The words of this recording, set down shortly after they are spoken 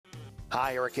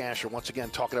Hi, Eric Asher, once again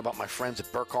talking about my friends at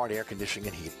Burkhardt Air Conditioning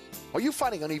and Heating. Are you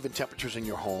finding uneven temperatures in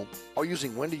your home? Or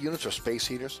using window units or space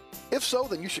heaters? If so,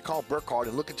 then you should call Burkhardt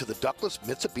and look into the ductless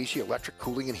Mitsubishi electric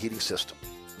cooling and heating system.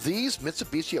 These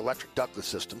Mitsubishi electric ductless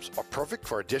systems are perfect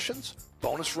for additions,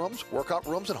 bonus rooms, workout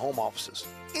rooms, and home offices.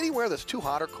 Anywhere that's too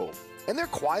hot or cold. And they're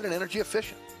quiet and energy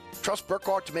efficient. Trust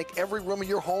Burkhardt to make every room in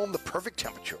your home the perfect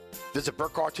temperature. Visit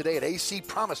Burkhardt today at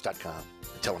acpromise.com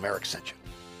and tell them Eric sent you.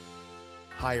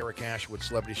 Hi, Eric Ashwood,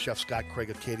 celebrity chef Scott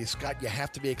Craig of Katie's. Scott, you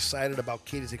have to be excited about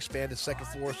Katie's expanded second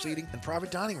floor seating and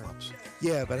private dining rooms.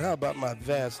 Yeah, but how about my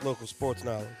vast local sports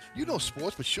knowledge? You know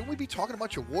sports, but shouldn't we be talking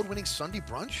about your award-winning Sunday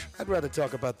brunch? I'd rather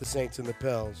talk about the Saints and the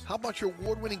Pels. How about your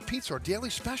award-winning pizza or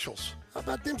daily specials? How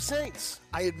about them Saints?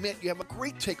 I admit you have a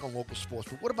great take on local sports,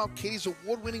 but what about Katie's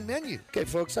award-winning menu? Okay,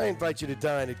 folks, I invite you to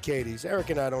dine at Katie's. Eric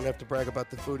and I don't have to brag about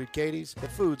the food at Katie's. The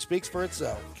food speaks for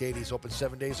itself. Katie's open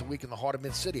 7 days a week in the heart of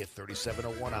Mid-City at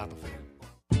 3701 Oppenheimer.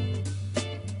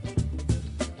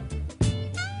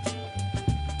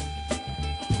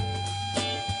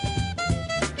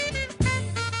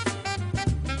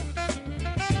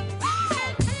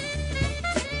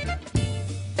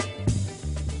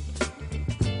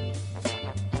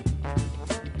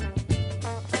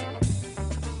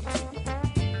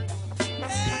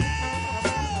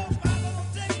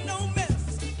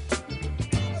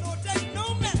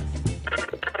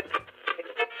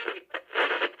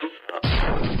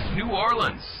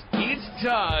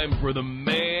 Time for the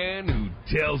man who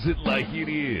tells it like it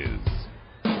is.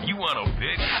 You want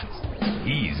opinions?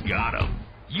 He's got them.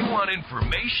 You want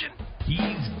information?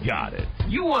 He's got it.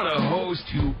 You want a host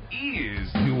who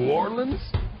is New Orleans?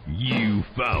 You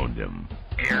found him.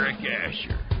 Eric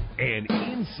Asher and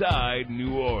Inside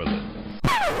New Orleans.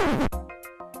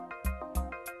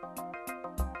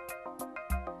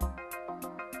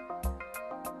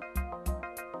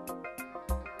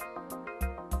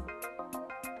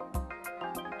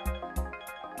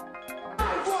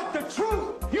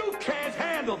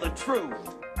 The truth.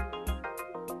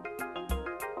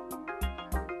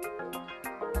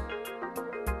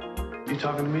 You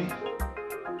talking to me?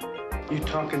 You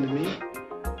talking to me?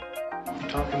 You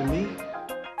talking to me?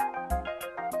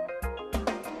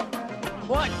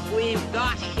 What we've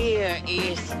got here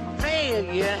is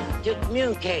failure to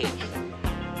communicate.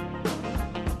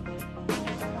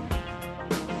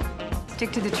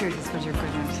 Stick to the truth is what you're good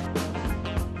at.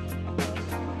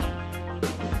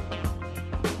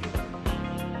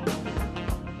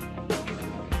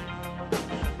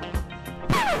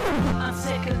 I'm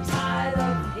sick and tired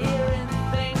of hearing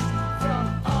things from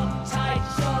uptight,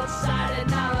 short-sighted,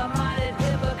 narrow-minded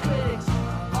hypocrites.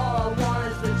 All I want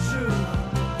is the truth.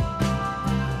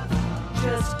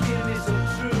 Just give me some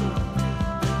truth.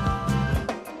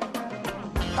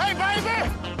 Hey, baby!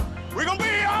 We're gonna be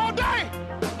here all day!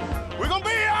 We're gonna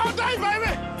be here all day,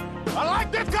 baby! I like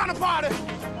this kind of party!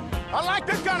 I like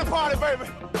this kind of party, baby!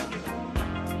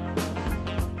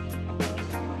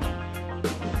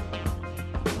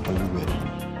 Are you ready?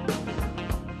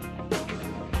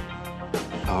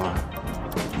 Are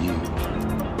you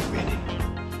ready?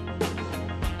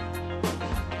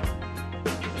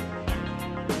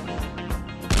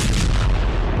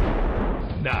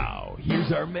 Now,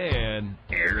 here's our man,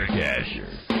 Eric Asher.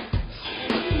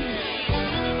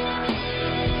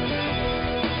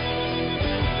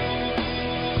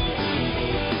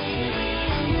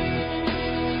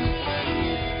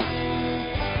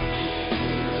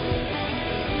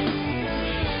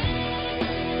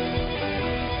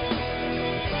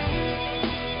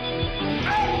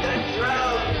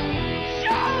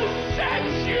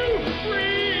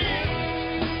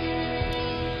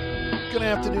 Good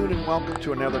afternoon and welcome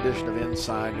to another edition of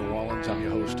Inside New Orleans. I'm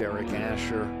your host, Eric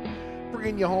Asher,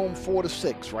 bringing you home 4 to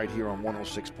 6 right here on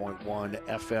 106.1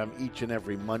 FM each and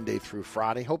every Monday through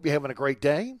Friday. Hope you're having a great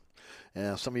day.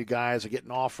 Some of you guys are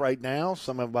getting off right now.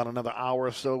 Some have about another hour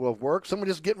or so of work. Some are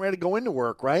just getting ready to go into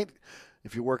work, right?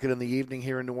 If you're working in the evening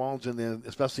here in New Orleans,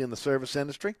 especially in the service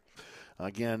industry.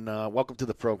 Again, welcome to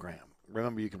the program.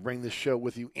 Remember, you can bring this show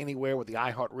with you anywhere with the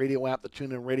iHeartRadio app, the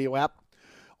TuneIn Radio app.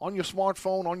 On your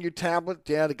smartphone, on your tablet,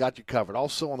 yeah, they got you covered.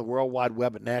 Also on the World Wide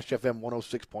Web at Nash FM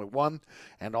 106.1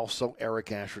 and also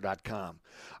ericasher.com.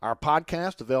 Our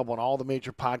podcast, available on all the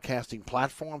major podcasting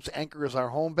platforms. Anchor is our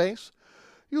home base.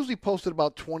 Usually posted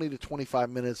about 20 to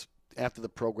 25 minutes after the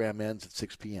program ends at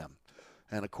 6 p.m.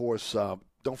 And, of course,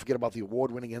 don't forget about the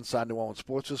award-winning Inside New Orleans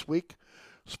Sports this week.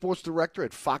 Sports director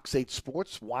at Fox 8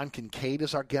 Sports, Juan Kincaid,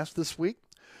 is our guest this week.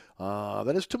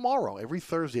 That is tomorrow, every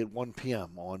Thursday at 1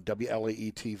 p.m. on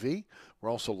WLAE TV. We're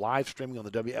also live streaming on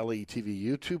the WLAE TV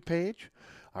YouTube page.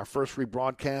 Our first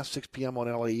rebroadcast, 6 p.m. on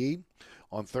LAE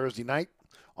on Thursday night.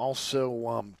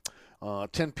 Also,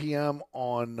 10 p.m.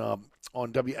 on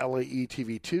WLAE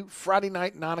TV2. Friday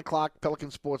night, 9 o'clock,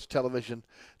 Pelican Sports Television,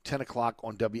 10 o'clock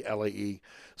on WLAE.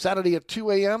 Saturday at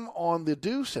 2 a.m. on The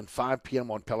Deuce and 5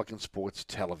 p.m. on Pelican Sports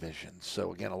Television.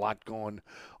 So, again, a lot going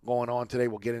on today.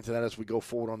 We'll get into that as we go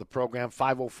forward on the program.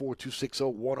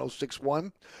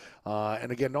 504-260-1061.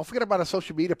 And, again, don't forget about our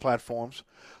social media platforms.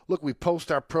 Look, we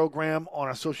post our program on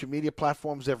our social media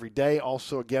platforms every day.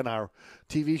 Also, again, our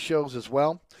TV shows as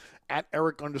well. At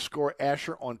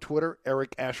Eric_Asher on Twitter,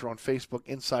 Eric Asher on Facebook,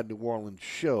 Inside New Orleans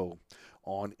Show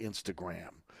on Instagram.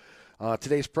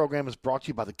 Today's program is brought to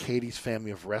you by the Katie's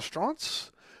family of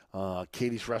restaurants.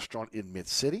 Katie's Restaurant in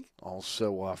Mid-City.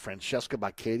 Also, Francesca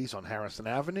by Katie's on Harrison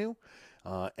Avenue.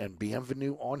 And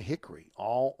Bienvenue on Hickory.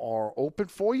 All are open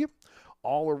for you.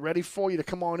 All are ready for you to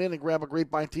come on in and grab a great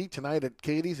bite to eat. Tonight at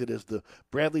Katie's, it is the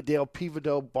Bradley Dale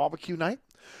Pivotal Barbecue Night.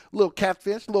 A little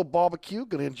catfish, a little barbecue.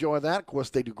 Going to enjoy that. Of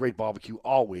course, they do great barbecue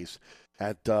always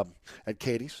at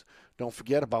Katie's. Don't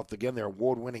forget about, again, their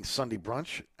award-winning Sunday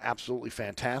brunch. Absolutely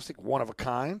fantastic. One of a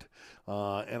kind.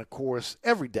 And, of course,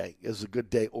 every day is a good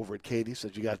day over at Katie's.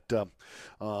 As you got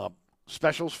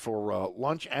specials for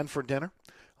lunch and for dinner,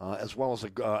 as well as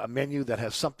a menu that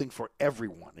has something for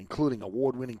everyone, including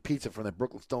award-winning pizza from the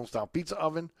Brooklyn Stone-Style Pizza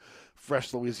Oven,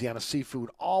 fresh Louisiana seafood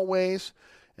always,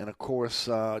 and, of course,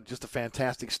 just a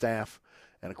fantastic staff.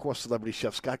 And, of course, celebrity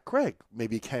chef Scott Craig.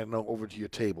 Maybe you can over to your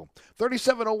table.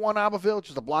 3701 Albertville,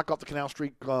 just a block off the Canal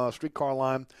Street streetcar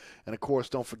line. And, of course,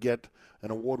 don't forget an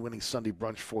award-winning Sunday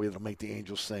brunch for you that'll make the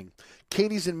angels sing.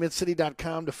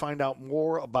 Katie'sInMidCity.com to find out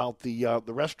more about the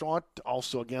restaurant.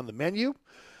 Also, again, the menu.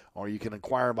 Or you can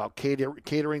inquire about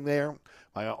catering there.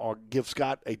 Or give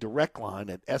Scott a direct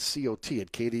line at SCOT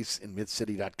at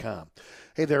Katie'sInMidCity.com.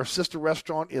 Hey, their sister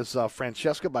restaurant is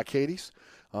Francesca by Katie's.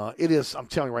 It is, I'm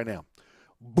telling you right now,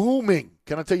 booming.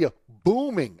 Can I tell you,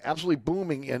 booming, absolutely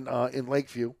booming in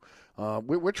Lakeview.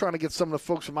 We're trying to get some of the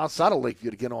folks from outside of Lakeview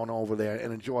to get on over there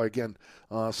and enjoy, again,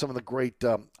 some of the great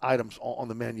items on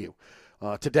the menu.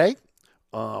 Today,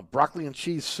 broccoli and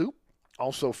cheese soup,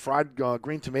 also fried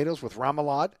green tomatoes with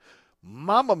remoulade,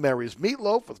 Mama Mary's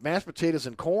meatloaf with mashed potatoes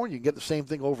and corn. You can get the same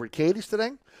thing over at Katie's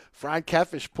today. Fried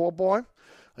catfish po' boy.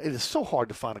 It is so hard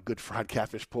to find a good fried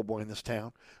catfish po' boy in this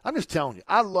town. I'm just telling you,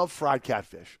 I love fried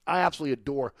catfish. I absolutely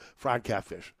adore fried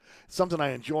catfish. It's something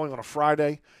I enjoy on a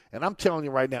Friday, and I'm telling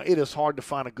you right now, it is hard to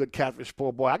find a good catfish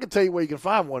po' boy. I can tell you where you can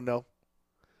find one, though.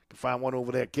 You can find one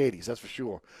over there at Katie's, that's for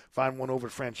sure. Find one over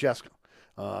at Francesca.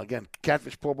 Again,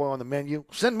 catfish po' boy on the menu.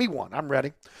 Send me one. I'm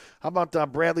ready. How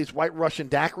about Bradley's White Russian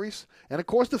daiquiris? And, of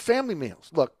course, the family meals.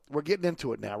 Look, we're getting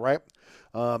into it now, right?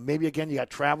 Maybe, again, you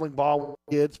got traveling ball with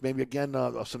kids. Maybe, again,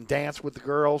 some dance with the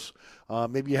girls.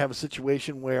 Maybe you have a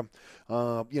situation where,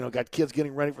 got kids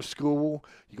getting ready for school.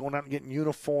 You're going out and getting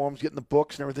uniforms, getting the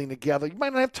books and everything together. You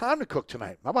might not have time to cook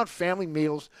tonight. How about family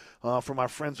meals from our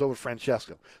friends over at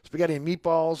Francesca? Spaghetti and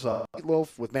meatballs,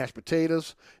 meatloaf with mashed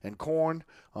potatoes and corn.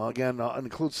 Again, it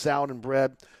includes salad and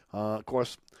bread. Of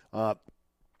course,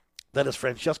 that is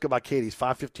Francesca by Katie's,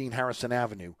 515 Harrison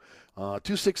Avenue,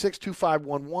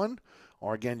 266-2511.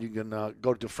 Or, again, you can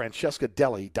go to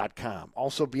francescadeli.com.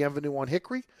 Also, Bienvenue on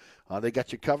Hickory. They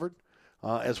got you covered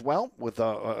as well with,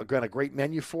 again, a great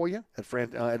menu for you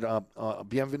at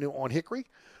Bienvenue on Hickory.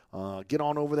 Get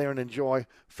on over there and enjoy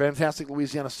fantastic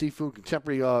Louisiana seafood,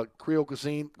 contemporary Creole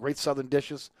cuisine, great southern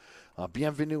dishes.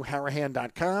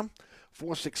 BienvenueHarahan.com,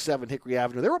 467 Hickory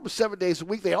Avenue. They're open 7 days a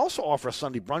week. They also offer a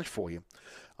Sunday brunch for you.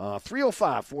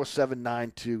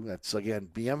 305-4792. That's, again,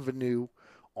 Bienvenue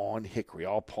on Hickory,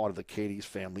 all part of the Katie's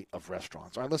family of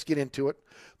restaurants. All right, let's get into it.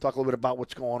 Talk a little bit about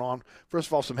what's going on. First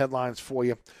of all, some headlines for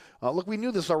you. Look, we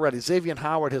knew this already. Xavier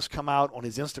Howard has come out on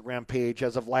his Instagram page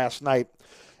as of last night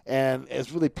and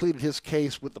has really pleaded his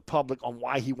case with the public on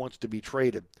why he wants to be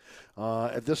traded.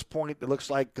 At this point, it looks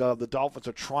like the Dolphins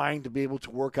are trying to be able to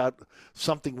work out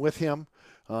something with him.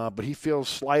 But he feels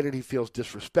slighted. He feels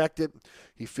disrespected.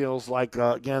 He feels like,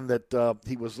 again, that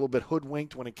he was a little bit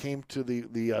hoodwinked when it came to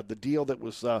the deal that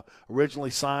was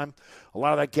originally signed. A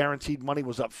lot of that guaranteed money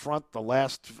was up front the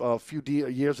last few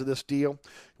years of this deal,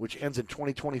 which ends in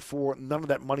 2024. None of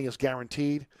that money is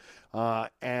guaranteed,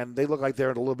 and they look like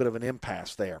they're at a little bit of an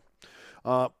impasse there.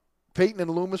 Peyton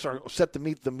and Loomis are set to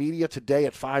meet the media today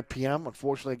at 5 p.m.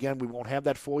 Unfortunately, again, we won't have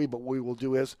that for you, but what we will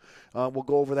do is we'll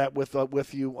go over that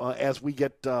with you as we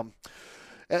get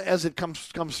as it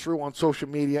comes through on social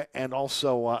media. And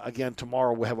also, again,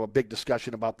 tomorrow we'll have a big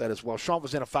discussion about that as well. Sean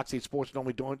Vazan of Fox 8 Sports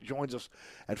normally joins us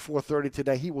at 4:30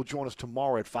 today. He will join us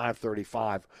tomorrow at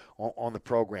 5:35 on the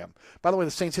program. By the way,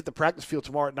 the Saints hit the practice field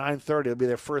tomorrow at 9:30. It'll be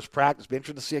their first practice. Be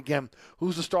interested to see, again,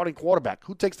 who's the starting quarterback.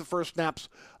 Who takes the first snaps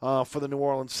for the New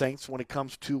Orleans Saints when it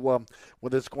comes to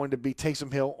whether it's going to be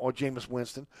Taysom Hill or Jameis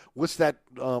Winston. What's that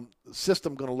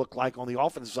system going to look like on the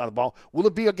offensive side of the ball? Will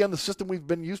it be, again, the system we've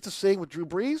been used to seeing with Drew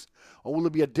Brees, or will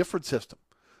it be a different system?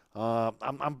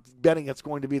 I'm betting it's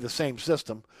going to be the same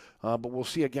system, but we'll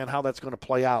see, again, how that's going to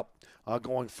play out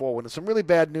going forward. And some really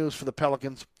bad news for the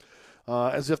Pelicans,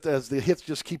 as the hits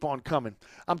just keep on coming.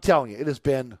 I'm telling you, it has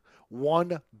been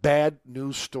one bad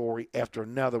news story after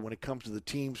another when it comes to the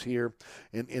teams here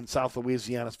in South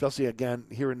Louisiana, especially, again,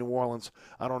 here in New Orleans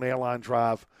out on Airline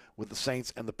Drive with the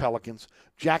Saints and the Pelicans.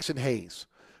 Jackson Hayes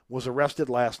was arrested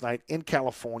last night in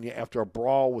California after a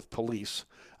brawl with police.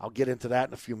 I'll get into that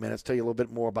in a few minutes, tell you a little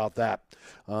bit more about that.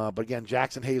 But, again,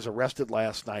 Jackson Hayes arrested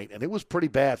last night, and it was pretty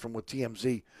bad from what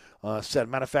TMZ said.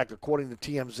 Matter of fact, according to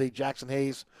TMZ, Jackson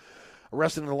Hayes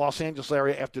arrested in the Los Angeles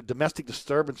area after a domestic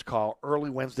disturbance call early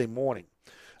Wednesday morning.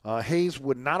 Hayes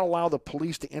would not allow the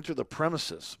police to enter the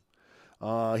premises.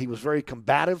 He was very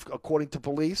combative, according to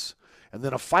police, and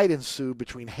then a fight ensued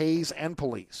between Hayes and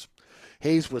police.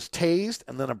 Hayes was tased,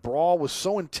 and then a brawl was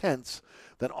so intense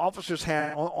that officers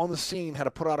on the scene had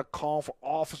to put out a call for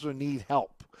officer need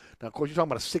help. Now, of course, you're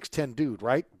talking about a 6'10 dude,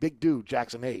 right? Big dude,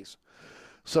 Jackson Hayes.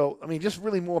 So, I mean, just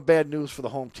really more bad news for the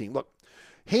home team. Look,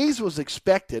 Hayes was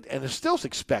expected, and is still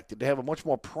expected, to have a much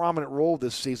more prominent role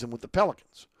this season with the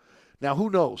Pelicans. Now, who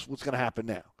knows what's going to happen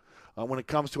now when it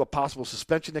comes to a possible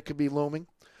suspension that could be looming.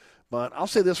 But I'll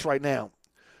say this right now.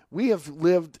 We have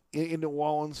lived in New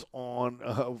Orleans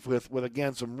with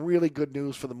again, some really good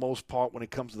news for the most part when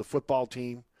it comes to the football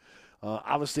team.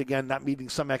 Obviously, again, not meeting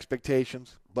some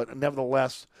expectations, but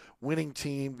nevertheless, winning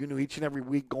team. You knew each and every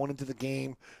week going into the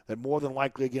game that more than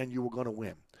likely, again, you were going to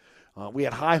win. We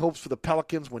had high hopes for the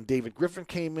Pelicans when David Griffin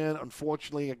came in.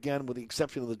 Unfortunately, again, with the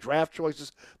exception of the draft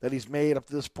choices that he's made up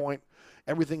to this point,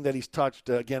 everything that he's touched,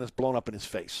 again, is blown up in his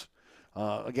face.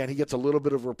 Again, he gets a little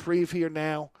bit of reprieve here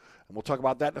now, and we'll talk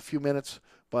about that in a few minutes.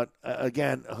 But,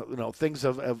 again, things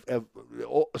have,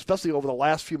 especially over the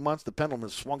last few months, the pendulum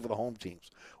has swung for the home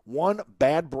teams. One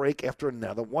bad break after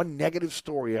another, one negative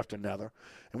story after another,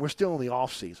 and we're still in the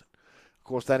offseason. Of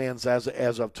course, that ends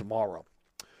as of tomorrow.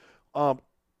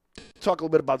 Talk a little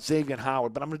bit about Xavier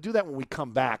Howard, but I'm going to do that when we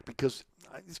come back because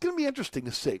it's going to be interesting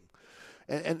to see.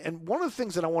 And one of the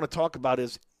things that I want to talk about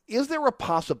is there a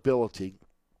possibility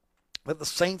that the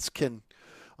Saints can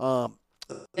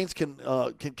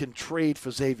trade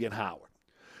for Xavier Howard?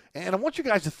 And I want you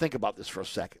guys to think about this for a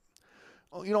second.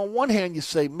 You know, on one hand, you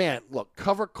say, man, look,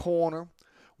 cover corner,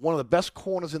 one of the best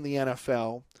corners in the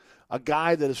NFL, a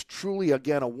guy that is truly,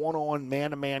 again, a one-on,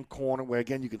 man-to-man corner where,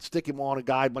 again, you can stick him on a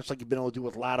guy, much like you've been able to do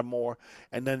with Lattimore,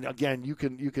 and then, again, you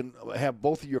can have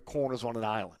both of your corners on an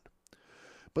island.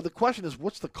 But the question is,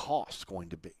 what's the cost going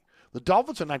to be? The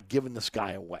Dolphins are not giving this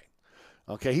guy away.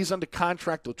 Okay, he's under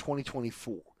contract till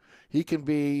 2024. He can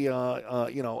be, upset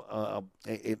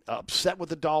with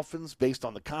the Dolphins based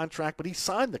on the contract, but he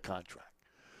signed the contract.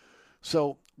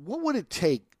 So what would it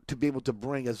take to be able to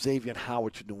bring a Xavier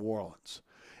Howard to New Orleans?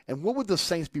 And what would the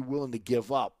Saints be willing to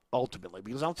give up ultimately?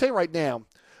 Because I'll tell you right now,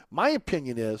 my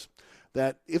opinion is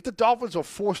that if the Dolphins are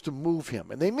forced to move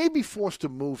him, and they may be forced to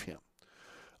move him,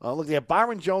 look, they have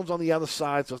Byron Jones on the other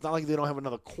side, so it's not like they don't have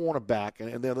another cornerback,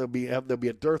 and there'll be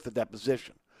a dearth at that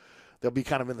position. They'll be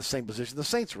kind of in the same position the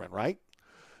Saints are in, right?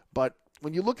 But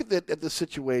when you look at the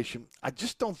situation, I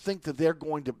just don't think that they're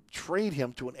going to trade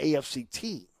him to an AFC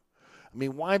team. I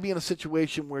mean, why be in a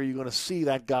situation where you're going to see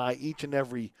that guy each and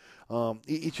every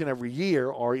year,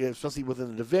 or especially within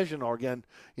the division, or again,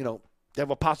 they have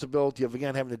a possibility of,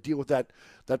 again, having to deal with that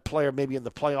player maybe in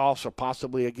the playoffs or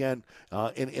possibly, again,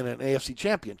 in an AFC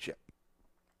championship.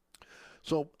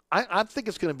 So I think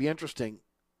it's going to be interesting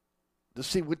to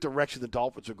see what direction the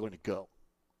Dolphins are going to go.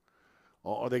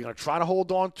 Are they going to try to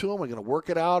hold on to him? Are they going to work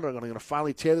it out? Are they going to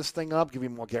finally tear this thing up, give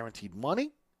him more guaranteed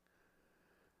money?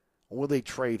 Or will they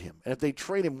trade him? And if they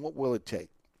trade him, what will it take?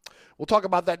 We'll talk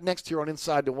about that next here on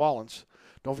Inside New Orleans.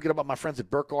 Don't forget about my friends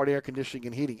at Burkhardt Air Conditioning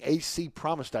and Heating,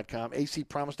 acpromise.com,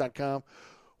 acpromise.com.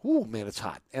 Ooh, man, it's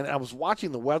hot. And I was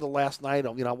watching the weather last night.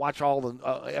 I watch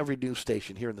every news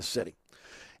station here in the city.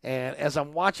 And as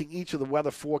I'm watching each of the weather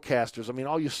forecasters,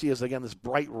 all you see is, again, this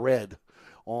bright red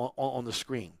on the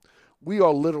screen. We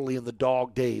are literally in the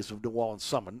dog days of New Orleans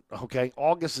summer, okay?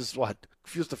 August is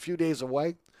just a few days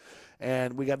away.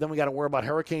 And we got to worry about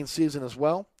hurricane season as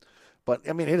well. But,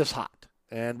 it is hot.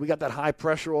 And we got that high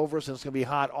pressure over us, and it's going to be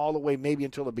hot all the way maybe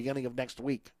until the beginning of next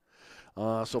week.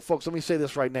 So, folks, let me say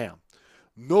this right now.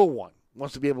 No one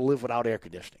wants to be able to live without air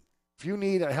conditioning. If you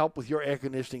need help with your air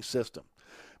conditioning system,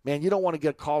 man, you don't want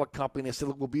to call a company and say,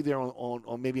 look, we'll be there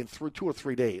on maybe in 2 or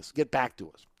 3 days. Get back to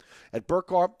us. At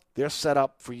Burkhardt, they're set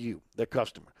up for you, their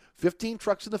customer. 15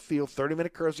 trucks in the field,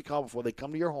 30-minute courtesy call before they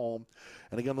come to your home.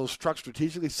 And again, those trucks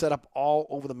strategically set up all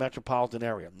over the metropolitan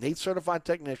area. NATE-certified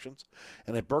technicians.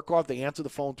 And at Burkhardt, they answer the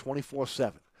phone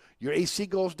 24/7. Your AC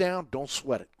goes down, don't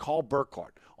sweat it. Call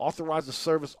Burkhardt. Authorized to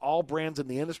service all brands in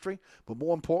the industry, but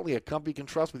more importantly, a company you can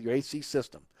trust with your AC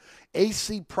system.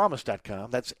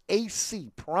 acpromise.com. That's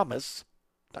acpromise.com.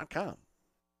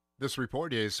 This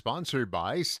report is sponsored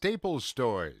by Staples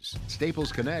Stores.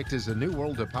 Staples Connect is a new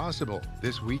world of possible.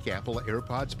 This week, Apple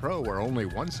AirPods Pro are only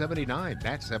 $179.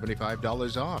 That's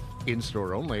 $75 off.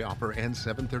 In-store only offer ends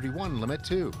 7/31, limit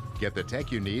 2. Get the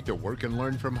tech you need to work and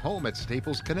learn from home at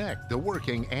Staples Connect, the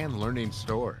working and learning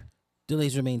store.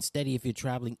 Delays remain steady if you're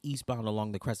traveling eastbound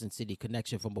along the Crescent City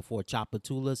connection from before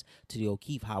Chapatulas to the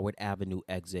O'Keefe Howard Avenue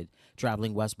exit.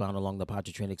 Traveling westbound along the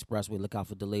Pontchartrain Expressway, look out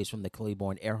for delays from the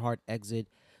Claiborne Earhart exit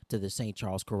to the St.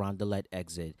 Charles Carondelet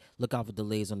exit. Look out for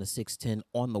delays on the 610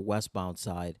 on the westbound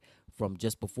side from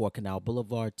just before Canal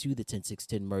Boulevard to the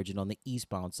 10610 merge, and on the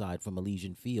eastbound side from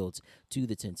Elysian Fields to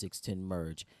the 10610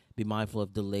 merge. Be mindful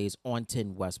of delays on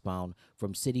 10 westbound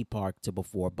from City Park to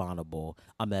before Bonneville.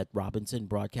 I'm Ed Robinson,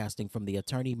 broadcasting from the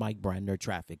Attorney Mike Brandner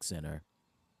Traffic Center.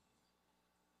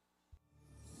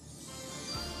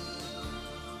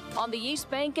 On the East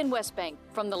Bank and West Bank,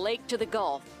 from the lake to the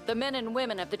Gulf, the men and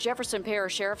women of the Jefferson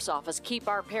Parish Sheriff's Office keep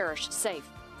our parish safe.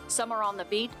 Some are on the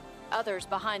beat, others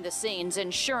behind the scenes,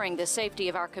 ensuring the safety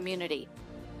of our community.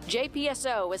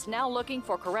 JPSO is now looking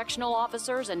for correctional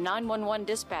officers and 911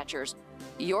 dispatchers.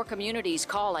 Your community's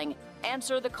calling.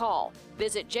 Answer the call.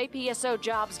 Visit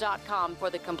jpsojobs.com for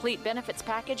the complete benefits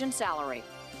package and salary.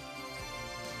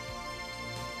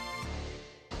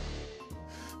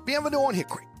 Bienvenue on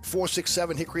Hickory,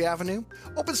 467 Hickory Avenue.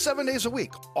 Open 7 days a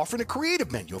week, offering a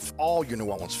creative menu of all your New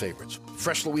Orleans favorites.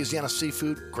 Fresh Louisiana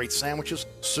seafood, great sandwiches,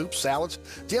 soups, salads,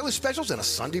 daily specials, and a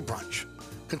Sunday brunch.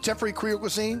 Contemporary Creole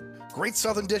cuisine, great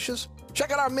southern dishes.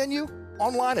 Check out our menu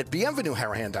online at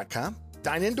bienvenueharahan.com.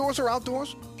 Dine indoors or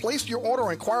outdoors. Place your order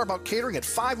or inquire about catering at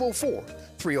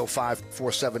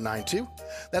 504-305-4792.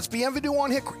 That's Bienvenue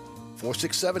on Hickory,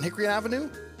 467 Hickory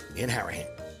Avenue in Harahan.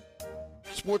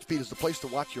 SportsBeat is the place to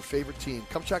watch your favorite team.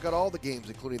 Come check out all the games,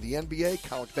 including the NBA,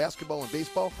 college basketball, and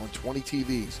baseball on 20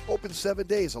 TVs. Open 7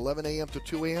 days, 11 a.m. to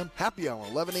 2 a.m. Happy hour,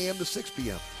 11 a.m. to 6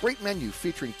 p.m. Great menu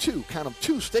featuring two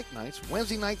steak nights.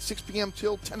 Wednesday night, 6 p.m.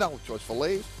 till $10 choice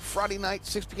fillets. Friday night,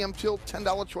 6 p.m. till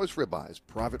 $10 choice ribeyes.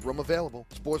 Private room available.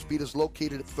 SportsBeat is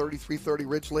located at 3330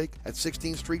 Ridge Lake at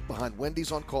 16th Street behind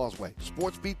Wendy's on Causeway.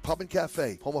 SportsBeat Pub and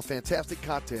Cafe, home of fantastic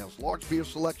cocktails, large beer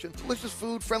selection, delicious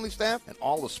food, friendly staff, and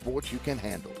all the sports you can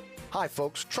handle. Hi,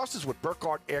 folks. Trust is what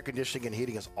Burkhardt Air Conditioning and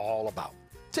Heating is all about.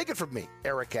 Take it from me,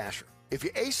 Eric Asher. If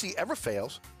your AC ever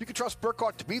fails, you can trust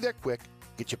Burkhardt to be there quick,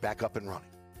 get you back up and running.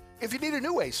 If you need a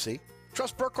new AC,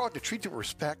 trust Burkhardt to treat you with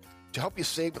respect, to help you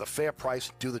save with a fair price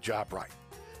and do the job right.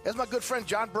 As my good friend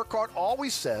John Burkhardt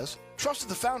always says, trust is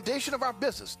the foundation of our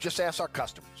business. Just ask our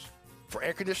customers. For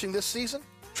air conditioning this season,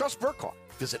 trust Burkhardt.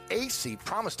 Visit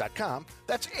acpromise.com.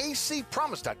 That's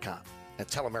acpromise.com. And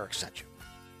tell them Eric sent you.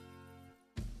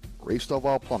 Ray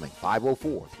Stovall Plumbing,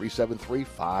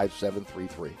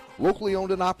 504-373-5733. Locally owned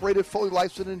and operated, fully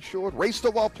licensed and insured, Ray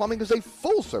Stovall Plumbing is a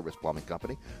full-service plumbing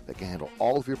company that can handle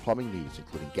all of your plumbing needs,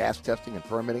 including gas testing and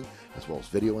permitting, as well as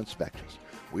video inspections.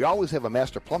 We always have a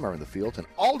master plumber in the field, and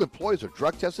all employees are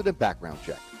drug tested and background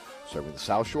checked. Serving the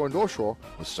South Shore and North Shore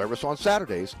with service on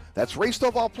Saturdays. That's Ray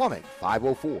Stovall Plumbing,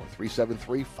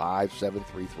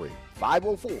 504-373-5733.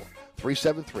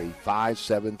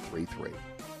 504-373-5733.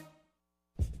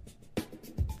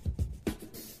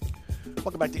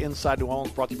 Welcome back to Inside New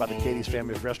Orleans, brought to you by the Katie's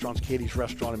Family of Restaurants. Katie's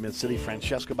Restaurant in Mid-City,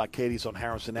 Francesca by Katie's on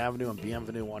Harrison Avenue, and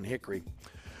Bienvenue on Hickory.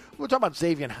 We were talking about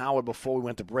Xavier Howard before we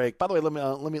went to break. By the way,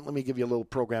 let me give you a little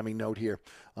programming note here.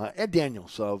 Ed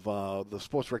Daniels of the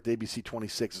Sports Director ABC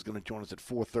 26 is going to join us at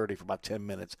 4:30 for about 10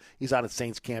 minutes. He's out at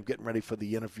Saints Camp getting ready for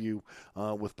the interview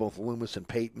with both Loomis and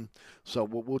Peyton. So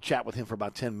we'll chat with him for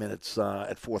about 10 minutes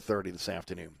at 4:30 this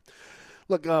afternoon.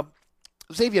 Look,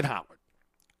 Xavier Howard.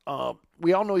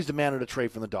 We all know he's demanded a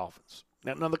trade from the Dolphins.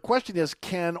 Now the question is,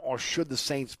 can or should the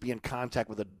Saints be in contact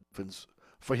with the Dolphins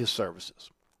for his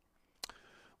services?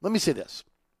 Let me say this.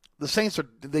 The Saints,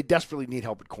 they desperately need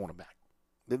help at cornerback.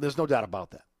 There's no doubt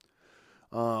about that.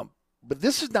 But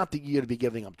this is not the year to be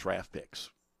giving up draft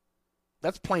picks.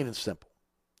 That's plain and simple.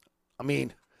 I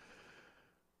mean,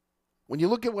 when you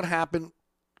look at what happened,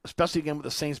 especially again with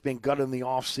the Saints being gutted in the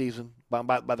offseason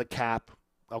by the cap,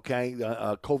 okay,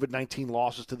 COVID-19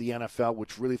 losses to the NFL,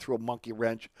 which really threw a monkey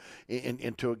wrench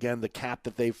into, again, the cap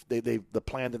that the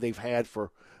plan that they've had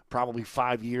for probably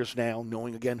 5 years now,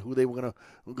 knowing, again, who they were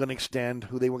going to extend,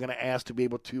 who they were going to ask to be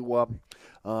able to,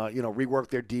 rework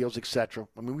their deals, etc.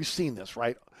 I mean, we've seen this,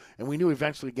 right? And we knew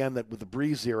eventually, again, that with the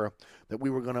Breeze era, that we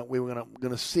were going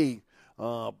to see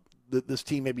this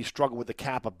team maybe struggle with the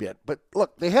cap a bit. But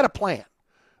look, they had a plan.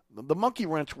 The monkey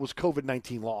wrench was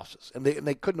COVID-19 losses, and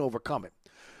they couldn't overcome it.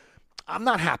 I'm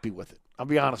not happy with it. I'll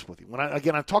be honest with you.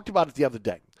 I talked about it the other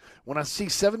day. When I see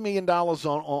 $7 million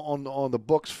on the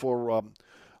books for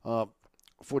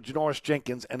Janoris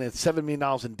Jenkins and then $7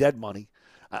 million in dead money,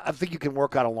 I think you can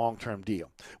work out a long-term deal.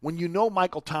 When you know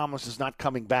Michael Thomas is not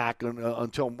coming back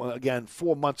until, again,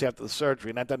 4 months after the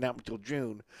surgery, and that doesn't happen until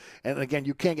June, and, again,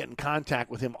 you can't get in contact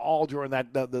with him all during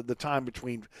the time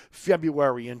between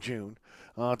February and June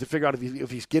to figure out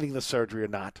if he's getting the surgery or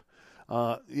not.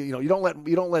 You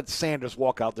don't let Sanders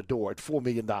walk out the door at $4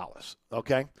 million,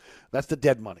 okay? That's the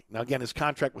dead money. Now, again, his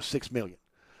contract was $6 million.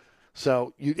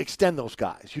 So you extend those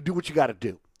guys. You do what you got to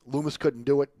do. Loomis couldn't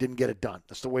do it, didn't get it done.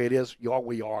 That's the way it is. You are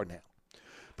where you are now.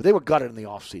 But they were gutted in the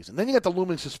offseason. Then you got the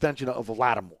looming suspension of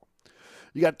Lattimore.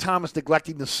 You got Thomas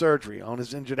neglecting the surgery on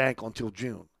his injured ankle until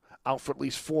June, out for at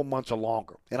least 4 months or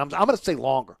longer. And I'm going to say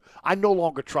longer. I no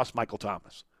longer trust Michael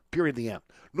Thomas, period, the end.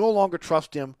 No longer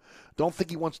trust him. Don't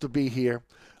think he wants to be here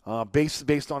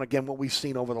based on, again, what we've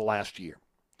seen over the last year.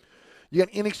 You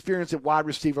got inexperience at wide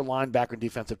receiver, linebacker, and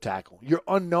defensive tackle. You're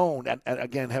unknown,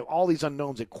 again, have all these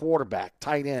unknowns at quarterback,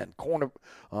 tight end,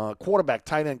 cornerback,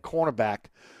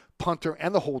 punter,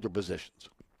 and the holder positions.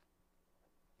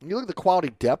 When you look at the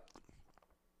quality depth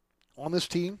on this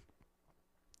team,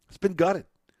 it's been gutted,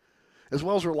 as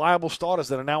well as reliable starters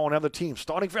that are now on other teams,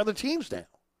 starting for other teams now.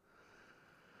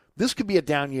 This could be a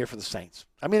down year for the Saints.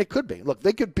 I mean, it could be. Look,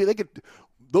 they could.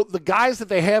 The guys that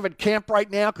they have at camp right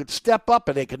now could step up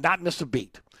and they could not miss a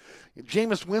beat.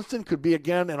 Jameis Winston could be,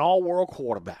 again, an all-world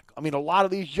quarterback. I mean, a lot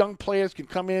of these young players can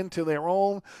come into their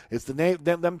own. It's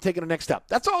them taking the next step.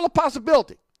 That's all a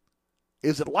possibility.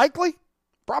 Is it likely?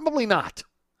 Probably not.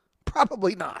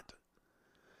 Probably not.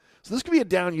 So this could be a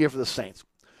down year for the Saints.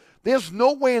 There's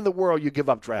no way in the world you give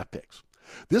up draft picks.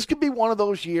 This could be one of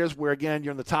those years where, again,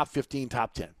 you're in the top 15,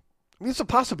 top 10. I mean, it's a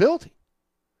possibility.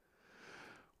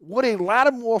 Would a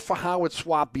Lattimore for Howard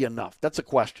swap be enough? That's a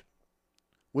question.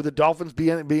 Would the Dolphins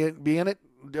be in it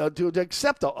to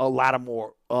accept a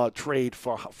Lattimore trade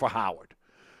for Howard,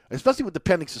 especially with the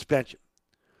pending suspension?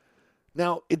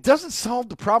 Now, it doesn't solve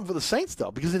the problem for the Saints,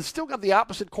 though, because it's still got the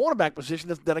opposite cornerback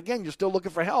position that again, you're still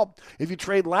looking for help if you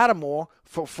trade Lattimore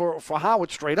for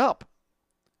Howard straight up.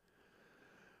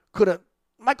 Could a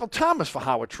Michael Thomas for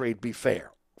Howard trade be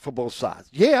fair for both sides?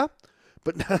 Yeah,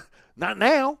 but not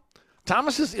now.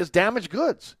 Thomas is damaged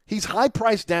goods. He's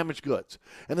high-priced damaged goods.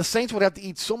 And the Saints would have to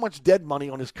eat so much dead money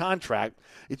on his contract,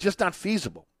 it's just not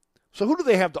feasible. So who do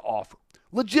they have to offer?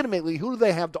 Legitimately, who do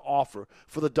they have to offer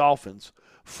for the Dolphins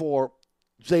for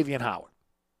Xavier Howard?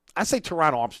 I say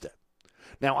Teron Armstead.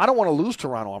 Now, I don't want to lose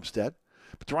Teron Armstead,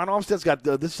 but Teron Armstead's got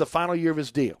this is the final year of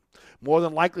his deal. More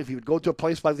than likely, if he would go to a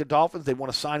place like the Dolphins, they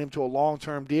want to sign him to a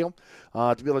long-term deal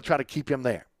to be able to try to keep him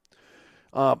there.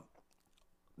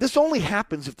 This only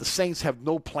happens if the Saints have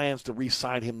no plans to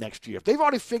re-sign him next year. If they've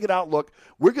already figured out, look,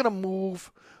 we're going to move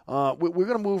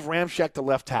Ramczyk to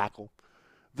left tackle,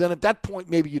 then at that point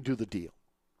maybe you do the deal.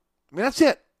 I mean, that's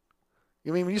it.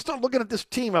 I mean, when you start looking at this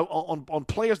team on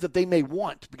players that they may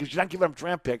want because you're not giving them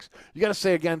draft picks, you got to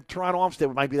say again, Teron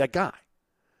Armstead might be that guy.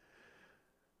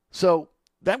 So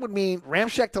that would mean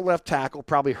Ramczyk to left tackle,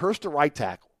 probably Hurst to right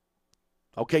tackle.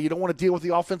 Okay, you don't want to deal with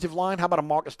the offensive line? How about a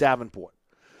Marcus Davenport?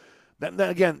 Then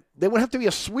again, there would have to be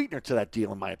a sweetener to that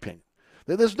deal, in my opinion.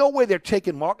 There's no way they're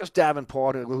taking Marcus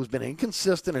Davenport, who's been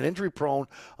inconsistent and injury-prone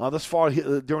thus far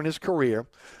during his career.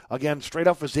 Again, straight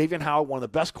up for Xavier Howard, one of the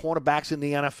best cornerbacks in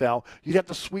the NFL. You'd have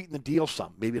to sweeten the deal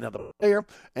some, maybe another player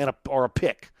or a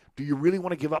pick. Do you really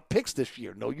want to give up picks this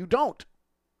year? No, you don't.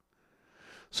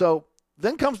 So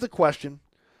then comes the question,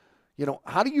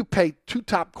 how do you pay two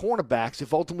top cornerbacks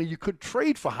if ultimately you could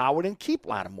trade for Howard and keep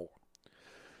Lattimore?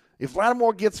 If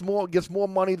Lattimore gets more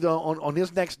money on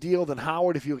his next deal than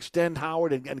Howard, if you extend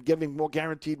Howard and give him more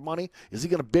guaranteed money, is he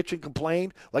going to bitch and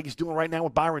complain like he's doing right now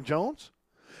with Byron Jones?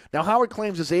 Now, Howard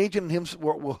claims his agent and him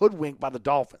were hoodwinked by the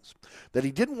Dolphins, that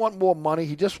he didn't want more money.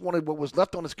 He just wanted what was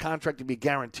left on his contract to be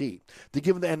guaranteed,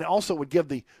 and also would give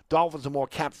the Dolphins a more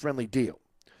cap-friendly deal.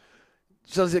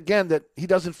 Says again that he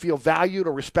doesn't feel valued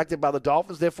or respected by the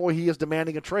Dolphins, therefore he is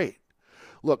demanding a trade.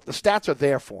 Look, the stats are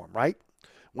there for him, right?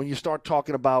 When you start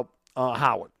talking about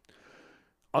Howard.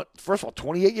 First of all,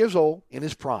 28 years old in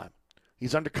his prime.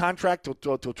 He's under contract till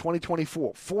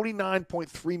 2024.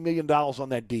 $49.3 million on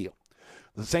that deal.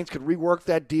 The Saints could rework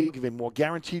that deal, give him more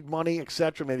guaranteed money,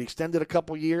 etc., maybe extend it a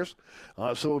couple years.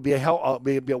 So it would be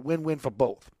a win-win for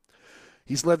both.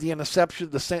 He's led the NFL in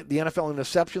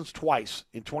interceptions twice.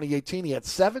 In 2018, he had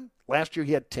 7. Last year,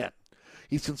 he had 10.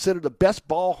 He's considered the best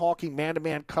ball-hawking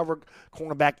man-to-man cover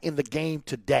cornerback in the game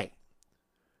today.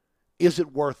 Is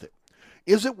it worth it?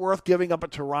 Is it worth giving up a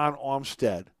Teron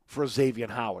Armstead for Xavier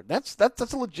Howard? That's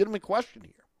a legitimate question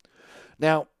here.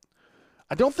 Now,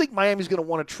 I don't think Miami's going to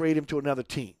want to trade him to another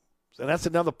team. And that's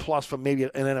another plus for maybe an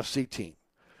NFC team.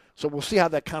 So we'll see how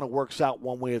that kind of works out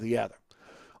one way or the other.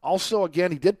 Also,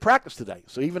 again, he did practice today.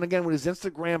 So even, again, with his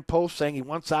Instagram post saying he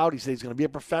wants out, he said he's going to be a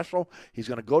professional. He's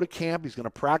going to go to camp. He's going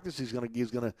to practice. He's going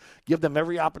to give them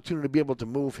every opportunity to be able to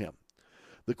move him.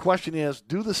 The question is,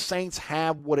 do the Saints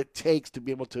have what it takes to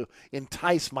be able to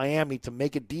entice Miami to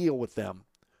make a deal with them?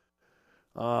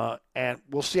 And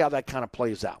we'll see how that kind of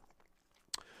plays out.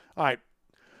 All right.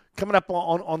 Coming up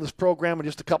on this program in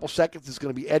just a couple seconds is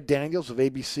going to be Ed Daniels of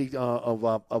ABC,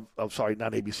 sorry,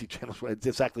 not ABC channel.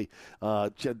 It's actually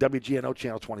WGNO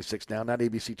channel 26 now, not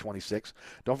ABC 26.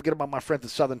 Don't forget about my friends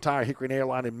at Southern Tire, Hickory and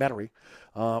Airline in Metairie.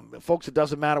 Folks, it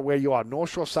doesn't matter where you are,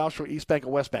 North Shore, South Shore, East Bank,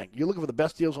 or West Bank. You're looking for the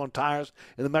best deals on tires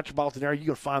in the metropolitan area, you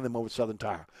can find them over at Southern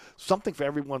Tire. Something for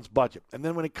everyone's budget. And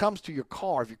then when it comes to your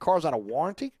car, if your car's out of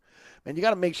warranty, man, you got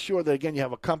to make sure that, again, you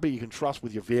have a company you can trust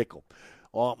with your vehicle.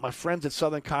 My friends at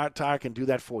Southern Tire can do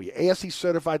that for you. ASE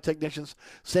certified technicians,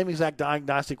 same exact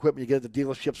diagnostic equipment you get at the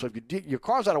dealership. So if your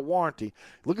car's out of warranty,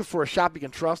 looking for a shop you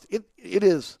can trust, it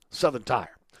is Southern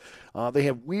Tire. They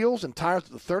have wheels and tires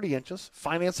to 30 inches.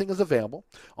 Financing is available.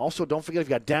 Also, don't forget if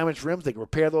you got damaged rims, they can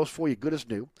repair those for you, good as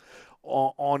new.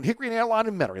 On Hickory and Airline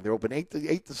in Metairie, they're open 8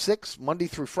 to 6, Monday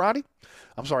through Friday.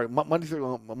 I'm sorry, Monday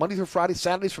through Friday,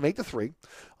 Saturdays from 8 to 3.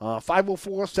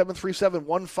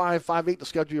 504-737-1558 to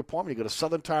schedule your appointment. You go to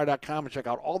southerntire.com and check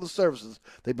out all the services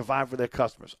they provide for their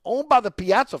customers. Owned by the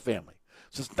Piazza family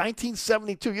since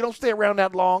 1972. You don't stay around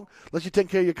that long unless you take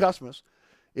care of your customers.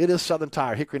 It is Southern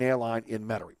Tire, Hickory and Airline in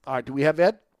Metairie. All right, do we have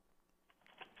Ed?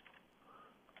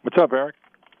 What's up, Eric?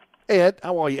 Hey, Ed.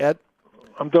 How are you, Ed?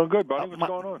 I'm doing good, buddy. What's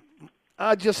going on?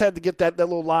 I just had to get that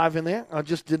little live in there. I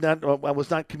just did not. I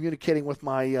was not communicating with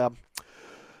my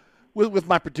with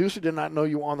my producer. Did not know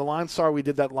you were on the line. Sorry, we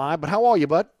did that live. But how are you,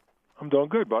 bud? I'm doing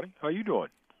good, buddy. How you doing?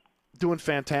 Doing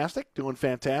fantastic,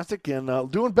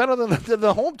 and doing better than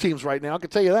the home teams right now. I can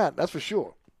tell you that. That's for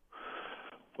sure.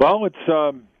 Well,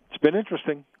 it's been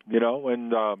interesting,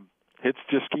 and hits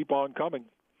just keep on coming,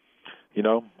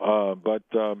 But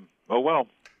oh well.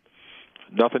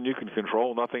 Nothing you can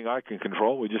control, nothing I can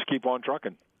control. We just keep on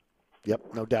trucking.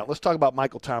 Yep, no doubt. Let's talk about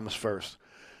Michael Thomas first.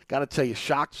 Got to tell you,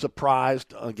 shocked,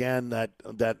 surprised, again, that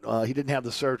he didn't have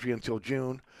the surgery until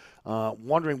June.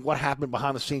 Wondering what happened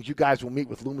behind the scenes. You guys will meet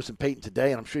with Loomis and Peyton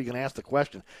today, and I'm sure you're going to ask the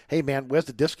question, hey, man, where's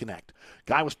the disconnect?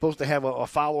 Guy was supposed to have a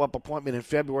follow-up appointment in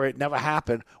February. It never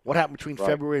happened. What happened between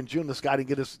February and June? This guy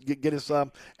didn't get his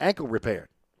ankle repaired.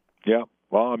 Yeah.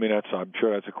 Well, I mean, I'm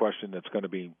sure that's a question that's going to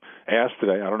be asked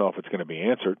today. I don't know if it's going to be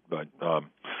answered, but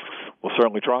we'll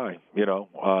certainly try.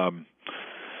 I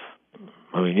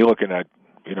mean, you're looking at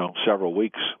several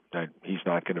weeks that he's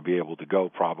not going to be able to go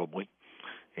probably,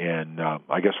 and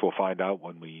I guess we'll find out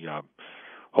when we.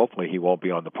 Hopefully, he won't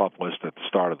be on the PUP list at the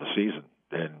start of the season,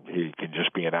 and he can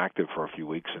just be inactive for a few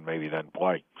weeks and maybe then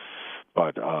play.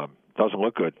 But doesn't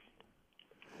look good.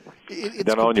 It's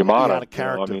then on your monitor, out of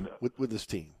character with this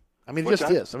team. I mean, it just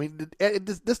is. I mean,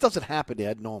 this doesn't happen,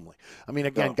 Ed, normally. I mean,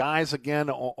 again, guys, are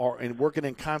working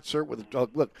in concert with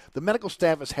look, the medical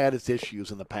staff has had its issues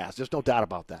in the past. There's no doubt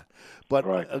about that.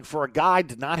 But for a guy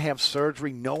to not have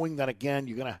surgery, knowing that, again,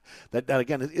 that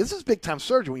again, this is big-time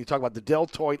surgery when you talk about the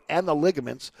deltoid and the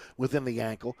ligaments within the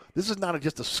ankle. This is not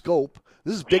just a scope.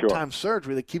 This is big-time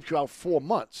surgery that keeps you out 4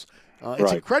 months.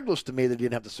 It's incredulous to me that he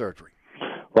didn't have the surgery.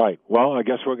 Right. Well, I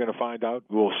guess we're going to find out.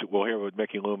 We'll hear what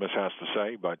Mickey Loomis has to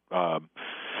say, but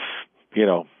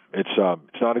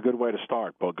it's not a good way to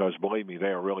start because believe me, they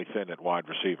are really thin at wide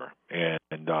receiver, and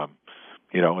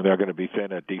they're going to be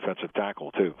thin at defensive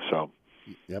tackle too. So,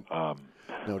 yep. No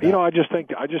doubt. I just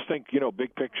think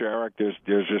big picture, Eric.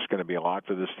 There's just going to be a lot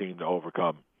for this team to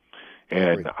overcome,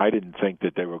 and I didn't think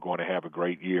that they were going to have a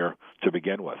great year to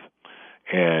begin with,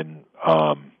 and.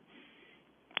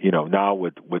 Now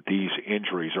with these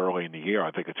injuries early in the year,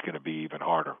 I think it's going to be even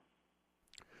harder.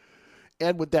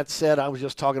 And with that said, I was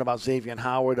just talking about Xavier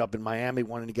Howard up in Miami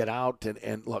wanting to get out.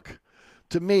 And look,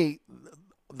 to me,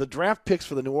 the draft picks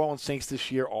for the New Orleans Saints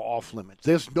this year are off limits.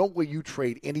 There's no way you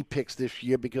trade any picks this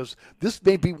year because this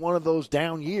may be one of those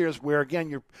down years where, again,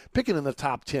 you're picking in the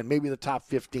top 10, maybe the top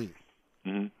 15.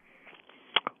 Mm-hmm.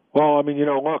 Well, I mean,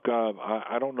 look,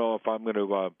 I don't know if I'm going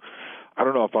to. I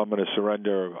don't know if I'm going to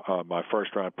surrender my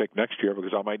first round pick next year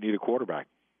because I might need a quarterback.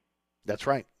 That's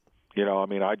right. I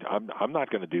mean, I'm not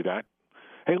going to do that.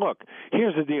 Hey, look,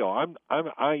 here's the deal. I'm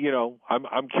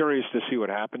curious to see what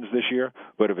happens this year.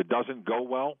 But if it doesn't go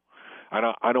well,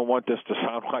 I don't want this to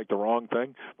sound like the wrong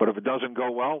thing. But if it doesn't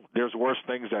go well, there's worse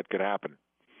things that could happen.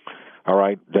 All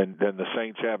right, than the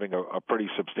Saints having a pretty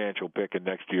substantial pick in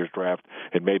next year's draft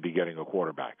and maybe getting a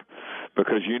quarterback,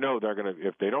 because they're going to,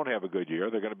 if they don't have a good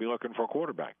year, they're going to be looking for a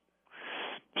quarterback.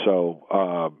 So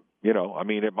I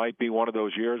mean, it might be one of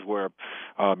those years where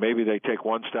maybe they take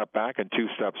one step back and two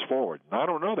steps forward. I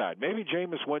don't know that. Maybe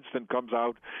Jameis Winston comes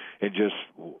out and just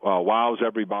wows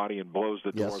everybody and blows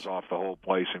the doors off the whole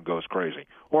place and goes crazy.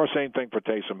 Or same thing for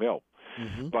Taysom Hill.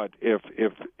 Mm-hmm. But if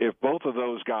both of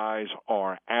those guys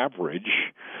are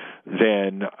average,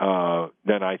 then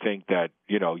I think that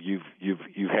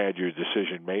you've had your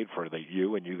decision made for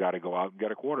you, and you got to go out and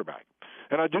get a quarterback.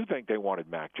 And I do think they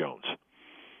wanted Mac Jones.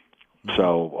 Mm-hmm.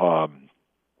 So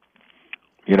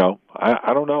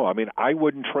I don't know. I mean, I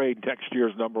wouldn't trade next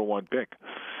year's number one pick.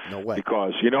 No way.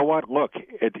 Because you know what? Look,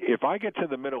 if I get to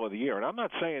the middle of the year, and I'm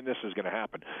not saying this is going to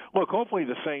happen. Look, hopefully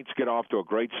the Saints get off to a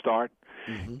great start,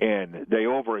 and they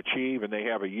overachieve, and they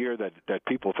have a year that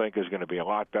people think is going to be a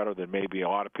lot better than maybe a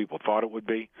lot of people thought it would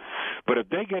be. But if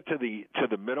they get to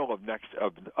the middle of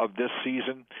this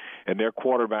season, and their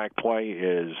quarterback play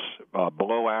is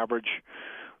below average,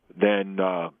 then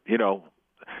I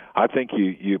think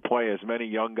you play as many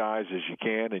young guys as you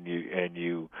can, and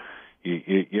you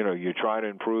try to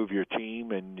improve your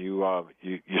team, and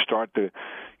you start to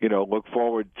look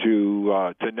forward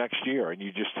to next year, and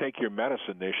you just take your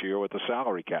medicine this year with the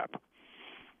salary cap.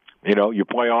 You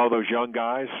play all those young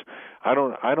guys. I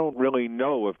don't really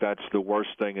know if that's the worst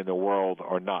thing in the world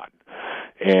or not.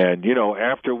 And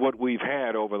after what we've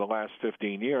had over the last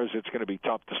 15 years, it's going to be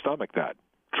tough to stomach that.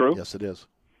 True? Yes, it is.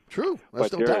 True.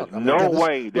 That's but no there doubt. is no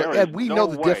way. Ed, we know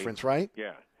the difference, right?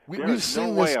 Yeah. We've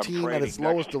seen this team at its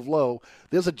lowest of low.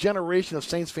 There's a generation of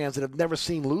Saints fans that have never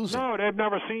seen losing. No, they've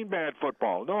never seen bad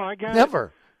football. No, I get it.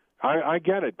 Never. I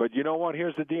get it, but you know what?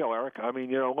 Here's the deal, Eric. I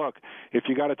mean, look, if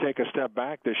you got to take a step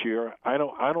back this year, I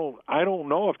don't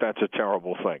know if that's a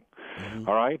terrible thing. Mm-hmm.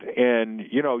 All right, and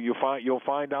you'll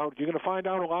find out. You're going to find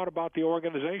out a lot about the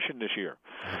organization this year.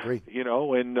 I agree.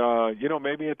 And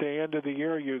maybe at the end of the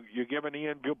year, you're giving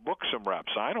Ian Book some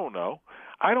reps. I don't know.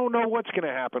 I don't know what's going to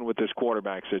happen with this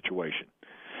quarterback situation.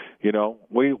 I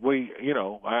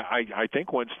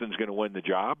think Winston's going to win the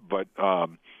job, but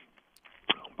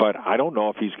I don't know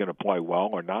if he's going to play well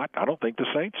or not. I don't think the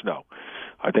Saints know.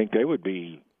 I think they would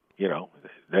be,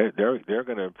 they're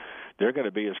going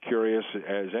to be as curious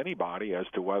as anybody as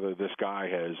to whether this guy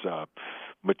has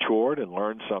matured and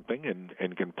learned something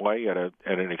and can play at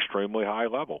an extremely high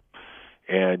level.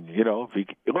 And if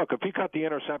he cut the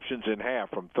interceptions in half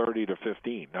from 30 to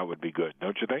 15, that would be good,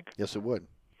 don't you think? Yes, it would.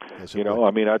 Yes,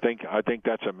 I mean, I think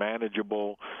that's a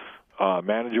manageable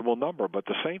number, but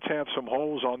the Saints have some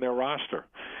holes on their roster,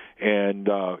 and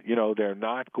they're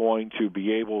not going to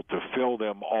be able to fill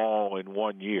them all in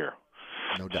 1 year.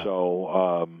 No doubt.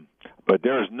 So, but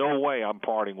there is no way I'm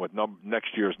parting with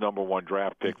next year's number one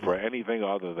draft pick for anything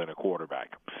other than a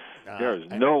quarterback. There is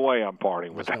no way I'm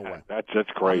parting with that. No way. That's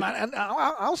crazy. And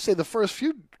I'll say the first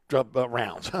few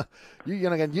rounds, you're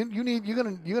gonna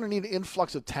need an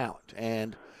influx of talent,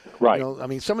 and right. I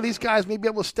mean, some of these guys may be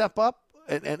able to step up.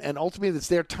 And ultimately, it's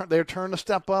their turn to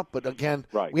step up. But again,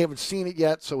 we haven't seen it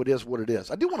yet, so it is what it is.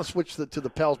 I do want to switch to the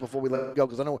Pels before we let it go,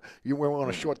 because I know we're on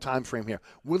a short time frame here.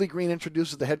 Willie Green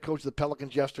introduces the head coach of the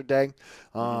Pelicans yesterday.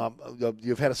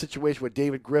 You've had a situation where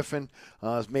David Griffin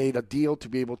has made a deal to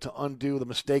be able to undo the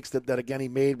mistakes that again he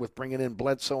made with bringing in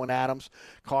Bledsoe and Adams,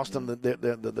 cost them the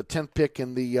 10th pick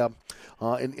in the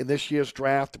in this year's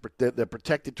draft, the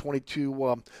protected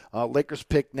 22 Lakers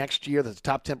pick next year. That's the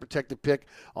top 10 protected pick.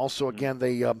 Also, again,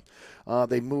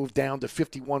 they moved down to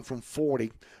 51 from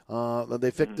 40.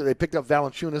 They picked up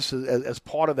Valanciunas as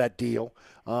part of that deal.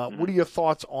 What are your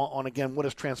thoughts on again what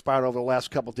has transpired over the last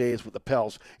couple of days with the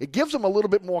Pels? It gives them a little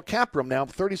bit more cap room now,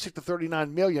 36 to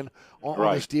 39 million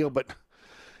on this deal, but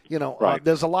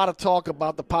there's a lot of talk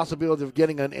about the possibility of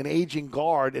getting an aging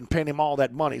guard and paying him all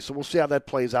that money. So we'll see how that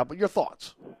plays out. But your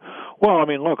thoughts? Well, I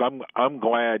mean, look, I'm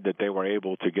glad that they were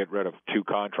able to get rid of two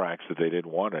contracts that they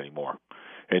didn't want anymore.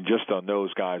 And just on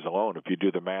those guys alone, if you do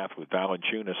the math with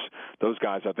Valanciunas, those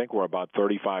guys I think were about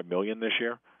 $35 million this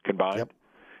year combined. Yep.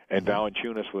 and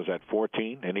Valanciunas was at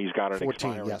 14, and he's got an 14,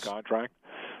 expiring yes. contract.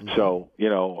 So,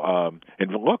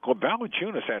 and look,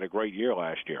 Valanciunas had a great year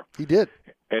last year. He did.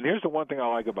 And here's the one thing I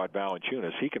like about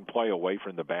Valanciunas: he can play away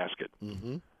from the basket.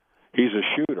 Mm-hmm. He's a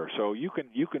shooter, so you can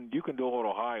do a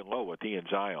little high and low with he and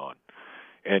Zion,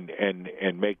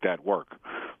 and make that work.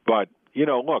 But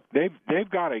look, they've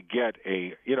got to get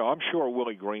a. I'm sure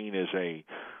Willie Green is a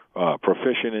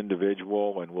proficient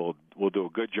individual and will do a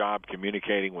good job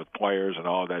communicating with players and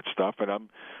all that stuff. And I'm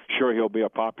sure he'll be a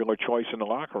popular choice in the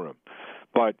locker room.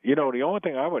 But the only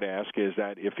thing I would ask is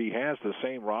that if he has the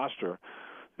same roster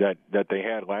that they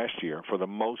had last year for the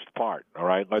most part, all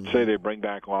right, let's say they bring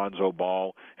back Lonzo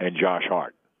Ball and Josh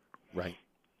Hart. Right.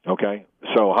 Okay.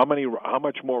 So how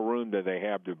much more room do they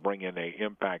have to bring in a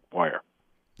impact player?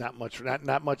 Not much.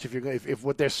 Not much. If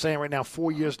what they're saying right now,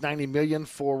 4 years, $90 million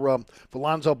for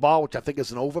Lonzo Ball, which I think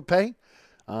is an overpay,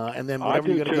 and then whatever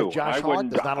you're going to give Josh Hart,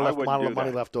 there's not enough amount of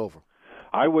money left over.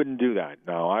 I wouldn't do that.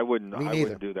 No, I wouldn't. Me neither. I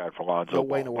wouldn't do that for Lonzo No Ball.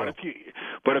 way in the world.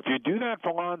 But if you do that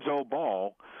for Lonzo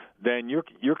Ball, then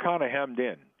you're kind of hemmed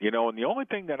in, And the only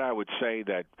thing that I would say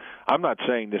that I'm not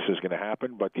saying this is going to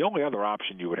happen, but the only other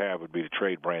option you would have would be to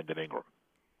trade Brandon Ingram.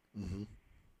 Mm-hmm.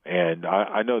 And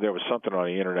I know there was something on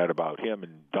the internet about him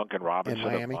and Duncan Robinson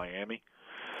of Miami.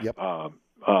 Yep.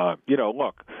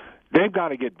 Look, they've got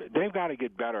to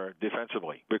get better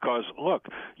defensively because look,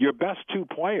 your best two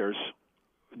players,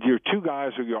 your two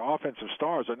guys who are your offensive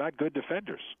stars, are not good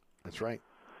defenders. That's right.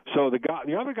 So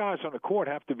the other guys on the court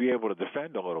have to be able to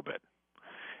defend a little bit.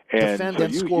 And defend so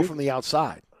and score from the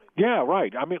outside. Yeah,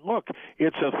 right. I mean, look,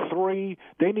 it's a 3.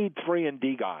 They need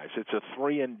 3-and-D guys. It's a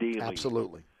 3-and-D league.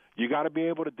 Absolutely. You got to be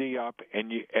able to D up,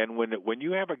 and when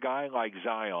you have a guy like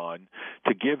Zion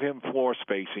to give him floor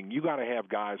spacing, you got to have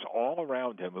guys all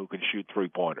around him who can shoot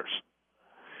 3-pointers,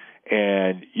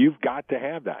 and you've got to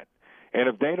have that. And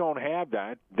if they don't have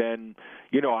that, then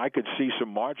I could see some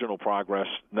marginal progress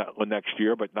next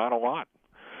year, but not a lot.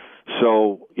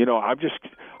 So I'm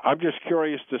just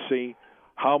curious to see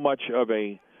how much of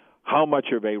a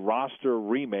roster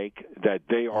remake that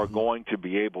they are going to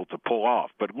be able to pull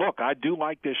off. But look, I do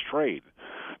like this trade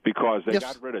because they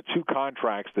got rid of 2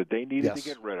 contracts that they needed to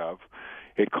get rid of.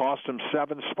 It cost them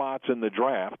 7 spots in the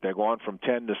draft. They're going from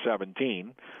 10 to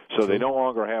 17, so they no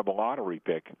longer have a lottery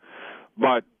pick.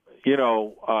 But,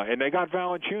 and they got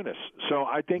Valanciunas. So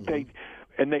I think they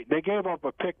gave up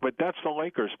a pick, but that's the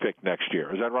Lakers pick next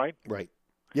year. Is that right? Right.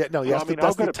 Yeah, no, that's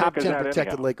the top 10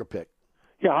 protected Laker pick.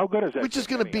 Yeah, how good is that? Which is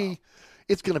going to be,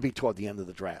 it's going to be toward the end of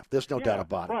the draft. There's no doubt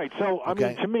about it. Right. So I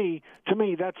mean, to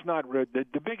me, that's not the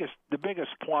biggest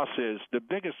plus is the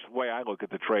biggest way I look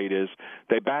at the trade is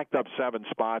they backed up 7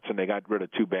 spots and they got rid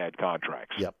of 2 bad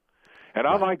contracts. Yep. And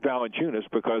I like Valanciunas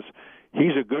because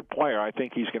he's a good player. I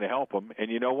think he's going to help them. And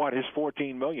you know what? His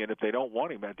 $14 million, if they don't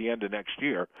want him at the end of next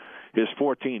year, his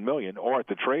 $14 million, or at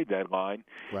the trade deadline,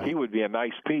 he would be a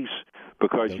nice piece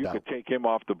because you could take him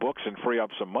off the books and free up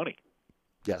some money.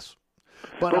 Yes.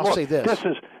 But I'll say this. This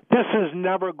is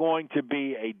never going to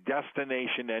be a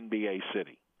destination NBA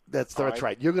city. That's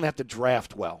right. You're going to have to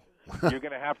draft well. You're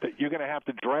going to have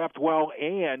to draft well,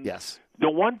 and the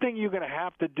one thing you're going to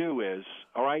have to do is,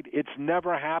 all right, it's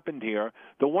never happened here.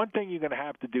 The one thing you're going to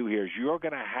have to do here is you're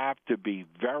going to have to be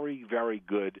very, very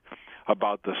good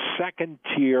about the second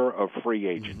tier of free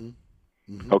agent.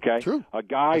 Mm-hmm. Okay? True. A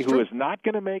guy That's who true. is not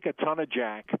going to make a ton of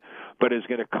jack, but is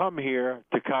going to come here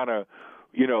to kind of,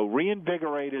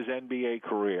 reinvigorate his NBA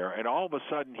career, and all of a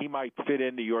sudden he might fit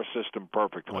into your system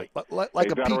perfectly.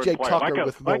 Like a P.J. Tucker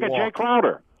with Milwaukee. Like a Jay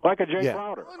Crowder.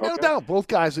 Crowder. No doubt. Both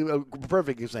guys are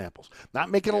perfect examples. Not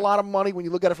making a lot of money when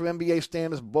you look at it from NBA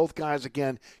standards. Both guys,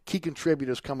 again, key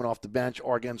contributors coming off the bench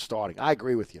or, again, starting. I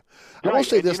agree with you. I will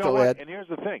say this, though, Ed. And here's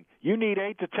the thing. You need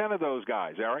 8 to 10 of those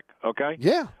guys, Eric, okay?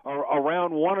 Yeah. Or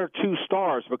around 1 or 2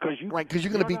 stars because you're going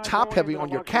to be top-heavy on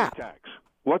your cap.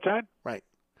 What's that? Right.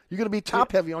 You're going to be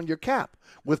top-heavy on your cap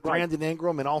with Brandon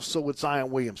Ingram and also with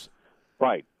Zion Williamson.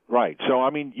 Right. So, I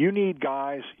mean, you need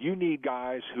guys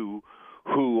who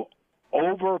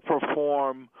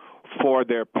overperform for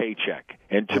their paycheck.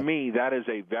 And to me, that is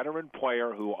a veteran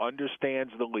player who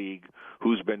understands the league,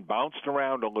 who's been bounced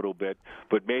around a little bit,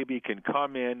 but maybe can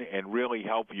come in and really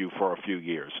help you for a few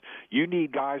years. You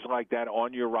need guys like that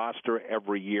on your roster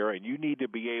every year, and you need to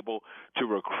be able to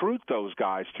recruit those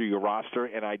guys to your roster,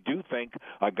 and I do think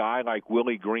a guy like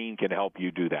Willie Green can help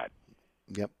you do that.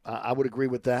 Yep, I would agree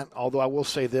with that, although I will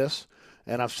say this,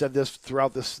 and I've said this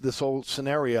throughout this whole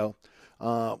scenario.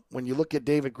 When you look at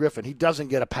David Griffin, he doesn't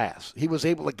get a pass. He was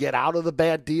able to get out of the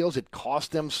bad deals. It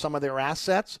cost them some of their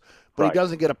assets, but he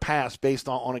doesn't get a pass based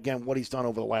on, again, what he's done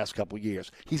over the last couple of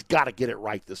years. He's got to get it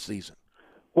right this season.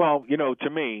 Well, to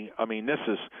me, I mean, this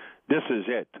is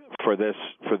it for this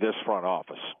front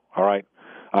office. All right,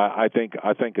 I think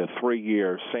a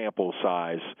 3-year sample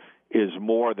size is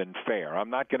more than fair. I'm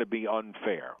not going to be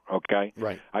unfair, okay?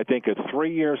 Right. I think a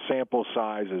 3-year sample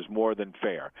size is more than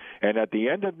fair. And at the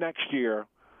end of next year,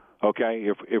 okay,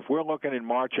 if we're looking in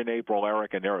March and April,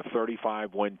 Eric, and they're a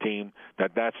 35-win team,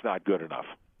 that's not good enough.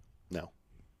 No.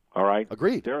 All right?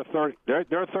 Agreed. They're a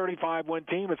 35-win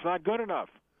team. It's not good enough.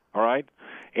 All right?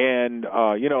 And,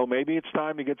 maybe it's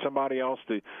time to get somebody else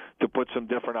to put some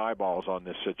different eyeballs on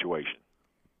this situation.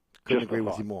 Couldn't agree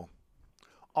with you more.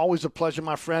 Always a pleasure,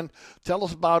 my friend. Tell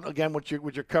us about, again, what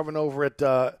you're covering over at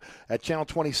Channel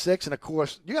 26. And, of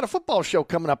course, you got a football show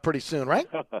coming up pretty soon, right?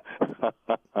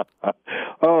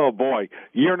 Oh, boy.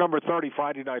 Year number 30,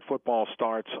 Friday Night Football,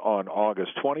 starts on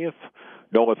August 20th.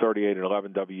 NOLA 38 and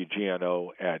 11 WGNO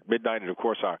at midnight. And, of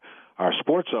course, our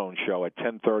Sports Zone show at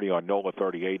 10:30 on NOLA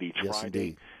 38 each yes, Friday.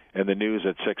 Indeed. And the news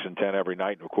at 6 and 10 every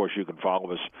night. And, of course, you can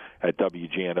follow us at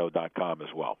WGNO.com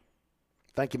as well.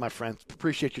 Thank you, my friend.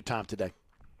 Appreciate your time today.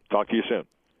 Talk to you soon.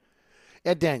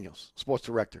 Ed Daniels, sports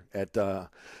director at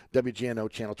WGNO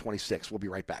Channel 26. We'll be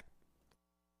right back.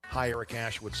 Hi, Eric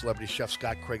Ashwood, celebrity chef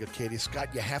Scott Craig of Katie's. Scott,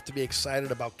 you have to be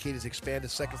excited about Katie's expanded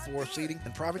second-floor seating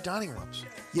and private dining rooms.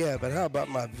 Yeah, but how about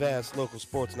my vast local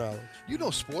sports knowledge? You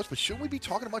know sports, but shouldn't we be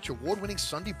talking about your award-winning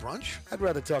Sunday brunch? I'd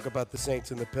rather talk about the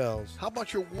Saints and the Pels. How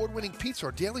about your award-winning pizza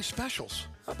or daily specials?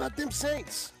 How about them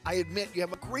Saints? I admit you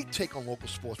have a great take on local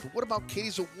sports, but what about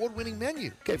Katie's award-winning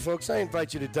menu? Okay, folks, I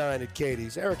invite you to dine at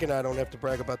Katie's. Eric and I don't have to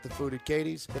brag about the food at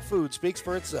Katie's. The food speaks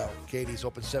for itself. Katie's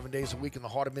open 7 days a week in the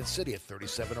heart of Mid-City at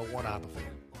 3701 Abbeville.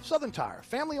 Southern Tire,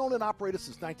 family-owned and operated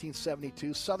since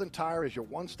 1972, Southern Tire is your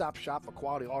one-stop shop for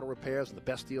quality auto repairs and the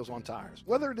best deals on tires.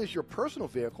 Whether it is your personal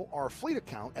vehicle or a fleet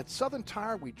account, at Southern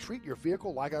Tire, we treat your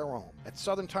vehicle like our own. At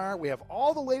Southern Tire, we have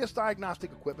all the latest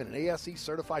diagnostic equipment and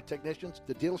ASE-certified technicians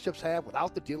the dealerships have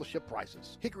without the dealership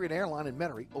prices. Hickory and Airline in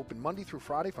Metairie, open Monday through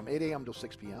Friday from 8 a.m. till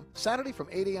 6 p.m., Saturday from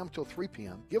 8 a.m. till 3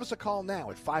 p.m. Give us a call now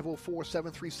at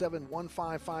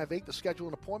 504-737-1558 to schedule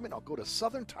an appointment, or go to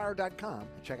southerntire.com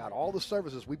and check out all the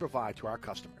services we provide to our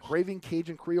customers. Craving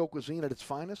Cajun Creole cuisine at its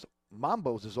finest?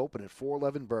 Mambo's is open at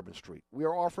 411 Bourbon Street. We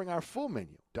are offering our full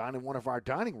menu. Dine in one of our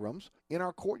dining rooms, in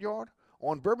our courtyard,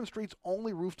 on Bourbon Street's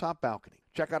only rooftop balcony.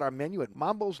 Check out our menu at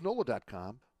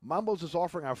mambosnola.com. Mambo's is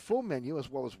offering our full menu as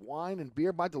well as wine and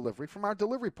beer by delivery from our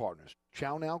delivery partners,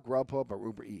 Chow Now, Grubhub, or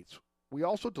Uber Eats. We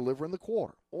also deliver in the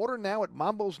quarter. Order now at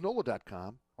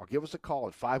mambosnola.com or give us a call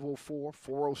at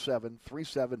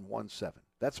 504-407-3717.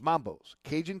 That's Mambo's,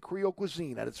 Cajun Creole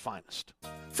cuisine at its finest.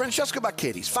 Francesca by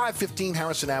Katie's, 515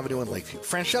 Harrison Avenue in Lakeview.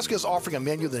 Francesca is offering a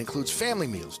menu that includes family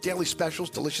meals, daily specials,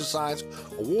 delicious sides,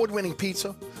 award-winning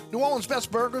pizza, New Orleans'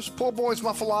 best burgers, poor boys'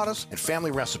 muffulettas, and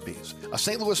family recipes. A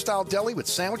St. Louis-style deli with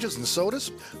sandwiches and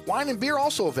sodas. Wine and beer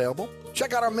also available.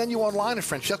 Check out our menu online at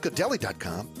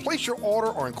francescadeli.com. Place your order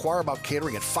or inquire about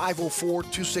catering at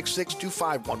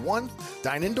 504-266-2511.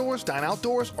 Dine indoors, dine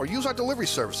outdoors, or use our delivery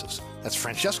services. That's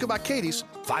Francesca by Katie's,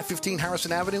 515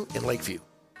 Harrison Avenue in Lakeview.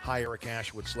 Hi, Eric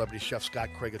Ashwood, celebrity chef Scott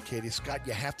Craig of Katie's. Scott,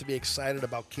 you have to be excited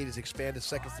about Katie's expanded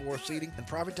second-floor seating and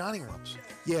private dining rooms.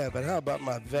 Yeah, but how about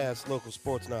my vast local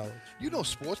sports knowledge? You know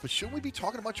sports, but shouldn't we be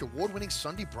talking about your award-winning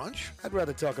Sunday brunch? I'd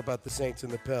rather talk about the Saints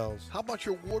and the Pels. How about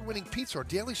your award-winning pizza or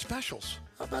daily specials?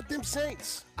 How about them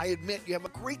Saints? I admit you have a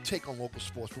great take on local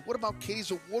sports, but what about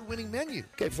Katie's award-winning menu?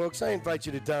 Okay, folks, I invite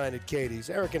you to dine at Katie's.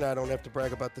 Eric and I don't have to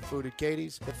brag about the food at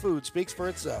Katie's. The food speaks for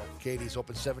itself. Katie's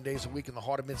open 7 days a week in the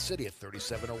heart of Mid-City at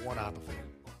 3701 Abbeville.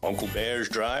 Uncle Bear's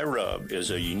Dry Rub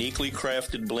is a uniquely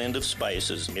crafted blend of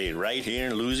spices made right here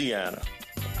in Louisiana.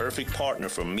 A perfect partner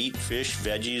for meat, fish,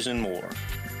 veggies, and more.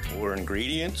 More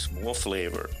ingredients, more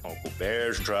flavor. Uncle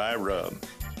Bear's Dry Rub.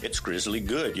 It's grizzly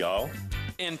good, y'all.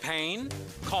 In pain?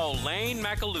 Call Lane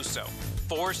Macaluso,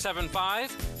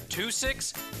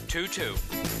 475-2622.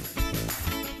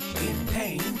 In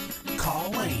pain?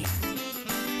 Call Lane.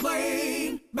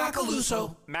 Lane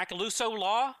Macaluso. Macaluso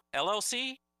Law,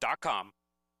 LLC.com.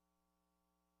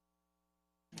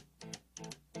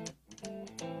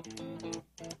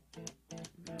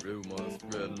 Rumors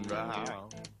spreading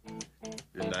round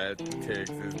United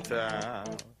Texas town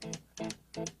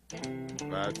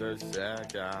about the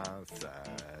shack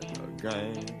outside the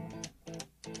game.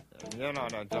 You know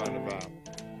what I'm talking about.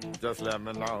 Just let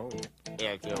me know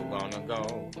if you're gonna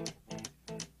go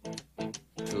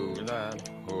to that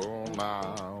home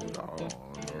out on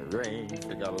the range.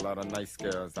 They got a lot of nice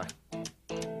girls.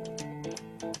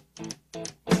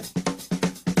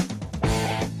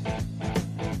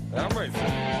 I'm racing.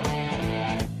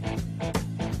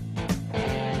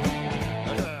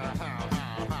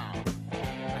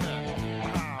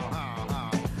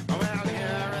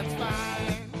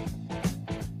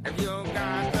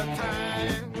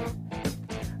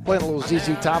 playing a little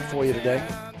ZZ Top for you today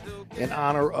in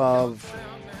honor of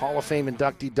Hall of Fame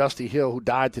inductee Dusty Hill, who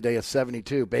died today at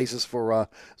 72, basis for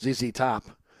ZZ Top.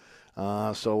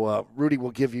 So Rudy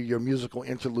will give you your musical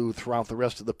interlude throughout the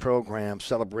rest of the program,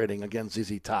 celebrating, again,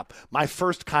 ZZ Top. My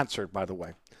first concert, by the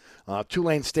way,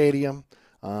 Tulane Stadium,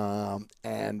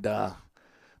 and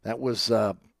that was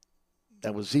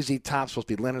ZZ Top, supposed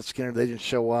to be Leonard Skinner. They didn't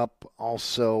show up.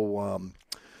 Also,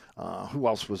 who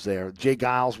else was there? Jay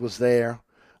Giles was there.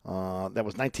 That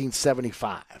was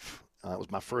 1975. It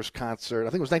was my first concert. I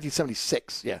think it was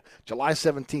 1976. Yeah, July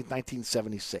 17th,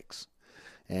 1976.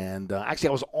 And actually,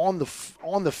 I was on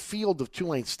the field of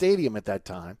Tulane Stadium at that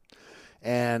time.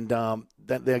 And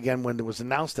then again, when it was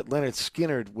announced that Leonard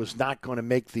Skinner was not going to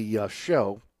make the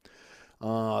show,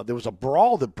 there was a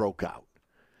brawl that broke out.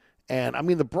 And, I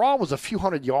mean, the brawl was a few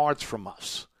hundred yards from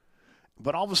us.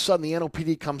 But all of a sudden, the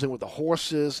NOPD comes in with the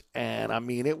horses. And, I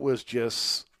mean, it was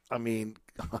just,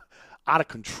 out of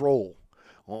control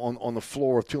on the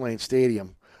floor of Tulane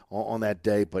Stadium on that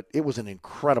day. But it was an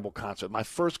incredible concert. My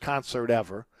first concert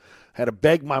ever. Had to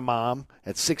beg my mom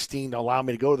at 16 to allow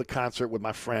me to go to the concert with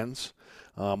my friends.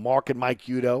 Mark and Mike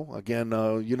Udo, again,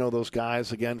 you know those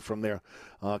guys, again, from their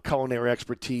culinary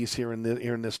expertise here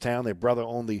in this town. Their brother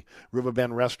owned the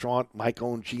Riverbend restaurant. Mike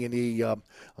owned G&E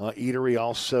Eatery.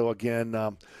 Also,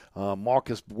 again, Mark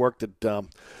has worked at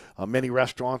many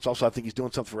restaurants. Also, I think he's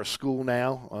doing something for a school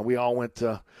now. We all went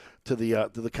to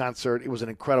the concert. It was an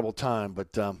incredible time,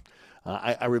 but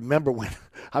I remember when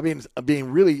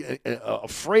being really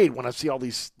afraid when I see all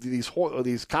these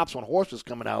cops on horses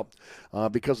coming out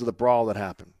because of the brawl that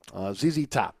happened. ZZ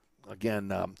Top,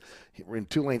 again, we're in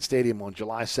Tulane Stadium on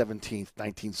July 17th,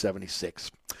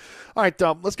 1976. All right,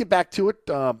 let's get back to it.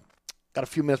 Got a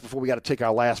few minutes before we got to take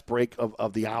our last break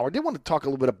of the hour. I did want to talk a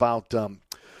little bit about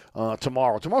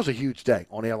tomorrow. Tomorrow's a huge day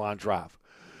on Airline Drive.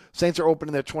 Saints are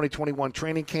opening their 2021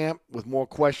 training camp with more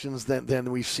questions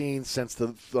than we've seen since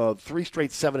the 3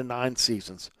 straight 7-9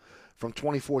 seasons from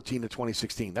 2014 to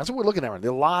 2016. That's what we're looking at.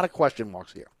 There are a lot of question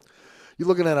marks here. You're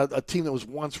looking at a team that was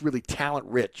once really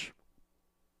talent-rich.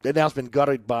 That now has been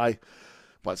gutted by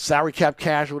salary cap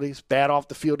casualties, bad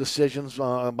off-the-field decisions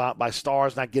by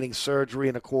stars not getting surgery,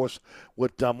 and, of course,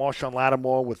 with Marshawn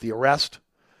Lattimore with the arrest.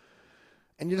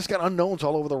 And you just got unknowns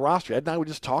all over the roster. Ed and I were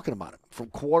just talking about it. From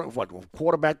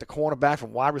quarterback to cornerback,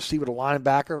 from wide receiver to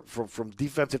linebacker, from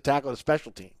defensive tackle to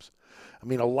special teams. I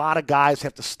mean, a lot of guys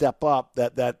have to step up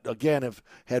that again, have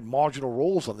had marginal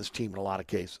roles on this team in a lot of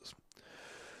cases.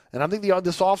 And I think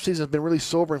this offseason has been really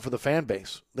sobering for the fan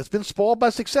base. That's been spoiled by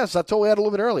success. I told Ed a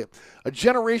little bit earlier. A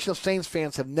generation of Saints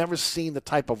fans have never seen the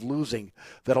type of losing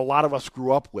that a lot of us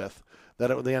grew up with.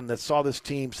 That saw this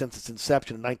team since its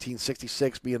inception in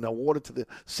 1966 being awarded to the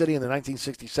city in the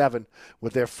 1967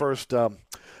 with their first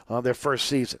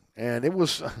season. And it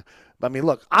was,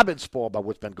 look, I've been spoiled by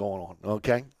what's been going on,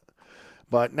 okay?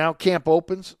 But now camp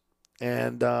opens,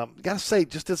 and got to say,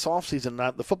 just this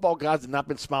offseason, the football gods have not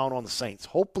been smiling on the Saints.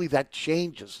 Hopefully that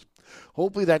changes.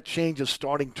 Hopefully that changes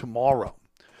starting tomorrow.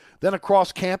 Then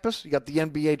across campus, you got the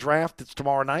NBA draft. It's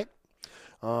tomorrow night.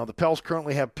 The Pels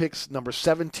currently have picks number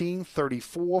 17,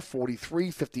 34,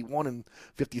 43, 51, and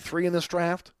 53 in this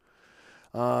draft.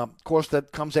 Of course,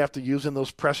 that comes after using those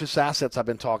precious assets I've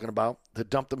been talking about to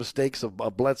dump the mistakes of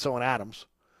Bledsoe and Adams.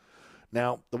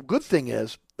 Now, the good thing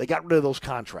is they got rid of those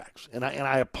contracts, and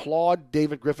I applaud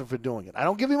David Griffin for doing it. I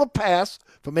don't give him a pass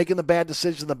for making the bad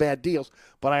decisions and the bad deals,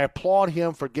 but I applaud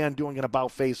him for, again, doing an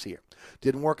about-face here.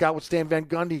 Didn't work out with Stan Van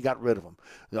Gundy, got rid of him.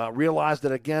 Realized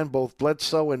that, again, both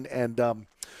Bledsoe and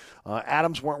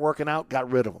Adams weren't working out, got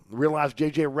rid of him. Realized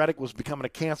J.J. Redick was becoming a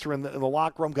cancer in the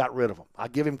locker room, got rid of him. I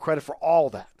give him credit for all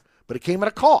that. But it came at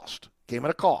a cost.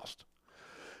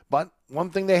 But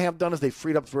one thing they have done is they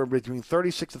freed up for between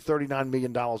 $36 to $39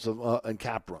 million in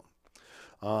cap room.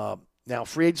 Now,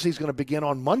 free agency is going to begin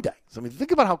on Monday. So,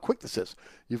 think about how quick this is.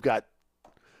 You've got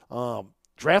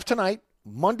draft tonight.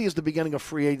 Monday is the beginning of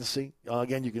free agency.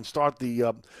 Again, you can start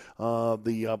the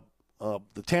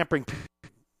tampering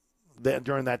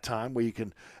during that time, where you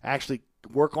can actually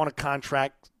work on a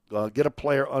contract, get a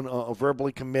player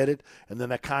verbally committed, and then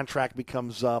that contract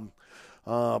becomes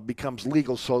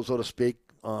legal, so to speak,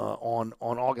 on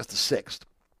August the 6th.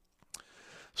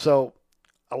 So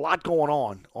a lot going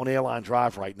on Airline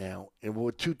Drive right now, and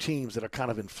with two teams that are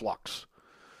kind of in flux.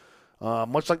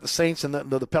 Much like the Saints and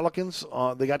the Pelicans,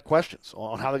 they got questions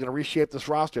on how they're going to reshape this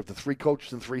roster after 3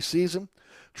 coaches in 3 seasons,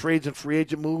 trades and free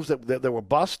agent moves that were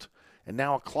bust, and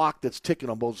now a clock that's ticking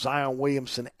on both Zion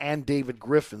Williamson and David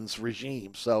Griffin's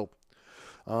regime. So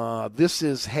This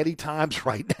is heady times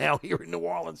right now here in New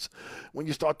Orleans when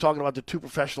you start talking about the two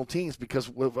professional teams, because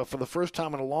for the first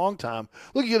time in a long time,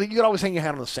 look, you could always hang your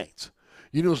hat on the Saints.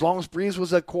 You knew as long as Breeze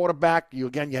was at quarterback,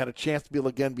 you had a chance to be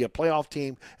a playoff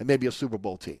team and maybe a Super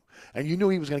Bowl team. And you knew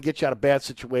he was going to get you out of bad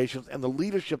situations, and the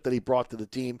leadership that he brought to the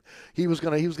team, he was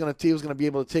going to be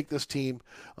able to take this team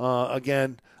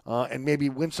again and maybe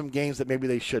win some games that maybe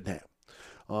they shouldn't have.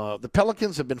 The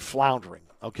Pelicans have been floundering,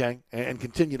 okay, and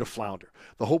continue to flounder.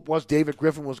 The hope was David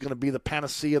Griffin was going to be the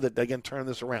panacea that, again, turned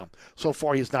this around. So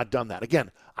far, he has not done that. Again,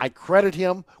 I credit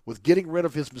him with getting rid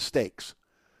of his mistakes,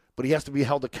 but he has to be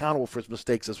held accountable for his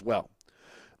mistakes as well.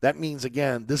 That means,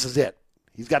 again, this is it.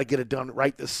 He's got to get it done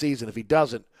right this season. If he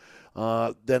doesn't,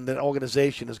 then the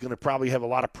organization is going to probably have a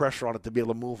lot of pressure on it to be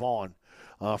able to move on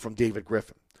from David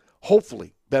Griffin.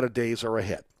 Hopefully, better days are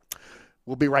ahead.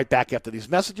 We'll be right back after these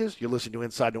messages. You're listening to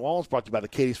Inside New Orleans, brought to you by the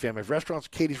Katie's Family of Restaurants,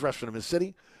 Katie's Restaurant in the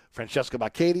city, Francesca by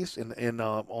Katie's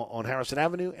on Harrison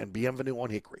Avenue, and Bienvenue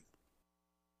on Hickory.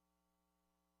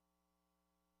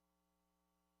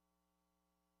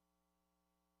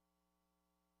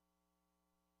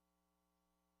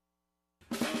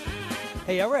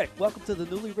 Hey, Eric, welcome to the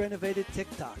newly renovated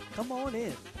TikTok. Come on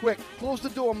in. Quick, close the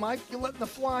door, Mike. You're letting the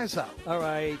flies out. All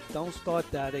right, don't start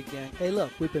that again. Hey,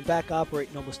 look, we've been back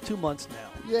operating almost 2 months now.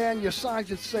 Yeah, and your sign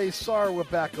should say, sorry, we're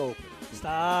back open.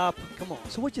 Stop. Come on.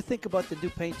 So what you think about the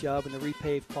new paint job and the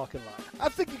repaved parking lot? I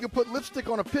think you can put lipstick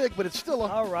on a pig, but it's still a...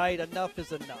 All right, enough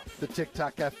is enough. The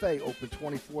TikTok Cafe, open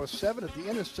 24/7 at the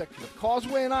intersection of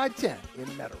Causeway and I-10 in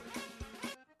Metairie.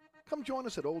 Come join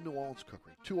us at Old New Orleans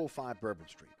Cookery, 205 Bourbon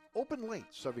Street. Open late,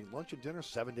 serving lunch and dinner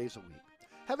 7 days a week.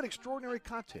 Have an extraordinary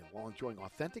cocktail while enjoying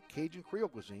authentic Cajun Creole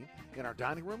cuisine in our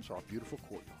dining rooms or our beautiful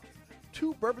courtyard.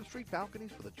 2 Bourbon Street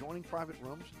balconies with adjoining private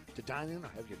rooms to dine in or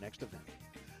have your next event.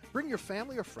 Bring your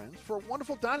family or friends for a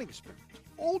wonderful dining experience.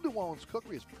 Old New Orleans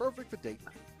Cookery is perfect for date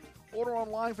night. Order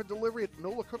online for delivery at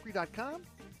nolacookery.com.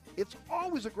 It's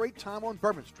always a great time on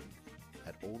Bourbon Street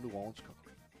at Old New Orleans Cookery.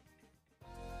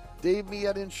 Dave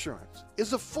Miette Insurance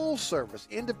is a full-service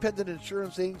independent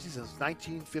insurance agency since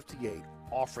 1958,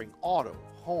 offering auto,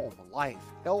 home, life,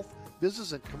 health,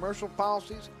 business, and commercial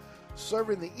policies,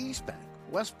 serving the East Bank,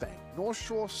 West Bank, North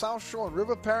Shore, South Shore, and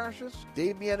River parishes.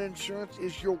 Dave Miette Insurance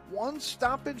is your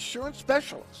one-stop insurance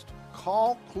specialist.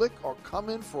 Call, click, or come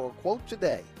in for a quote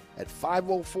today at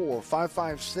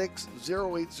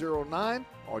 504-556-0809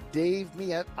 or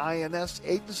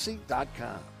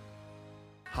DaveMietteInsAgency.com.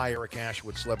 Hi, Eric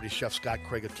Ashwood, celebrity chef Scott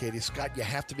Craig of Katie's. Scott, you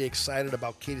have to be excited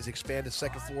about Katie's expanded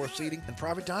second floor seating and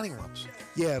private dining rooms.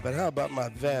 Yeah, but how about my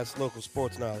vast local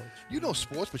sports knowledge? You know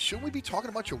sports, but shouldn't we be talking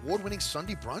about your award-winning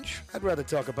Sunday brunch? I'd rather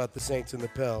talk about the Saints and the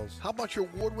Pels. How about your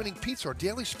award-winning pizza or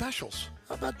daily specials?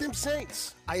 How about them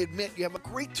Saints? I admit you have a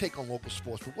great take on local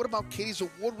sports, but what about Katie's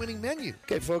award-winning menu?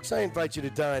 Okay, folks, I invite you to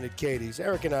dine at Katie's.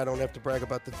 Eric and I don't have to brag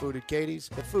about the food at Katie's.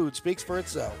 The food speaks for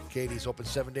itself. Katie's open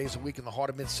 7 days a week in the heart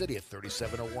of Mid-City at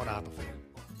 3701 Opperville.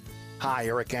 Hi,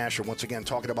 Eric Asher, once again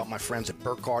talking about my friends at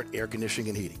Burkhardt Air Conditioning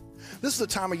and Heating. This is the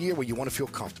time of year where you want to feel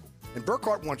comfortable, and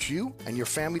Burkhardt wants you and your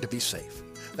family to be safe.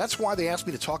 That's why they asked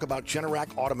me to talk about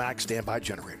Generac automatic standby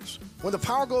generators. When the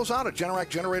power goes out, a Generac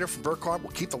generator from Burkhardt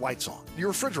will keep the lights on, your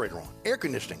refrigerator on, air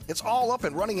conditioning. It's all up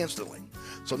and running instantly.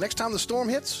 So next time the storm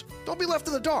hits, don't be left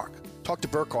in the dark. Talk to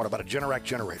Burkhardt about a Generac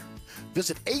generator.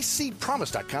 Visit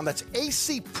acpromise.com, that's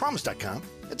acpromise.com,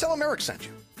 and tell them Eric sent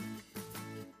you.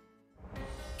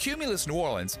 Cumulus New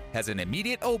Orleans has an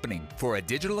immediate opening for a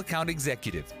digital account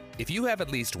executive. If you have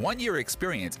at least 1 year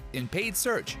experience in paid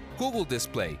search, Google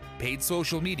display, paid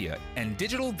social media, and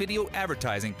digital video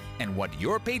advertising, and want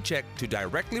your paycheck to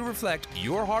directly reflect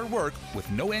your hard work with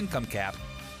no income cap,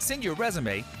 send your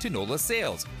resume to NOLA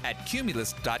Sales at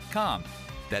Cumulus.com.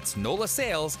 That's NOLA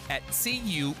Sales at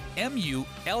CUMULUS.com.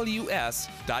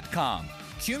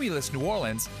 Cumulus New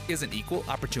Orleans is an equal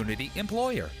opportunity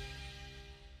employer.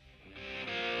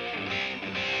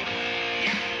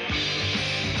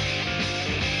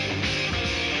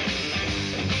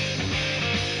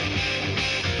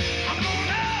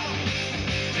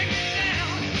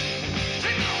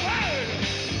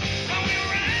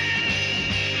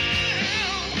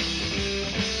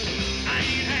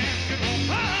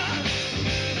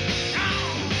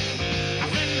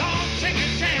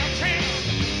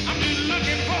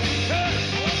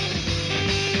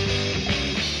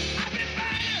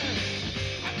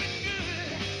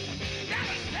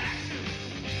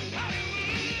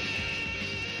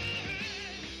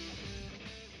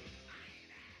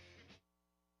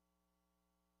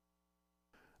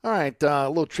 All right, a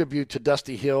little tribute to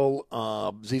Dusty Hill,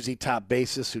 ZZ Top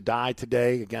bassist who died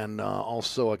today. Again,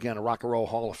 also a Rock and Roll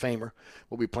Hall of Famer.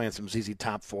 We'll be playing some ZZ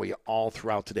Top for you all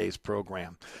throughout today's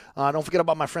program. Don't forget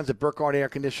about my friends at Burkhardt Air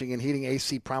Conditioning and Heating,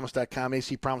 acpromise.com,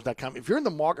 acpromise.com. If you're in the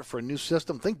market for a new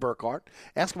system, think Burkhardt.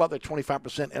 Ask about their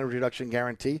 25% energy reduction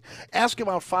guarantee. Ask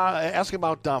about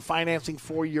financing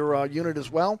for your unit as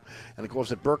well. And, of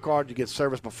course, at Burkhardt, you get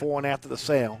service before and after the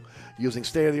sale using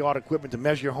state-of-the-art equipment to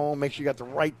measure your home, make sure you got the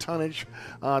right tonnage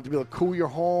to be able to cool your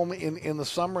home in the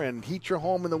summer and heat your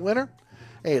home in the winter.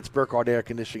 Hey, it's Burkhardt Air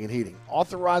Conditioning and Heating.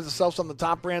 Authorized to sell some of the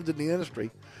top brands in the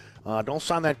industry. Don't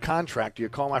sign that contract. You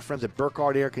call my friends at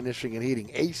Burkhardt Air Conditioning and Heating,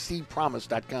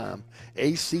 acpromise.com,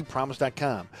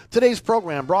 acpromise.com. Today's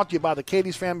program brought to you by the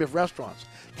Katie's family of restaurants.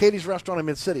 Katie's Restaurant in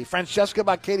Mid-City, Francesca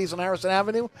by Katie's on Harrison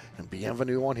Avenue, and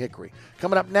Bienvenue on Hickory.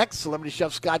 Coming up next, celebrity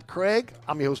chef Scott Craig.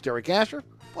 I'm your host, Eric Asher.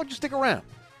 Why don't you stick around?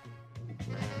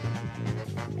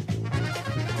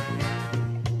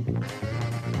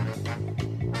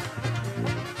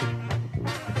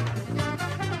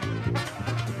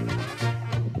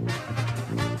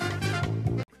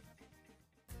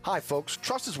 Hi, folks.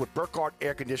 Trust is what Burkhardt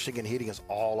Air Conditioning and Heating is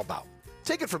all about.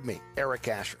 Take it from me, Eric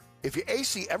Asher. If your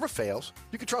AC ever fails,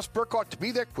 you can trust Burkhardt to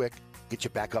be there quick, get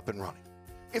you back up and running.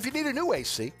 If you need a new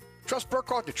AC, trust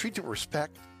Burkhardt to treat you with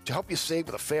respect, to help you save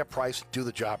with a fair price, do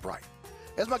the job right.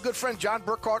 As my good friend John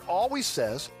Burkhardt always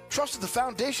says, trust is the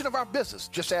foundation of our business.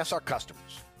 Just ask our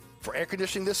customers. For air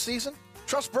conditioning this season,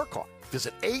 trust Burkhardt.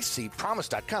 Visit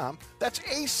acpromise.com. That's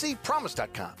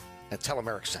acpromise.com. And tell them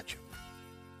Eric sent you.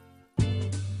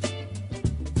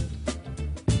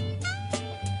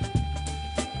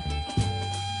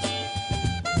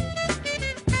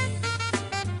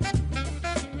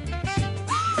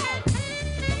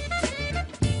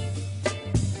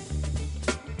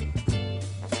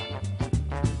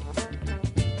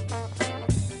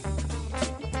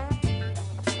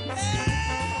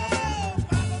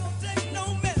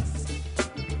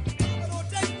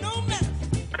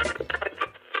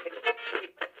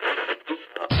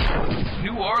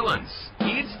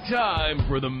 Time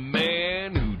for the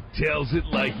man who tells it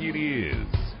like it is.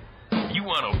 You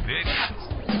want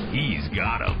opinions? He's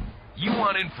got them. You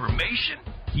want information?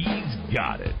 He's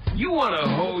got it. You want a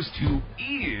host who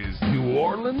is New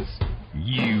Orleans?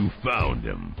 You found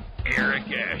him.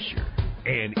 Eric Asher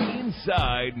and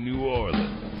Inside New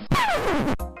Orleans.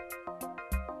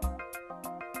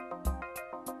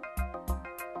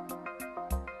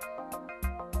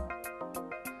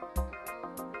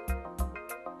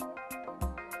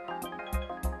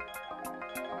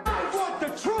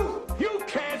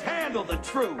 The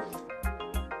truth.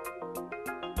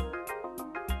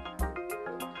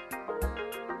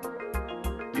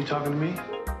 You talking to me?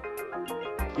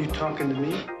 You talking to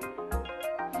me?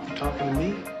 You talking to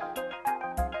me?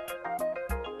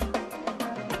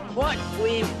 What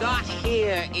we've got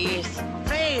here is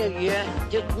failure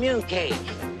to communicate.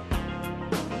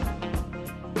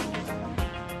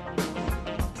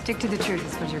 Stick to the truth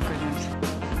is what you're good at.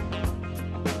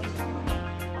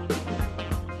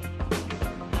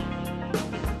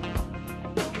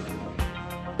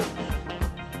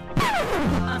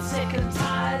 I'm sick and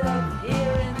tired of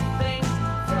hearing things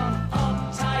from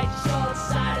uptight,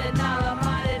 short-sighted,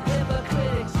 narrow-minded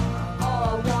hypocrites. All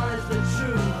I want is the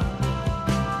truth.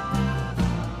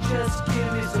 Just give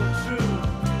me some truth.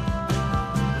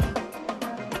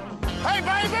 Hey,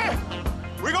 baby!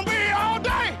 We're gonna be here all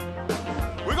day!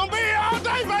 We're gonna be here all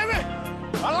day, baby!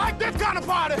 I like this kind of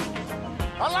party!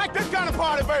 I like this kind of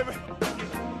party, baby!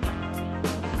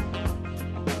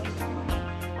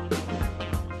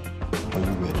 Are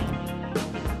you ready?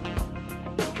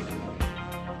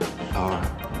 Are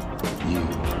you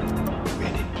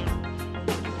ready?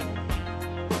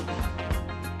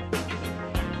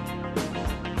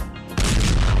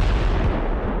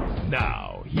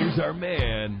 Now, here's our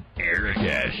man, Eric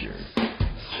Asher.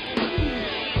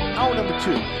 Hour number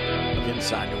 2 of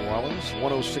Inside New Orleans.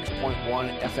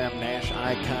 106.1 FM Nash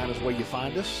Icon is where you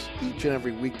find us each and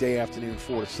every weekday afternoon,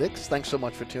 4 to 6. Thanks so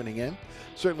much for tuning in.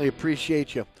 Certainly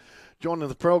appreciate you joining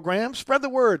the program. Spread the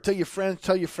word. Tell your friends,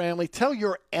 tell your family, tell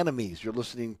your enemies you're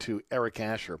listening to Eric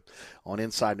Asher on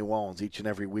Inside New Orleans each and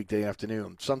every weekday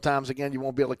afternoon. Sometimes, again, you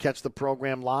won't be able to catch the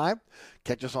program live.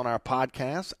 Catch us on our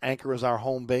podcast. Anchor is our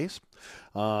home base.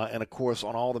 and, of course,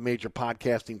 on all the major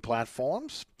podcasting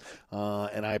platforms.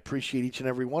 And I appreciate each and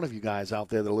every one of you guys out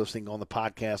there that are listening on the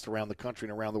podcast around the country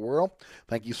and around the world.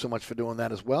 Thank you so much for doing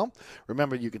that as well.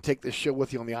 Remember, you can take this show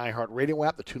with you on the iHeartRadio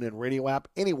app, the TuneIn Radio app,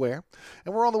 anywhere.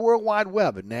 And we're on the World Wide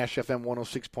Web at Nash FM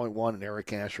 106.1 and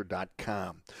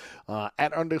ericasher.com.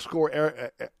 At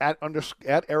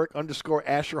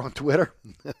Eric_Asher on Twitter.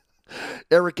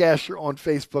 Eric Asher on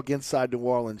Facebook, Inside New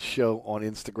Orleans Show on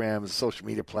Instagram and social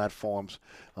media platforms.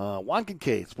 Juan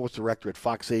Kincaid, sports director at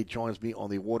Fox 8, joins me on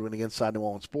the award-winning Inside New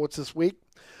Orleans Sports this week.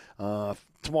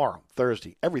 Tomorrow,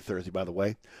 Thursday, every Thursday, by the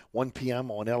way, 1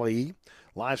 p.m. on LAE.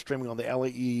 Live streaming on the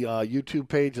LAE YouTube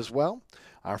page as well.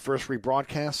 Our first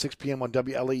rebroadcast, 6 p.m. on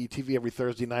WLAE TV every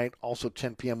Thursday night. Also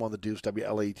 10 p.m. on the Deuce,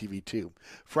 WLAE TV 2.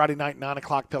 Friday night, 9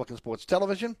 o'clock, Pelican Sports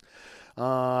Television.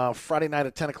 Friday night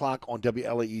at 10 o'clock on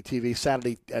WLAE TV.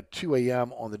 Saturday at 2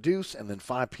 a.m. on the Deuce. And then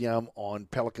 5 p.m. on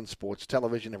Pelican Sports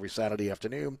Television every Saturday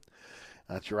afternoon.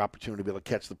 That's your opportunity to be able to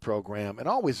catch the program. And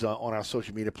always on our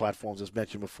social media platforms, as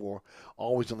mentioned before,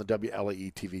 always on the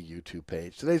WLAE TV YouTube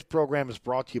page. Today's program is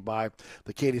brought to you by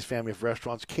the Katie's family of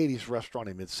restaurants, Katie's Restaurant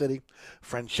in Mid-City,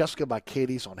 Francesca by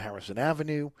Katie's on Harrison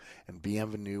Avenue, and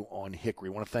Bienvenue on Hickory.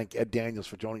 I want to thank Ed Daniels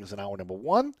for joining us in hour number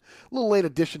 1. A little late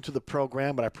addition to the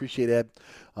program, but I appreciate Ed.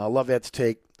 Love Ed's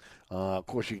take. Of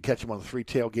course, you can catch him on the Three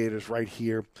Tailgaters right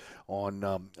here on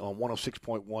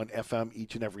 106.1 FM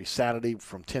each and every Saturday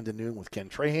from 10 to noon with Ken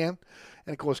Trahan.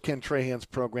 And, of course, Ken Trahan's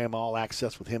program, All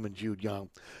Access with him and Jude Young,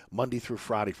 Monday through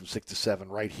Friday from 6 to 7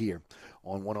 right here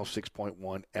on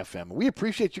 106.1 FM. We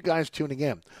appreciate you guys tuning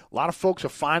in. A lot of folks are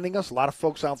finding us. A lot of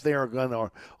folks out there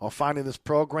are finding this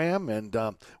program, and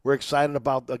we're excited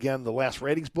about, again, the last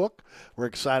ratings book. We're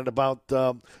excited about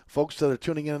folks that are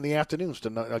tuning in the afternoons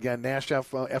to, again, Nash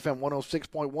FM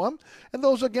 106.1, and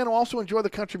those, again, who also enjoy the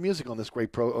country music on this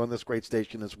great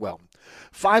station as well.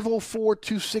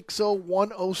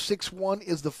 504-260-1061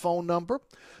 is the phone number.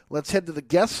 Let's head to the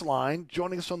guest line.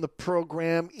 Joining us on the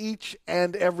program each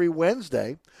and every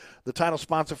Wednesday, the title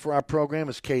sponsor for our program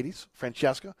is Katie's,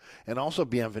 Francesca, and also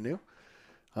Bienvenue.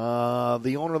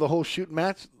 The owner of the whole shooting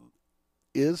match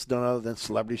is none other than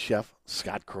celebrity chef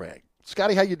Scott Craig.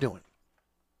 Scotty, how you doing?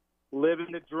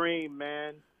 Living the dream,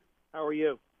 man. How are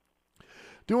you?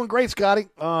 Doing great, Scotty.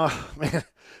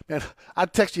 Man, I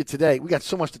text you today. We got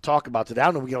so much to talk about today. I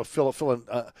don't know if we're going to fill in.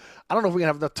 I don't know if we're going to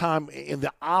have enough time in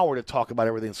the hour to talk about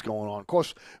everything that's going on. Of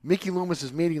course, Mickey Loomis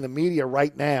is meeting the media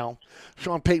right now.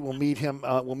 Sean Payton will meet him.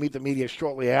 Will meet the media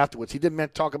shortly afterwards. He didn't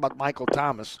meant to talk about Michael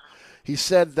Thomas. He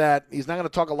said that he's not going to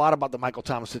talk a lot about the Michael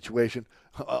Thomas situation.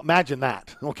 Imagine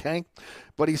that, okay?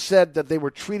 But he said that they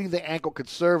were treating the ankle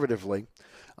conservatively.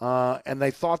 And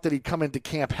they thought that he'd come into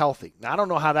camp healthy. Now, I don't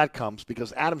know how that comes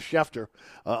because Adam Schefter,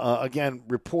 again,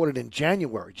 reported in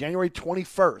January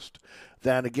 21st,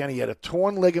 that, again, he had a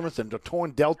torn ligaments and a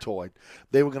torn deltoid.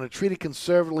 They were going to treat it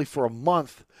conservatively for a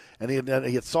month, and he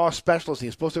had saw a specialist. He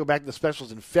was supposed to go back to the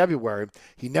specialist in February.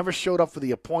 He never showed up for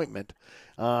the appointment.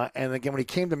 And, again, when he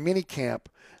came to minicamp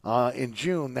in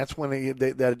June, that's when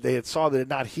they had saw that it had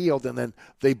not healed, and then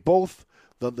they both –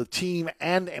 the team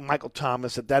and Michael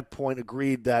Thomas at that point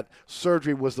agreed that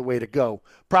surgery was the way to go.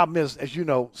 Problem is, as you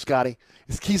know, Scotty,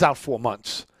 he's out 4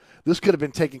 months. This could have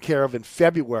been taken care of in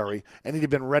February, and he'd have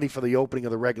been ready for the opening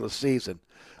of the regular season.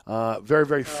 Very,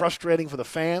 very frustrating for the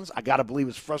fans. I got to believe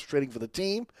it's frustrating for the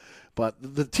team. But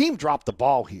the team dropped the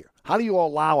ball here. How do you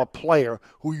allow a player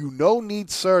who you know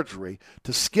needs surgery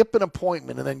to skip an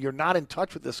appointment and then you're not in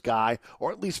touch with this guy,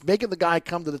 or at least making the guy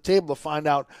come to the table to find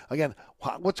out, again,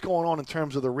 what's going on in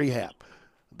terms of the rehab?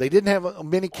 They didn't have a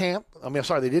mini camp.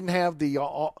 They didn't have the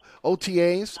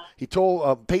OTAs.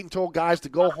 Peyton told guys to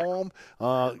go home,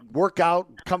 work out,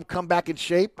 come back in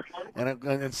shape.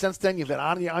 And since then, you've had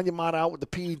Anyamata out with the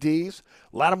PEDs.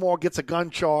 Lattimore gets a gun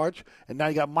charge. And now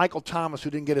you got Michael Thomas, who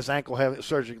didn't get his ankle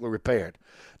surgically repaired.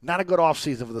 Not a good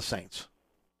offseason for the Saints.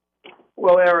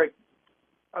 Well, Eric,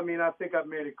 I think I've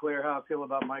made it clear how I feel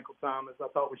about Michael Thomas. I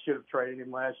thought we should have traded him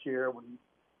last year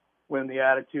when the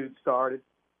attitude started.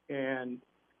 And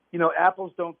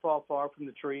apples don't fall far from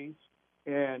the trees.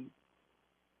 And,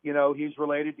 he's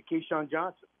related to Keyshawn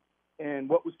Johnson. And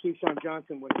what was Keyshawn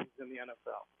Johnson when he was in the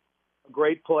NFL? A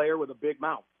great player with a big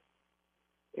mouth.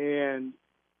 And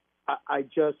I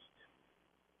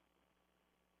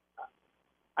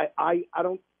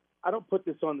don't put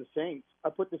this on the Saints. I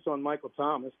put this on Michael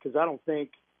Thomas because I don't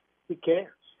think he cares.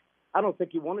 I don't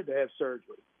think he wanted to have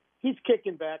surgery. He's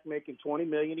kicking back, making $20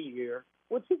 million a year.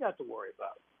 What's he got to worry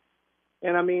about?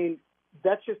 And,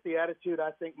 that's just the attitude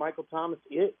I think Michael Thomas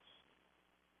is.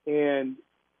 And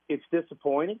it's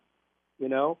disappointing.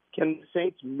 Can the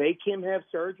Saints make him have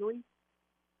surgery?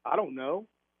 I don't know.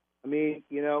 I mean,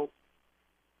 you know,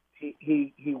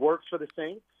 he works for the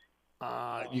Saints.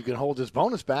 You can hold his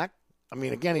bonus back. I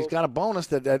mean, again, he's got a bonus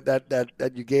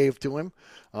that you gave to him.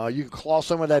 You can claw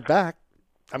some of that back.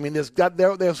 I mean, there's got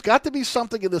to be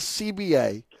something in the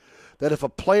CBA that if a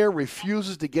player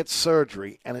refuses to get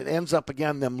surgery and it ends up,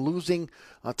 again, them losing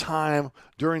time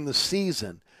during the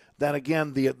season, that,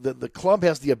 again, the club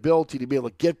has the ability to be able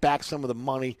to get back some of the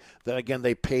money that, again,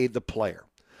 they paid the player.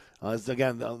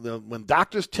 When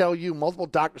doctors tell you, multiple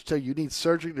doctors tell you need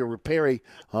surgery to repair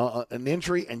an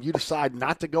injury and you decide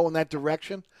not to go in that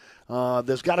direction,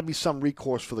 there's got to be some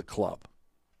recourse for the club.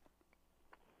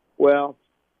 Well,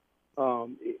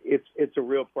 it's a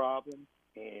real problem,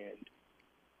 and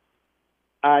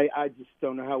I just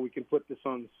don't know how we can put this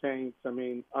on the Saints. I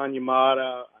mean,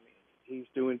 Onyemata, he's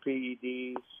doing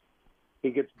PEDs. He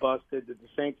gets busted. Did the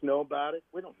Saints know about it?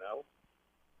 We don't know.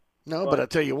 No, but I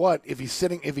tell you what, if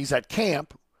he's at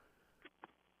camp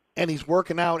and he's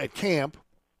working out at camp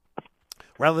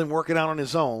rather than working out on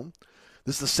his own,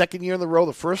 this is the second year in a row.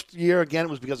 The first year, again, it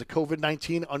was because of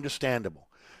COVID-19, understandable.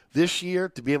 This year,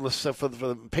 to be able to, for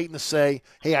Peyton to say,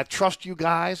 hey, I trust you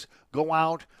guys, go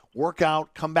out, work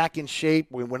out, come back in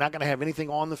shape. We're not going to have anything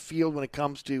on the field when it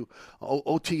comes to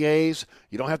OTAs.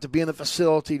 You don't have to be in the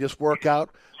facility, just work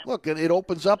out. Look, it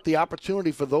opens up the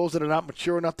opportunity for those that are not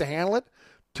mature enough to handle it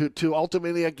to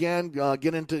ultimately, again,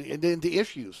 get into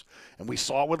issues. And we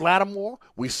saw it with Lattimore,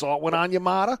 we saw it with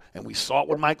Onyemata, and we saw it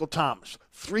with Michael Thomas.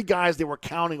 3 guys they were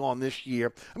counting on this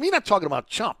year. I mean, you're not talking about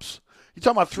chumps. You're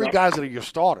talking about 3 guys that are your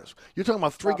starters. You're talking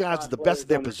about 3 guys at the best of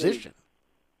their position.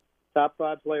 Top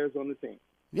 5 players on the team.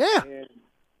 Yeah. And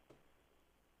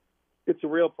it's a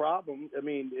real problem. I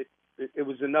mean, it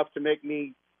was enough to make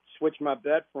me switch my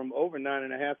bet from over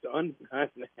 9.5 to under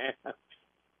 9.5.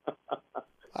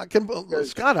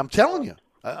 Scott, I'm telling you.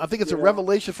 I think it's a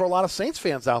revelation for a lot of Saints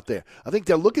fans out there. I think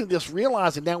they're looking at this,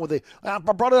 realizing now I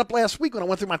brought it up last week when I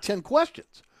went through my 10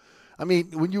 questions. I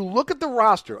mean, when you look at the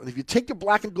roster, if you take your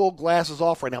black and gold glasses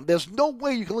off right now, there's no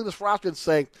way you can look at this roster and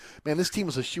say, man, this team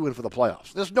is a shoo-in for the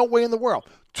playoffs. There's no way in the world.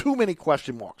 Too many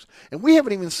question marks. And we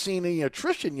haven't even seen any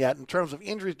attrition yet in terms of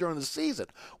injuries during the season.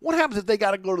 What happens if they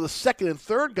got to go to the second and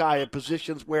third guy at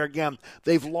positions where, again,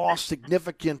 they've lost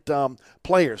significant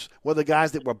players, whether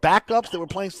guys that were backups that were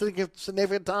playing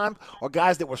significant time or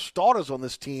guys that were starters on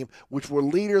this team, which were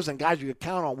leaders and guys you could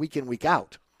count on week in, week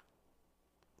out?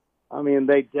 I mean,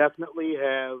 they definitely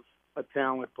have a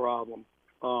talent problem.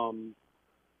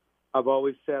 I've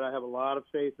always said I have a lot of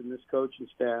faith in this coaching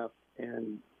staff,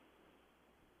 and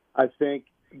I think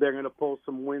they're going to pull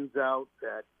some wins out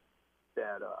that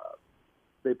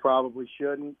they probably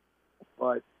shouldn't.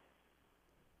 But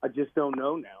I just don't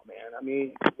know now, man. I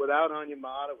mean, without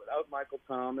Onyemata, without Michael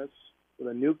Thomas, with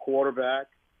a new quarterback,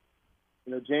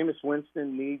 you know, Jameis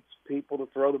Winston needs people to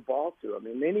throw the ball to. I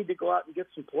mean, they need to go out and get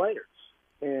some players.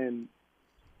 And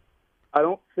I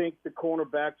don't think the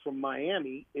cornerback from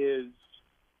Miami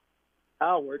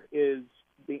Howard is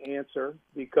the answer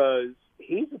because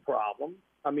he's a problem.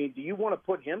 I mean, do you want to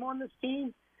put him on this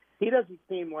team? He doesn't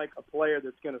seem like a player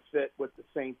that's going to fit what the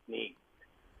Saints need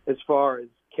as far as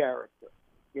character.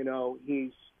 You know,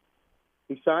 he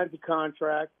signed the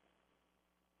contract.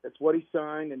 That's what he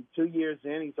signed, and 2 years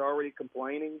in, he's already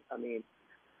complaining. I mean,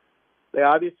 they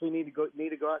obviously need to go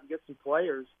out and get some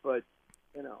players, but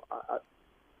you know,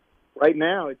 right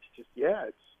now it's just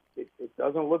it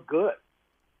doesn't look good.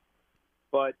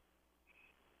 But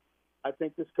I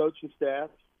think this coaching staff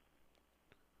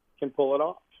can pull it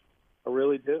off. I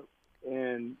really do.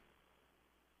 And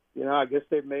you know, I guess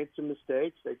they've made some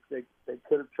mistakes. They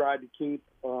could have tried to keep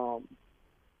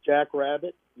Jack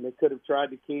Rabbit, and they could have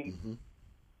tried to keep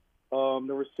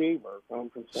the receiver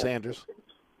from Sanders.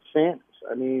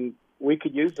 I mean, we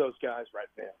could use those guys right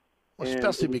now. Well,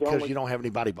 especially because you don't have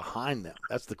anybody behind them.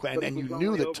 That's the question. And you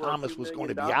knew that Thomas was going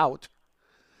to be out.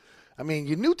 I mean,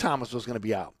 you knew Thomas was going to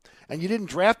be out. And you didn't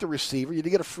draft a receiver. You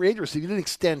didn't get a free agent receiver. You didn't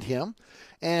extend him.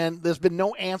 And there's been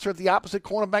no answer at the opposite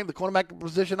cornerback, the cornerback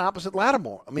position opposite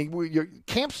Lattimore. I mean, your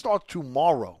camp starts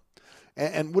tomorrow.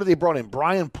 And what have they brought in?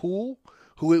 Brian Poole,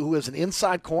 who is an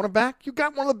inside cornerback? You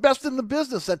got one of the best in the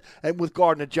business with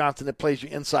Gardner Johnson that plays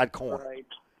your inside corner. Right.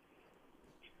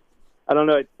 I don't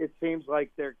know. It seems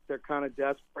like they're kind of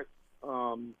desperate.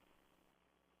 I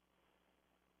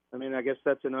mean, I guess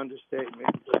that's an understatement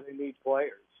because they need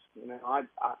players. You know,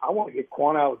 I want to get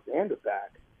Quan Alexander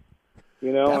back.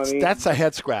 You know, that's a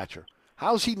head scratcher.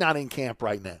 How is he not in camp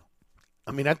right now?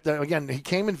 I mean, again, he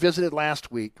came and visited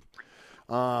last week,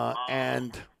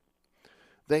 and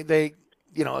they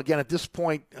you know, again at this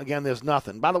point, again, there's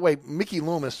nothing. By the way, Mickey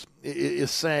Loomis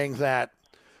is saying that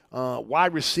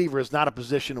wide receiver is not a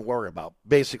position to worry about,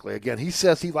 basically. Again, he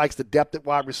says he likes the depth at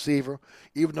wide receiver,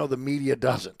 even though the media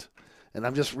doesn't. And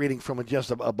I'm just reading from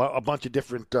just a bunch of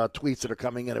different tweets that are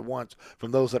coming in at once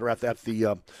from those that are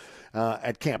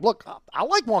at camp. Look, I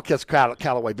like Marquez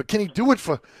Callaway, but can he do it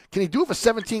for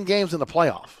 17 games in the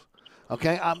playoff?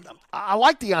 Okay, I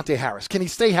like Deontay Harris. Can he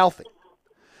stay healthy?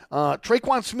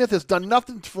 Traquan Smith has done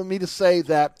nothing for me to say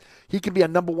that he can be a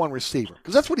number one receiver,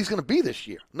 because that's what he's going to be this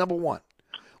year, number one.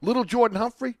 Little Jordan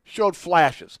Humphrey showed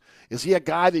flashes. Is he a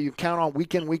guy that you count on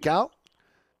week in, week out?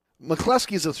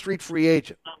 McCleskey is a street free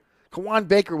agent. Kawan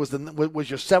Baker was your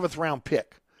 7th-round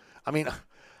pick. I mean,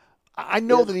 I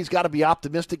know that he's got to be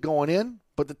optimistic going in,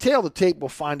 but the tail of the tape we'll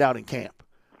find out in camp.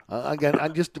 Again,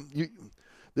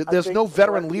 there's no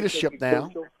veteran leadership now.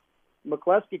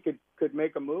 McCleskey could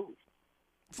make a move.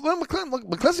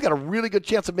 McCleskey got a really good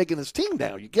chance of making his team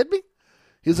now. You kidding me?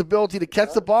 His ability to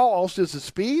catch the ball, also his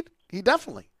speed, he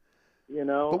definitely.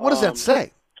 But what does that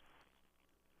say?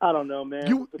 I don't know,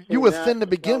 man. You were thin to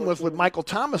begin with Michael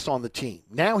Thomas on the team.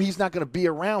 Now he's not going to be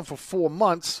around for 4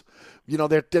 months.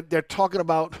 They're talking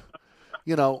about,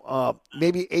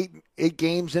 maybe eight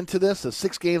games into this, or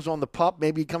 6 games on the pup.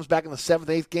 Maybe he comes back in the 7th,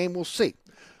 8th game. We'll see.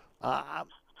 I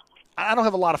don't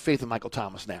have a lot of faith in Michael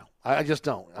Thomas now. I just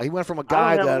don't. He went from a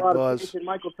guy that was. Faith in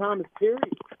Michael Thomas, period.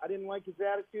 I didn't like his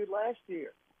attitude last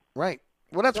year. Right.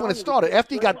 Well, that's when it started.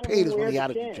 After he got paid is when the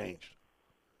attitude changed.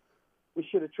 We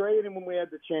should have traded him when we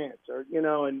had the chance,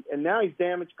 and now he's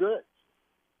damaged goods.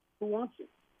 Who wants him?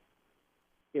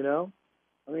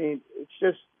 I mean,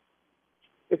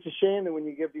 it's a shame that when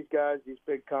you give these guys these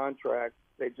big contracts,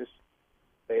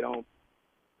 they don't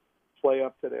play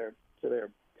up to their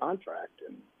contract.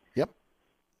 And yep,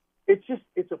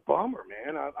 it's a bummer,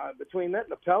 man. Between that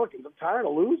and the Pelicans, I'm tired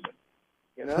of losing.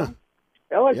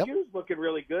 LSU's looking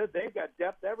really good. They've got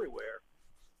depth everywhere.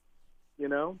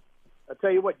 I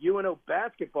tell you what, UNO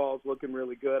basketball is looking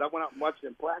really good. I went out and watched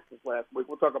them practice last week.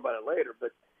 We'll talk about it later.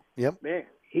 But, man,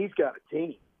 he's got a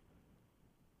team.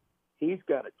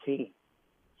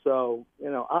 So,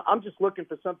 I'm just looking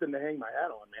for something to hang my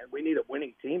hat on, man. We need a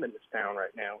winning team in this town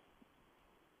right now.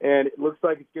 And it looks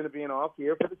like it's going to be an off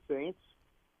year for the Saints.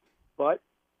 But,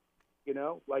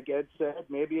 like Ed said,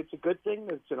 maybe it's a good thing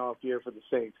that it's an off year for the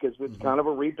Saints because it's kind of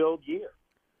a rebuild year.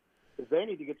 Because they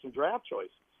need to get some draft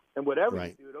choices. And whatever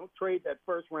you do, don't trade that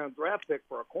 1st-round draft pick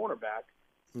for a cornerback.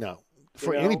 No,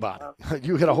 for anybody.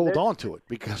 You got to hold on to it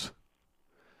because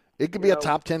it could be a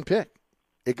top 10 pick.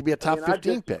 It could be a top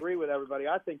 15 pick. I agree with everybody.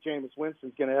 I think Jameis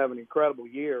Winston's going to have an incredible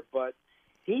year, but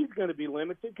he's going to be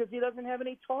limited because he doesn't have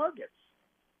any targets.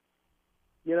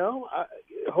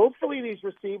 Hopefully these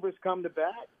receivers come to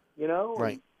bat,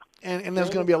 Right. And there's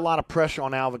going to be a lot of pressure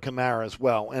on Alvin Kamara as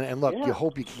well. And look, you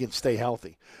hope he can stay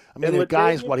healthy. I mean, the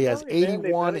guy's, he has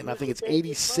 81, and I think it's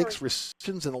 86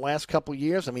 receptions in the last couple of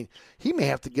years. I mean, he may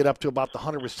have to get up to about the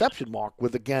 100 reception mark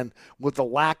with the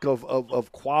lack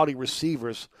of quality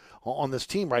receivers on this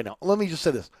team right now. Let me just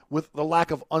say this, with the lack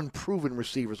of unproven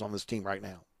receivers on this team right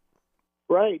now.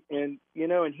 Right, and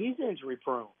he's injury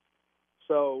prone.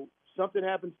 So something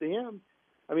happens to him.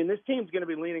 I mean, this team's going to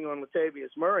be leaning on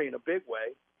Latavius Murray in a big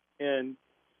way. And,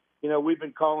 we've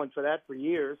been calling for that for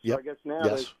years. So I guess now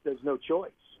there's no choice,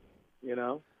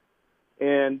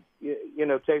 And,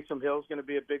 Taysom Hill's going to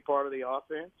be a big part of the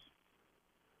offense.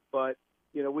 But,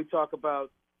 we talk about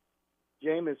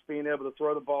Jameis being able to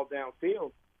throw the ball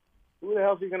downfield. Who the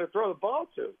hell is he going to throw the ball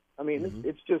to? I mean,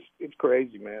 it's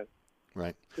crazy, man.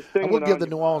 Right. I will give the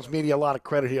New Orleans media a lot of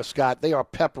credit here, Scott. They are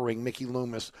peppering Mickey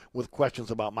Loomis with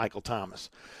questions about Michael Thomas.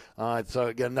 It's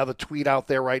again another tweet out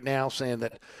there right now saying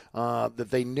that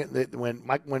they knew that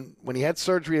when he had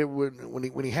surgery,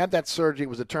 when he had that surgery, it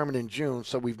was determined in June.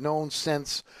 So we've known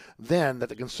since then that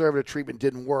the conservative treatment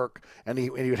didn't work, and he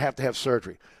would have to have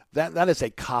surgery. That is a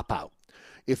cop out.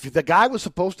 If the guy was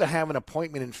supposed to have an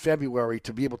appointment in February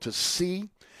to be able to see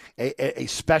a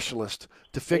specialist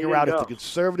to figure out if the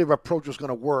conservative approach was going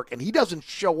to work, and he doesn't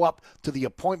show up to the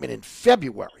appointment in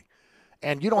February,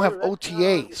 and you don't have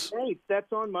OTAs.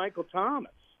 That's on Michael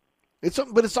Thomas.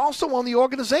 But it's also on the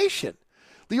organization.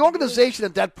 The organization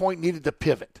at that point needed to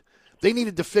pivot. They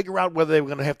needed to figure out whether they were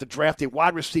going to have to draft a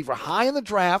wide receiver high in the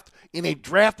draft, in a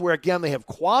draft where, again, they have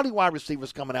quality wide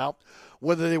receivers coming out,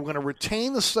 whether they were going to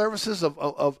retain the services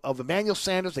of Emmanuel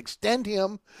Sanders, extend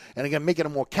him, and, again, make it a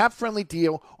more cap-friendly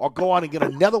deal, or go out and get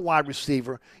another wide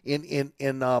receiver in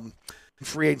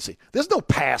free agency. There's no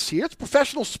pass here. It's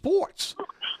professional sports.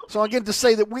 So, again, to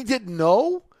say that we didn't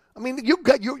know, I mean,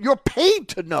 you're paid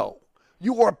to know.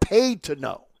 You are paid to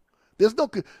know. There's no,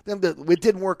 it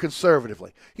didn't work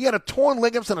conservatively. He had a torn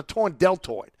ligaments and a torn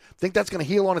deltoid. Think that's going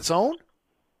to heal on its own?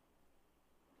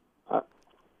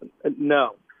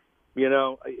 No,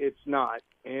 it's not.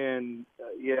 And,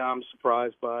 I'm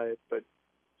surprised by it. But,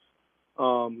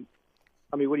 what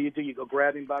do? You go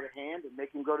grab him by the hand and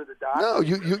make him go to the doctor? No,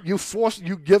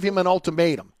 you give him an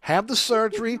ultimatum. Have the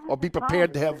surgery or be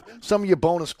prepared to have some of your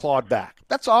bonus clawed back.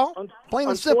 That's all. Plain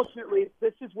and simple. Unfortunately,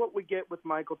 this is what we get with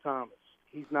Michael Thomas.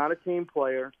 He's not a team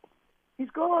player. He's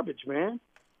garbage, man.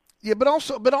 Yeah, but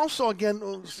also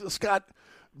again, Scott,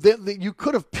 you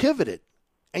could have pivoted,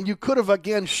 and you could have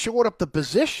again shored up the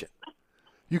position.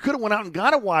 You could have went out and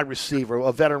got a wide receiver,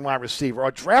 a veteran wide receiver,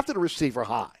 or drafted a receiver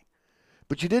high,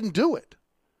 but you didn't do it.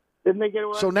 Didn't they get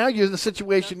away? So now you're in the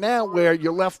situation now where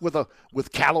you're left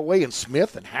with Callaway and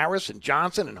Smith and Harris and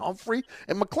Johnson and Humphrey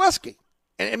and McCleskey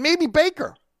and maybe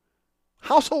Baker.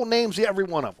 Household names, every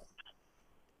one of them.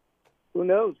 Who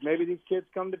knows? Maybe these kids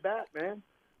come to bat, man.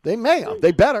 They may have.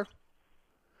 They better.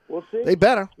 We'll see. They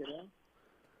better.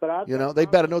 But they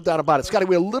better, no doubt about it. Scotty,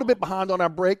 we're a little bit behind on our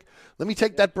break. Let me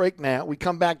take that break now. We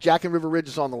come back. Jack and River Ridge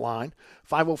is on the line.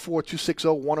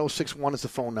 504-260-1061 is the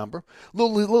phone number.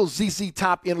 Little ZZ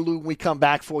Top interlude when we come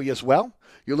back for you as well.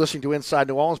 You're listening to Inside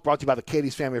New Orleans, brought to you by the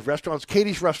Katie's family of restaurants.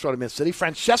 Katie's Restaurant in Mid-City,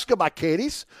 Francesca by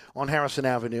Katie's on Harrison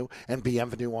Avenue, and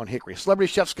Bienvenue on Hickory.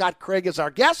 Celebrity Chef Scott Craig is our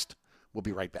guest. We'll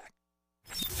be right back.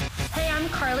 Hey, I'm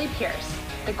Carly Pierce.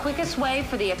 The quickest way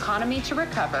for the economy to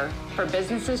recover, for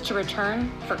businesses to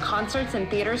return, for concerts and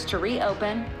theaters to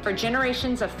reopen, for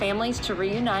generations of families to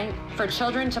reunite, for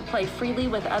children to play freely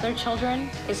with other children,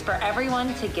 is for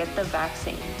everyone to get the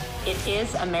vaccine. It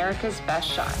is America's best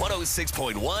shot.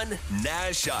 106.1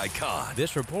 Nash Icon.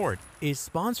 This report is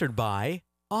sponsored by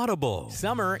Audible.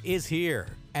 Summer is here,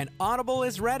 and Audible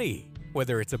is ready.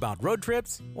 Whether it's about road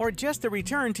trips or just a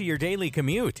return to your daily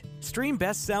commute, stream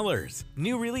bestsellers,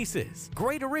 new releases,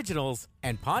 great originals,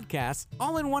 and podcasts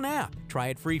all in one app. Try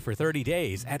it free for 30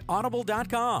 days at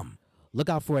audible.com. Look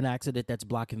out for an accident that's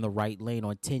blocking the right lane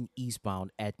on 10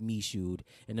 eastbound at Michoud.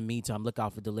 In the meantime, look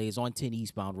out for delays on 10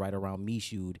 eastbound right around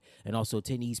Michoud. And also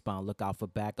 10 eastbound, look out for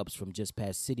backups from just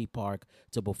past City Park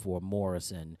to before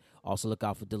Morrison. Also look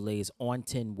out for delays on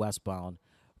 10 westbound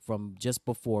from just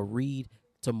before Reed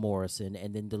to Morrison,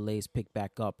 and then delays pick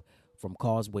back up from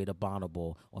Causeway to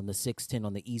Bonneville. On the 610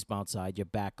 on the eastbound side, your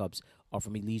backups are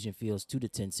from Elysian Fields to the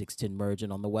 10610 merge,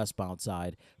 and on the westbound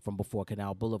side, from before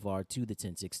Canal Boulevard to the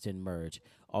 10610 merge.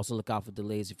 Also look out for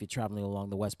delays if you're traveling along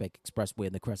the West Bank Expressway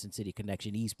and the Crescent City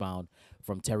connection eastbound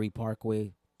from Terry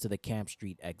Parkway to the Camp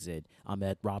Street exit. I'm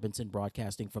Ed Robinson,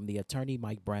 broadcasting from the Attorney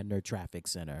Mike Brandner Traffic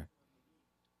Center.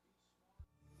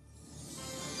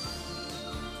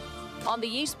 On the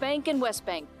East Bank and West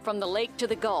Bank, from the lake to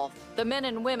the Gulf, the men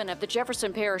and women of the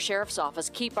Jefferson Parish Sheriff's Office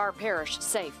keep our parish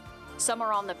safe. Some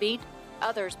are on the beat,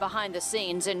 others behind the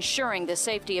scenes, ensuring the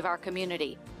safety of our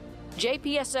community.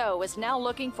 JPSO is now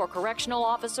looking for correctional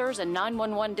officers and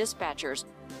 911 dispatchers.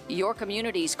 Your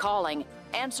community's calling.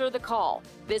 Answer the call.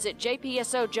 Visit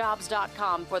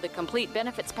jpsojobs.com for the complete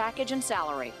benefits package and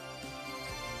salary.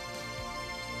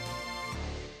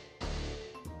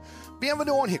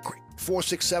 Bienvenue on Hickory,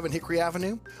 467 Hickory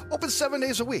Avenue. Open 7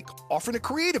 days a week, offering a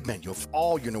creative menu of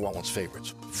all your New Orleans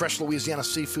favorites. Fresh Louisiana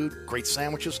seafood, great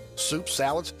sandwiches, soups,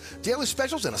 salads, daily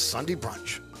specials, and a Sunday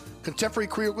brunch. Contemporary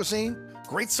Creole cuisine,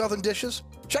 great Southern dishes.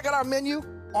 Check out our menu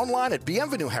online at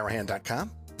bienvenueharahan.com.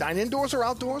 Dine indoors or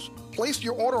outdoors. Place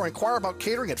your order or inquire about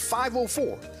catering at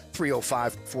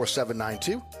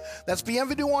 504-305-4792. That's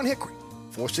Bienvenue on Hickory,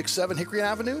 467 Hickory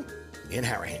Avenue in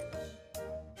Harahan.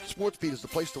 SportsBeat is the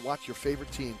place to watch your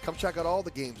favorite team. Come check out all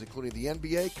the games, including the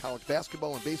NBA, college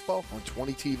basketball, and baseball on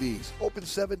 20 TVs. Open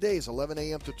 7 days, 11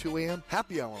 a.m. to 2 a.m.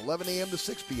 Happy hour, 11 a.m. to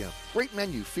 6 p.m. Great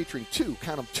menu featuring two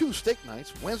steak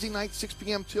nights. Wednesday night, 6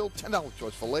 p.m. till $10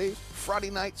 choice fillets. Friday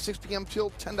night, 6 p.m.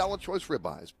 till $10 choice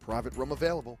ribeyes. Private room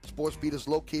available. SportsBeat is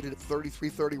located at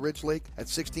 3330 Ridge Lake at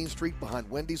 16th Street behind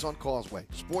Wendy's on Causeway.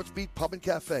 SportsBeat Pub and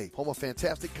Cafe, home of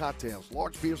fantastic cocktails,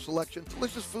 large beer selection,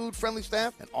 delicious food, friendly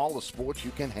staff, and all the sports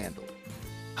you can handle.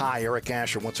 Hi, Eric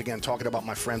Asher, once again talking about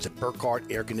my friends at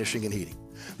Burkhardt Air Conditioning and Heating.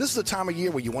 This is the time of year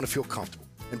where you want to feel comfortable,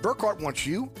 and Burkhardt wants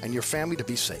you and your family to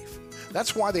be safe.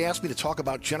 That's why they asked me to talk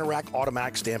about Generac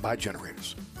automatic standby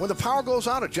generators. When the power goes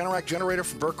out, a Generac generator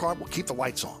from Burkhardt will keep the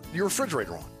lights on, your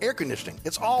refrigerator on, air conditioning.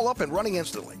 It's all up and running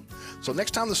instantly. So next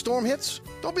time the storm hits,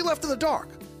 don't be left in the dark.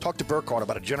 Talk to Burkhardt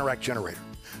about a Generac generator.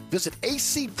 Visit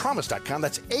acpromise.com,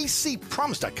 that's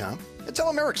acpromise.com, and tell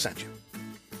them Eric sent you.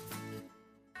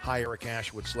 Hi, Eric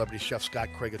Ashwood, celebrity chef Scott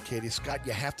Craig of Katie's. Scott,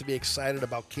 you have to be excited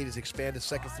about Katie's expanded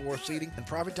second floor seating and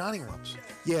private dining rooms.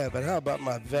 Yeah, but how about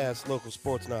my vast local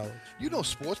sports knowledge? You know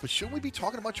sports, but shouldn't we be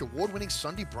talking about your award-winning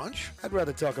Sunday brunch? I'd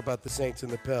rather talk about the Saints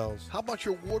and the Pels. How about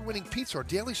your award-winning pizza or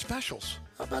daily specials?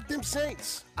 How about them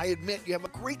Saints? I admit you have a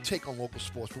great take on local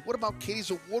sports, but what about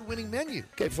Katie's award-winning menu?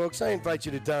 Okay, folks, I invite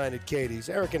you to dine at Katie's.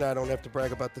 Eric and I don't have to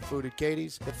brag about the food at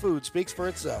Katie's. The food speaks for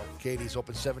itself. Katie's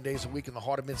open 7 days a week in the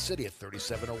heart of Mid-City at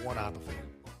 3701 Opperville.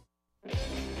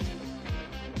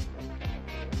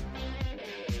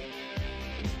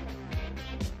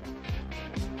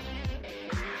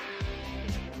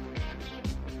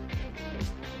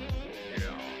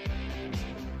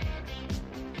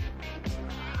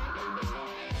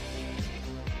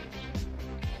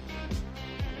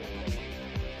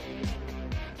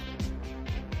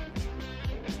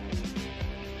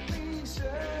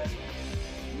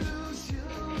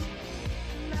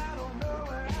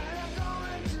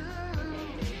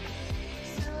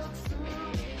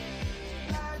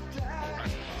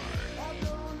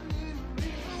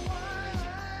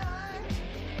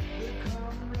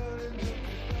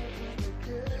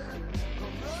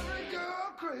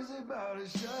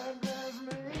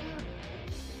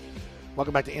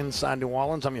 Welcome back to Inside New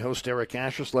Orleans. I'm your host, Eric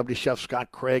Asher. Celebrity chef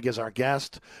Scott Craig is our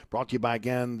guest. Brought to you by,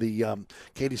 again, the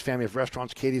Katie's family of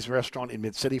restaurants. Katie's Restaurant in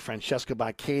Mid-City. Francesca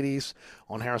by Katie's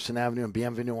on Harrison Avenue and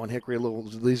Bienvenue on Hickory. A little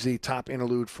ZZ Top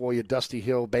interlude for you. Dusty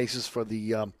Hill, basis for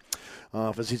the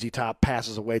for ZZ Top,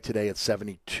 passes away today at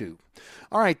 72.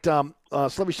 All right,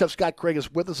 Celebrity chef Scott Craig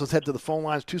is with us. Let's head to the phone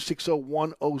lines,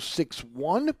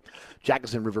 260-1061. Jack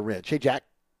is in River Ridge. Hey, Jack.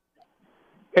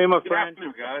 Hey, my Good friend.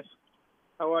 afternoon, guys.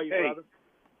 How are you, Hey. brother?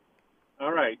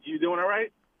 All right. You doing all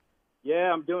right?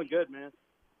 Yeah, I'm doing good, man.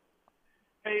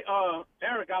 Hey,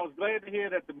 Eric, I was glad to hear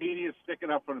that the media is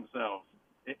sticking up for themselves.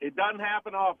 It doesn't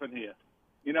happen often here.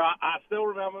 You know, I still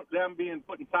remember them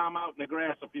putting Tom out in the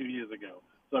grass a few years ago.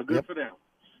 So good for them.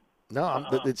 No,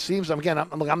 it seems, I'm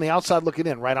the outside looking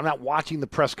in, right? I'm not watching the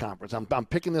press conference. I'm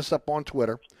picking this up on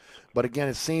Twitter. But, again,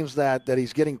 it seems that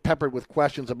he's getting peppered with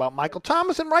questions about Michael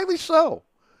Thomas, and rightly so.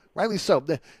 Rightly so.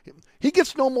 He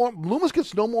gets no more. Loomis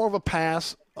gets no more of a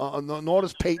pass, nor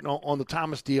does Peyton on the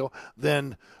Thomas deal,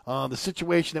 than the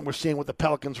situation that we're seeing with the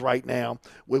Pelicans right now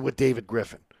with David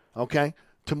Griffin. Okay,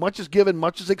 too much is given,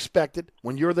 much is expected.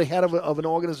 When you're the head of an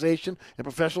organization in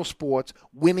professional sports,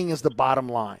 winning is the bottom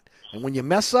line. And when you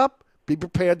mess up, be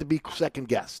prepared to be second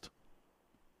guessed.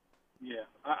 Yeah,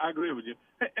 I agree with you.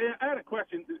 Hey, I had a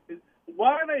question.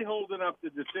 Why are they holding up the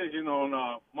decision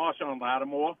on Marshawn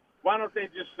Lattimore? Why don't they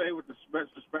just say what the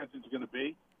suspension is going to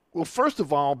be? Well, first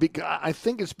of all, I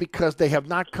think it's because they have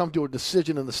not come to a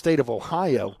decision in the state of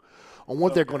Ohio on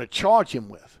what they're going to charge him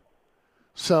with.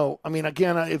 So, I mean,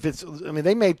 again,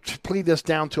 they may plead this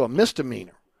down to a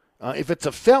misdemeanor. If it's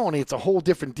a felony, it's a whole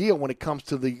different deal when it comes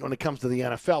to the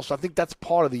NFL. So I think that's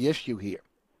part of the issue here.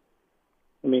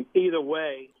 I mean, either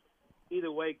way,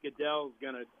 Goodell's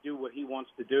going to do what he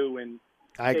wants to do, and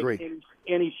I agree.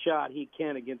 Any shot he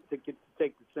can to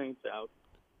take the Saints out.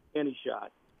 Any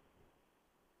shot.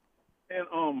 And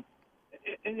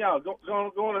y'all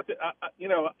going to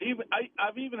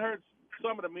I've even heard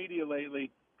some of the media lately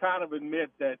kind of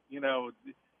admit that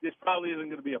this probably isn't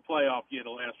going to be a playoff year the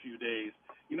last few days.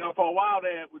 For a while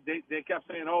they kept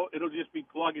saying, oh, it'll just be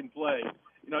plug and play.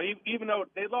 Even though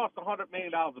they lost $100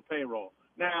 million of payroll.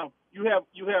 Now you have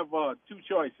two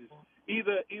choices.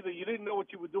 Either you didn't know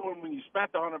what you were doing when you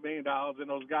spent $100 million and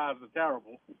those guys are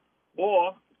terrible,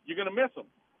 or you're going to miss them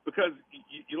because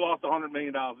you lost $100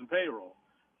 million in payroll.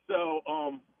 So,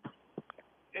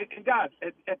 and guys,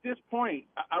 at this point,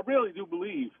 I really do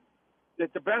believe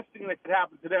that the best thing that could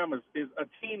happen to them is a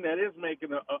team that is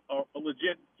making a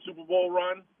legit Super Bowl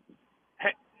run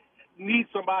needs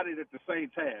somebody that the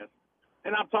Saints has.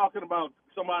 And I'm talking about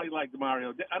somebody like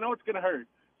DeMario. I know it's going to hurt.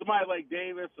 Somebody like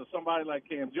Davis or somebody like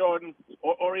Cam Jordan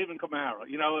or even Kamara.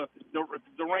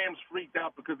 The Rams freaked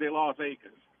out because they lost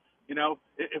Akers.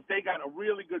 If they got a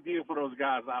really good deal for those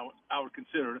guys, I would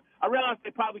consider it. I realize they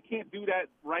probably can't do that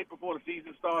right before the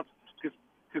season starts because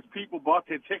people bought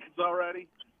their tickets already,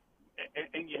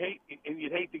 and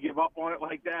you'd hate to give up on it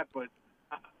like that. But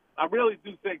I really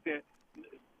do think that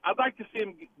I'd like to see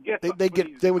them get.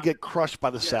 They would get crushed by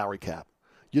the salary cap.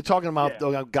 You're talking about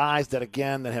guys that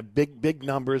have big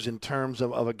numbers in terms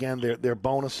of again their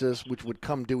bonuses, which would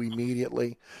come due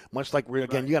immediately. Much like you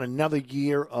got another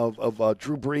year of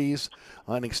Drew Brees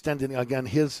and extending again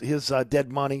his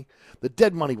dead money. The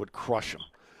dead money would crush him.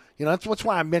 That's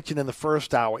why I mentioned in the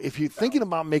first hour. If you're thinking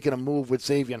about making a move with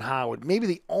Xavier Howard, maybe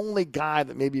the only guy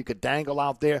that maybe you could dangle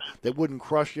out there that wouldn't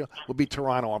crush you would be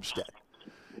Teron Armstead.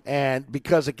 And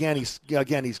because again he's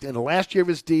in the last year of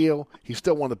his deal, he's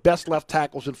still one of the best left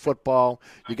tackles in football.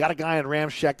 You got a guy in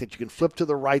Ramczyk that you can flip to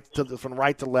the right, from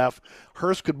right to left.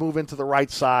 Hurst could move into the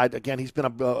right side. Again, he's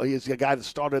a guy that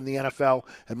started in the NFL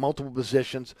at multiple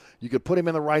positions. You could put him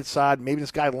in the right side. Maybe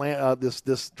this guy,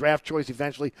 this draft choice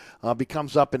eventually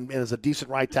becomes up and is a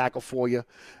decent right tackle for you.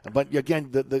 But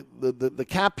again, the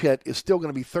cap hit is still going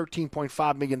to be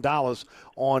 $13.5 million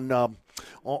on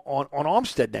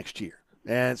Armstead next year.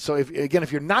 And so,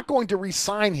 if you're not going to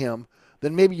re-sign him,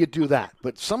 then maybe you do that.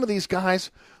 But some of these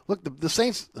guys, look, the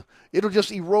Saints, it'll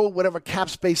just erode whatever cap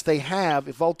space they have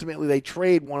if ultimately they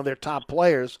trade one of their top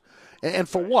players. And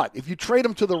for what? If you trade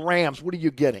them to the Rams, what are you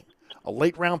getting? A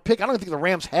late-round pick? I don't think the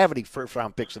Rams have any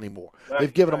first-round picks anymore.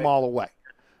 They've given them all away.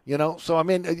 So, I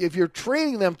mean, if you're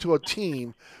trading them to a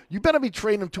team, you better be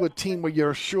trading them to a team where you're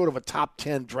assured of a top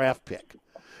 10 draft pick.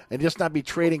 And just not be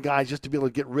trading guys just to be able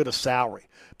to get rid of salary.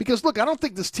 Because, look, I don't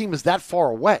think this team is that far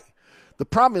away. The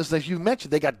problem is, as you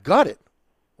mentioned, they got gutted.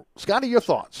 Scotty, your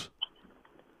thoughts?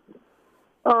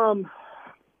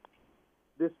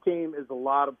 This team is a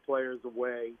lot of players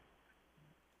away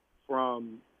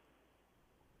from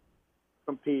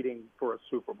competing for a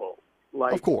Super Bowl.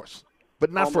 Of course,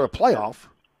 but not for a playoff.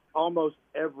 Almost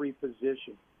every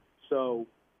position. So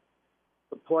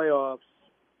the playoffs,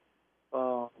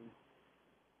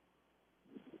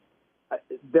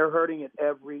 they're hurting at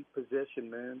every position,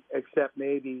 man, except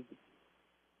maybe,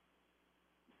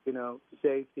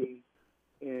 safety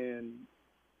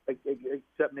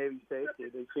except maybe safety.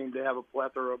 They seem to have a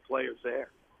plethora of players there.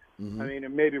 Mm-hmm. I mean,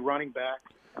 and maybe running back.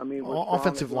 I mean,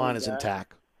 offensive line is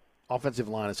intact. Offensive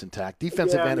line is intact.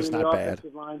 Defensive end is not bad.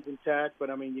 Offensive line's intact, but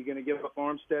I mean, you're going to give up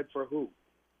Armstead for who?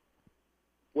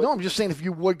 No, I'm just saying if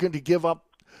you were going to give up.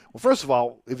 Well, first of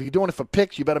all, if you're doing it for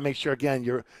picks, you better make sure again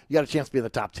you got a chance to be in the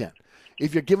top 10.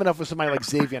 If you're giving up for somebody like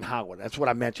Xavier Howard, that's what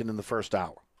I mentioned in the first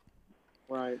hour.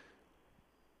 Right.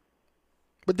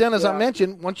 But then, as I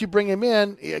mentioned, once you bring him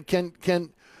in,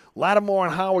 can Lattimore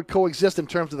and Howard coexist in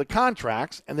terms of the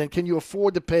contracts? And then can you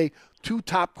afford to pay two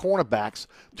top cornerbacks,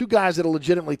 two guys that are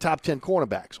legitimately top 10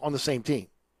 cornerbacks on the same team?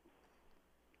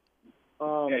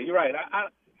 Yeah, you're right. I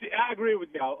agree with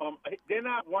y'all. They're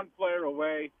not one player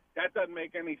away. That doesn't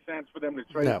make any sense for them to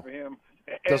trade for him.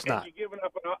 Does not. You're giving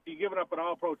up an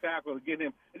all-pro tackle to get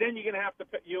him, and then you're going to have to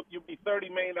pay. You'll be $30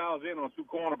 million in on two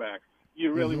cornerbacks.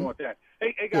 You really want that?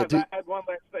 Hey guys, I had one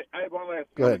last thing.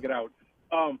 Go ahead. To get out.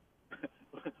 Well,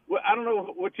 I don't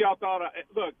know what y'all thought.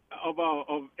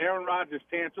 Of Aaron Rodgers'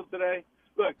 tantrum today.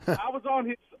 Look, I was on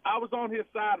his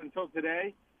side until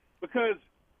today, because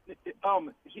if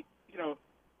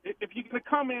you're going to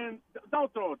come in,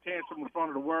 don't throw a tantrum in front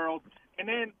of the world. And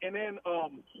then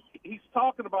he's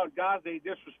talking about guys they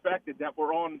disrespected that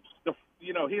were on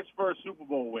his first Super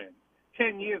Bowl win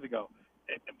 10 years ago.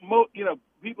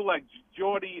 People like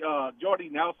Jordy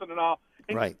Nelson and all.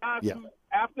 And right. Yeah.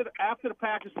 After the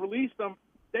Packers released them,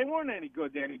 they weren't any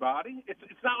good to anybody.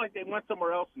 It's not like they went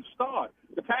somewhere else and starred.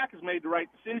 The Packers made the right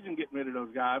decision getting rid of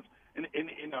those guys. And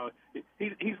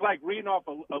he's like reading off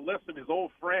a list of his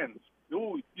old friends.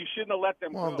 Ooh, you shouldn't have let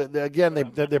them go.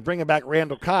 They're bringing back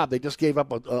Randall Cobb. They just gave up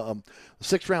a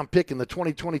sixth-round pick in the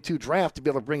 2022 draft to be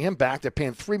able to bring him back. They're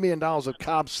paying $3 million of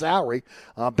Cobb's salary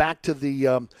back to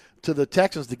the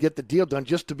Texans to get the deal done,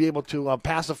 just to be able to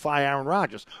pacify Aaron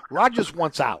Rodgers. Rodgers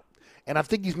wants out, and I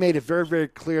think he's made it very, very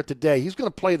clear today. He's going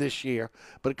to play this year,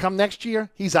 but come next year,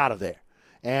 he's out of there.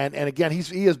 And again,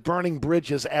 he is burning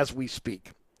bridges as we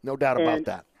speak. No doubt about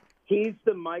that. He's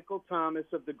the Michael Thomas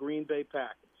of the Green Bay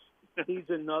Packers. He's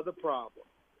another problem.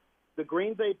 The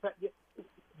Green Bay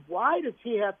why does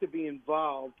he have to be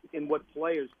involved in what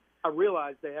players – I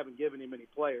realize they haven't given him any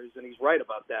players, and he's right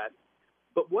about that.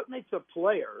 But what makes a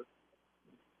player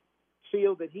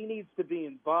feel that he needs to be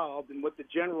involved in what the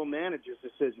general manager's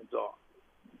decisions are?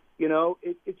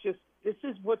 It's just – this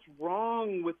is what's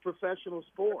wrong with professional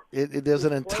sports. There's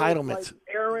an entitlement. Like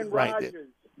Aaron Rodgers.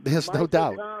 There's Michael no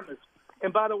doubt. Thomas.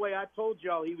 And by the way, I told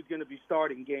y'all he was going to be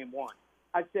starting game one.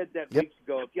 I said that weeks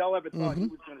ago. If y'all ever thought he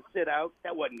was going to sit out,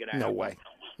 that wasn't going to happen. No way.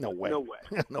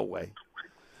 No way.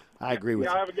 I agree with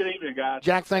you. you. Have a good evening, guys.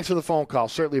 Jack, thanks for the phone call.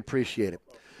 Certainly appreciate it.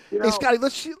 Hey, Scotty,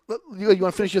 you want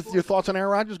to finish your thoughts on Aaron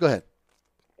Rodgers? Go ahead.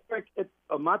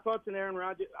 My thoughts on Aaron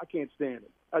Rodgers, I can't stand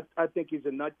it. I think he's a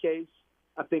nutcase.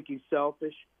 I think he's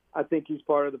selfish. I think he's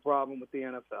part of the problem with the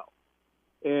NFL.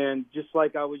 And just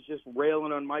like I was just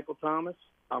railing on Michael Thomas,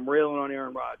 I'm railing on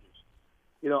Aaron Rodgers.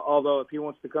 Although if he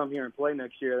wants to come here and play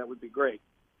next year, that would be great.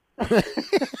 I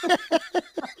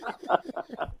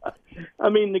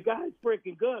mean, the guy's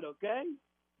freaking good, okay?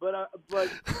 But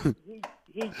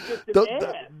he's just an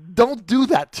ass. Don't do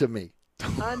that to me.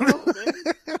 I know,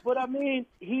 man. But, I mean,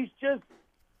 he's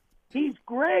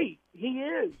great. He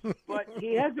is. But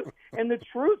he hasn't – and the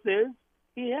truth is,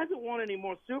 he hasn't won any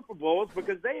more Super Bowls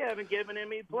because they haven't given him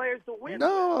any players to win.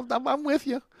 No, I'm with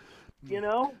you. You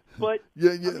know? But,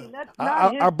 Yeah. I mean, that's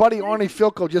not Our buddy Arnie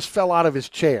Filko just fell out of his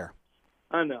chair.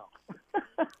 I know.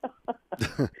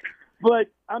 But,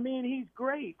 I mean, he's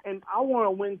great. And I want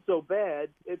to win so bad.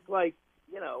 It's like,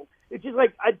 you know, it's just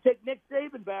like I'd take Nick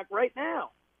Saban back right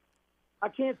now. I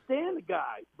can't stand the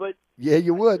guy. But Yeah,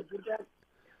 you would.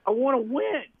 I want to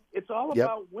win. It's all Yep.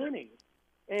 about winning.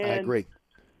 And I agree.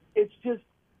 It's just,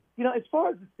 you know, as far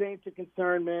as the Saints are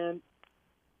concerned, man,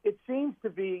 it seems to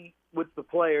be with the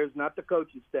players, not the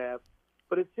coaching staff,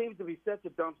 but it seems to be such a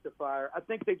dumpster fire. I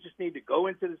think they just need to go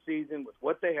into the season with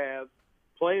what they have,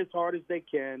 play as hard as they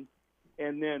can,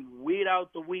 and then weed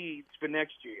out the weeds for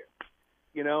next year.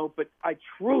 You know, but I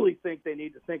truly think they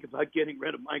need to think about getting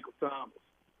rid of Michael Thomas.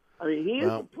 I mean, he is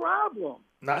a problem.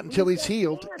 Not until he's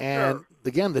healed. And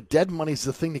again, the dead money's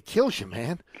the thing that kills you,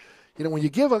 man. You know, when you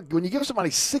give somebody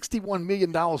 $61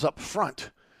 million up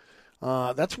front,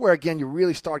 that's where, again, you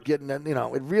really start getting, you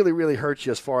know, it really, really hurts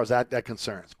you as far as that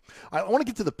concerns. I want to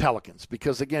get to the Pelicans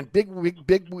because, again, big week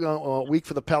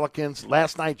for the Pelicans.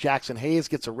 Last night, Jackson Hayes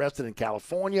gets arrested in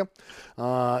California in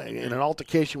an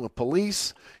altercation with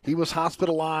police. He was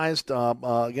hospitalized.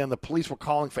 Again, the police were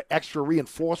calling for extra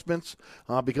reinforcements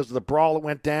because of the brawl that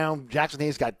went down. Jackson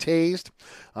Hayes got tased.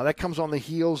 That comes on the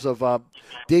heels of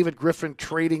David Griffin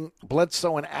trading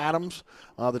Bledsoe and Adams,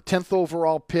 the 10th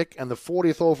overall pick and the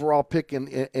 40th overall pick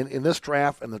in this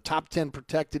draft, and the top 10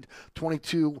 protected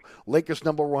 22 Lakers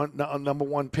number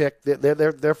one pick,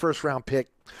 their first round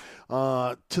pick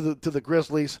to the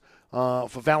Grizzlies for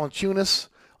Valanciunas,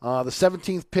 the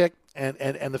 17th pick and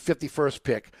the 51st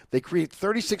pick. They create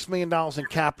 $36 million in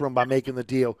cap room by making the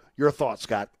deal. Your thoughts,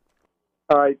 Scott?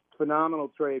 All right,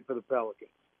 phenomenal trade for the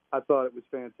Pelicans. I thought it was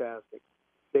fantastic.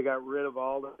 They got rid of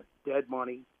all the dead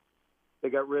money. They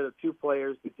got rid of two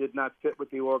players that did not fit with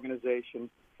the organization,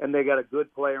 and they got a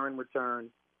good player in return.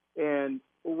 And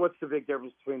what's the big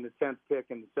difference between the 10th pick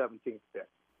and the 17th pick?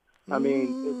 I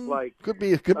mean, it's like could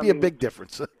be a big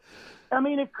difference. I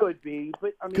mean, it could be,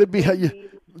 but I mean, could be.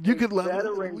 You could.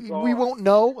 We won't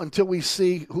know until we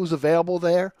see who's available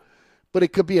there, but it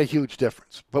could be a huge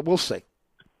difference. But we'll see.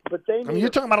 But they. I mean, you're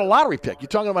talking about a lottery pick. You're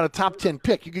talking about a top 10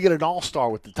 pick. You could get an all-star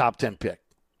with the top 10 pick.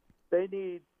 They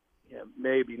need,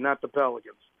 maybe not the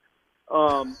Pelicans.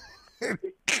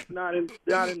 Not in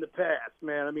the past,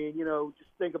 man. I mean, you know, just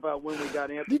think about when we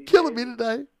got Anthony. You're killing me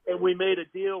today. And we made a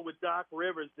deal with Doc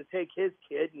Rivers to take his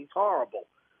kid, and he's horrible.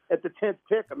 At the 10th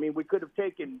pick, I mean, we could have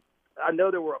taken. I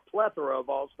know there were a plethora of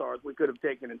all-stars we could have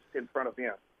taken in front of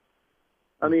him.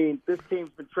 I mean, this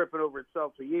team's been tripping over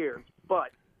itself for years,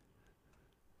 but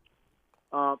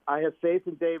I have faith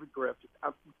in David Griffin.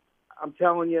 I'm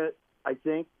telling you, I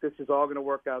think this is all going to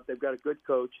work out. They've got a good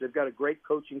coach. They've got a great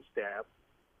coaching staff.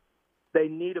 They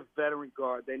need a veteran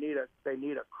guard. They need a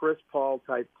Chris Paul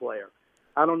type player.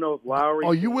 I don't know if Lowry.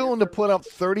 Are you willing to put up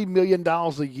 $30 million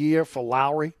a year for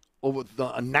Lowry over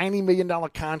a $90 million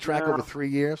contract over 3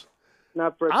 years?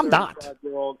 Not for a I'm not.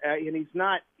 35-year-old, and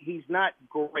he's not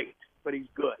great, but he's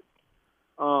good.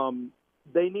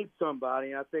 They need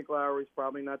somebody, and I think Lowry's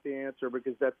probably not the answer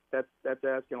because that's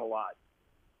asking a lot.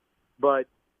 But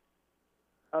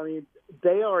I mean,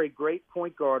 they are a great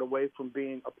point guard away from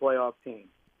being a playoff team,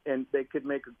 and they could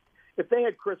make. If they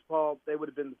had Chris Paul, they would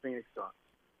have been the Phoenix Suns.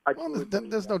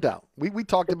 There's no doubt. We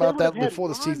talked about that before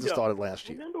the season started last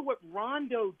year. Remember what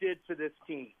Rondo did for this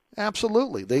team?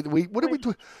 Absolutely. What did we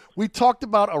do? We talked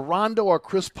about a Rondo or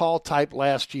Chris Paul type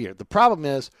last year. The problem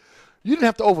is you didn't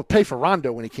have to overpay for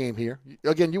Rondo when he came here.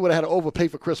 Again, you would have had to overpay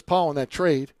for Chris Paul in that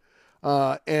trade.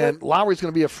 And Lowry's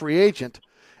going to be a free agent.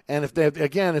 And if there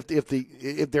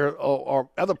are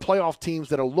other playoff teams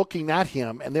that are looking at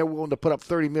him and they're willing to put up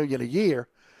 $30 million a year,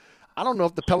 I don't know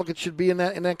if the Pelicans should be in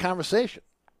that conversation.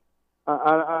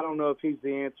 I don't know if he's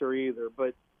the answer either,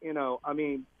 but you know, I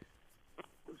mean,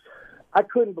 I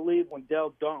couldn't believe when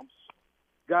Dell Dumps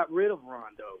got rid of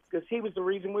Rondo because he was the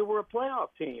reason we were a playoff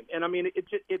team, and I mean,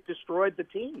 it destroyed the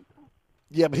team.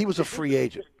 Yeah, but he was a free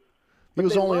agent. He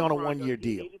was only on a one-year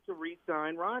deal. He needed to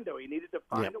re-sign Rondo. He needed to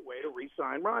find a way to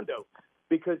re-sign Rondo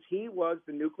because he was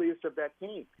the nucleus of that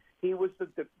team. He was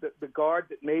the guard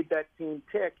that made that team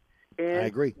tick. And I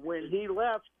agree. When he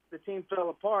left, the team fell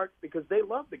apart because they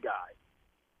loved the guy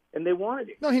and they wanted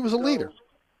him. No, he was a leader.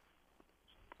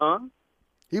 Huh?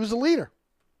 He was a leader.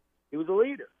 He was a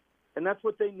leader, and that's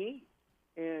what they need.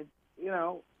 And you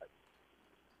know,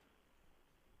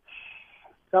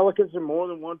 Pelicans are more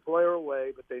than one player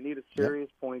away, but they need a serious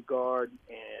point guard.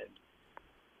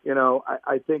 And You know,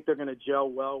 I think they're going to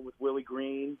gel well with Willie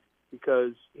Green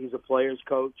because he's a player's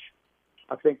coach.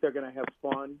 I think they're going to have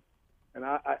fun. And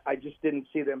I just didn't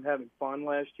see them having fun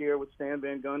last year with Stan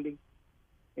Van Gundy.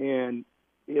 And,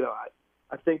 you know,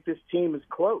 I think this team is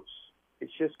close.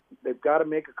 It's just they've got to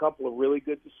make a couple of really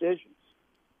good decisions.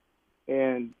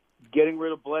 And getting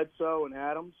rid of Bledsoe and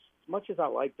Adams, as much as I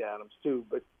liked Adams too,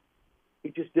 but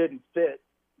he just didn't fit.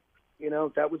 You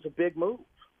know, that was a big move,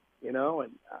 you know,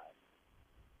 and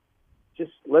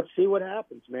just let's see what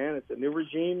happens, man. It's a new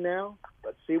regime now.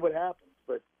 Let's see what happens.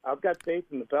 But I've got faith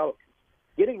in the Pelicans.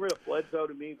 Getting rid of Bledsoe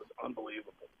to me was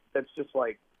unbelievable. That's just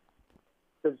like,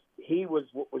 because he was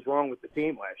what was wrong with the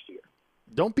team last year.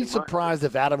 Don't be surprised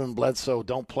if Adam and Bledsoe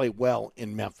don't play well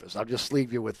in Memphis. I'll just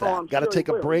leave you with that. Got to take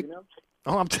a break. You know?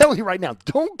 Oh, I'm telling you right now,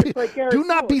 do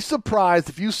not be surprised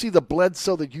if you see the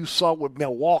Bledsoe that you saw with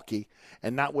Milwaukee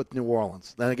and not with New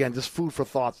Orleans. Then again, just food for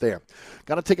thought there.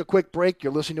 Got to take a quick break.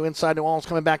 You're listening to Inside New Orleans.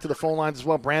 Coming back to the phone lines as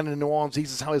well. Brandon in New Orleans,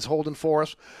 he's holding for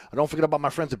us. Don't forget about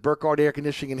my friends at Burkhardt Air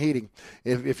Conditioning and Heating.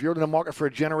 If you're in the market for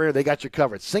a generator, they got you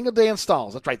covered. Single-day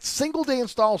installs. That's right, single-day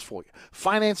installs for you.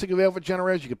 Financing available for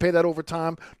generators. You can pay that over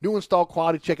time. New install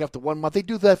quality check after 1 month. They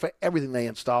do that for everything they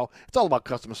install. It's all about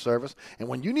customer service. And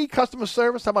when you need customer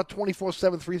service, how about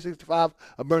 24/7, 365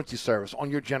 emergency service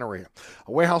on your generator?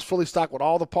 A warehouse fully stocked with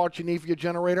all the parts you need for your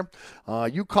generator.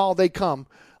 You call, they come.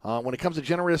 When it comes to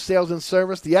generator sales and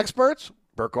service, the experts,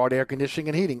 Burkhardt Air Conditioning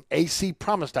and Heating,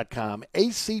 acpromise.com,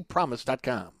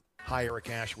 acpromise.com. Hi, Eric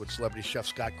Asher with celebrity chef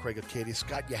Scott Craig of Katie's.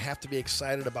 Scott, you have to be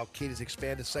excited about Katie's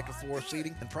expanded second floor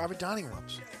seating and private dining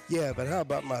rooms. Yeah, but how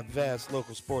about my vast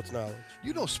local sports knowledge?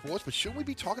 You know sports, but shouldn't we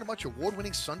be talking about your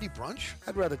award-winning Sunday brunch?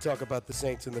 I'd rather talk about the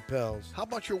Saints and the Pels. How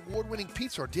about your award-winning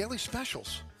pizza or daily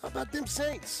specials? How about them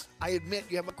Saints? I admit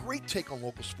you have a great take on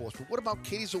local sports, but what about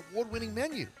Katie's award-winning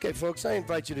menu? Okay, folks, I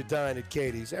invite you to dine at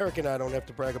Katie's. Eric and I don't have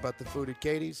to brag about the food at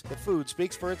Katie's. The food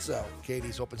speaks for itself.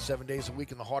 Katie's open 7 days a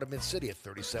week in the heart of Mid-City at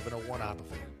 3701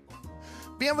 Opperville.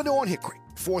 Bienvenue on Hickory,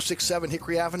 467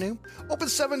 Hickory Avenue. Open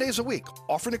 7 days a week,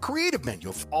 offering a creative menu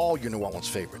of all your New Orleans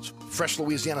favorites. Fresh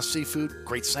Louisiana seafood,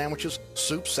 great sandwiches,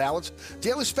 soups, salads,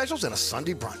 daily specials, and a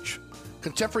Sunday brunch.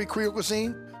 Contemporary Creole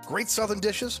cuisine, great southern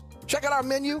dishes. Check out our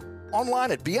menu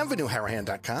online at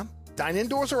bienvenueharahan.com. Dine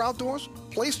indoors or outdoors.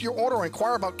 Place your order or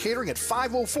inquire about catering at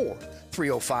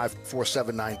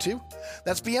 504-305-4792.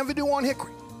 That's Bienvenue on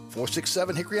Hickory,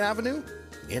 467 Hickory Avenue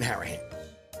in Harahan.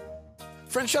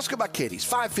 Francesca by Katie's,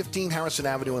 515 Harrison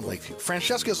Avenue in Lakeview.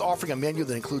 Francesca is offering a menu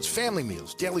that includes family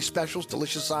meals, daily specials,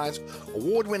 delicious sides,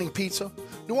 award-winning pizza,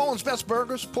 New Orleans' best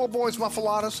burgers, poor boys'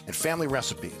 muffaladas, and family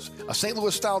recipes. A St.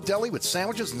 Louis-style deli with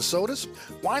sandwiches and sodas.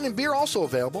 Wine and beer also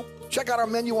available. Check out our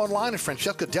menu online at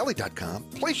francescadeli.com.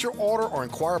 Place your order or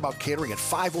inquire about catering at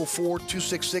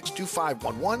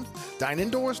 504-266-2511. Dine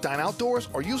indoors, dine outdoors,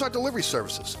 or use our delivery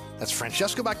services. That's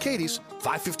Francesca by Katie's,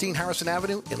 515 Harrison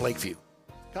Avenue in Lakeview.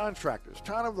 Contractors,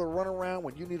 tired of the runaround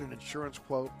when you need an insurance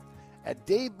quote? At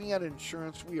Dave Miata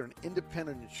Insurance, we are an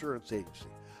independent insurance agency,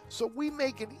 so we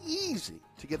make it easy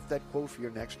to get that quote for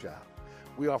your next job.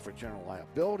 We offer general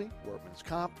liability, workman's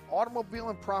comp, automobile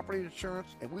and property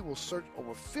insurance, and we will search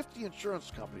over 50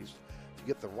 insurance companies to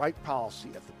get the right policy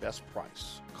at the best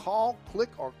price. Call, click,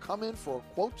 or come in for a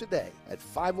quote today at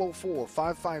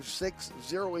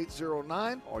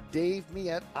 504-556-0809 or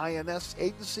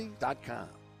DaveMeAtINSAgency.com.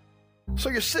 So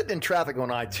you're sitting in traffic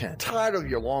on I-10, tired of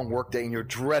your long workday and you're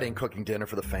dreading cooking dinner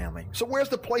for the family. So where's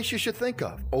the place you should think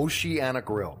of? Oceana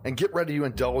Grill. And get ready to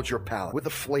indulge your palate with the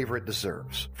flavor it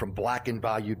deserves. From blackened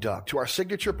bayou duck to our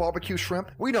signature barbecue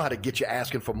shrimp, we know how to get you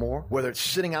asking for more. Whether it's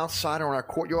sitting outside or in our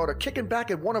courtyard or kicking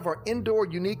back at one of our indoor,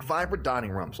 unique, vibrant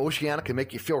dining rooms, Oceana can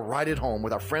make you feel right at home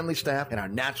with our friendly staff and our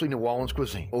naturally New Orleans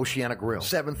cuisine. Oceana Grill,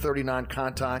 739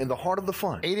 Conti, in the heart of the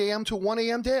fun, 8 a.m. to 1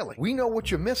 a.m. daily. We know what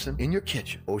you're missing in your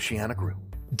kitchen. Oceana Grill.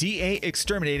 DA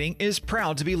Exterminating is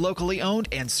proud to be locally owned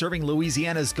and serving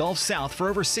Louisiana's Gulf South for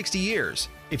over 60 years.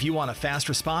 If you want a fast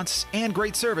response and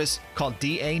great service, call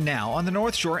DA now on the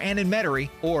North Shore and in Metairie,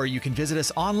 or you can visit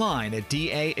us online at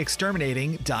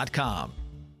daexterminating.com.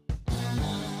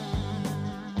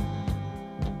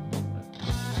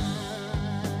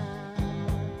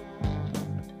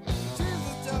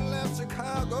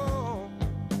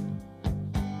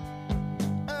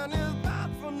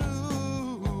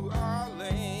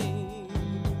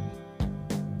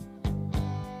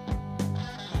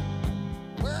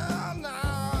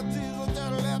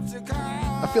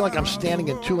 I feel like I'm standing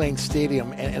in Tulane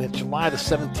Stadium, and it's July the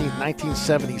 17th,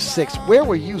 1976. Where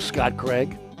were you, Scott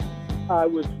Craig? I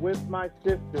was with my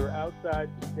sister outside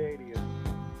the stadium.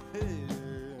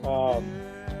 I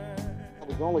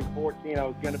was only 14. I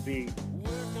was going to be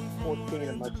 14,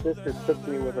 and my sister took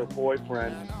me with her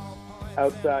boyfriend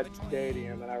outside the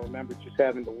stadium, and I remember just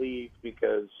having to leave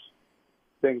because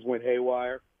things went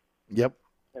haywire. Yep.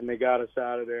 And they got us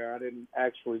out of there. I didn't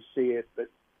actually see it, but,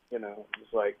 you know, it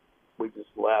was like we just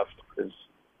left because,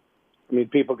 I mean,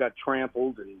 people got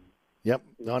trampled and. Yep.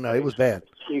 No, it was bad.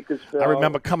 I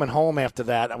remember coming home after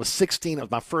that. I was 16. It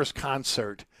was my first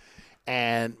concert.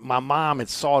 And my mom had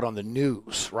saw it on the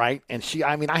news, right? And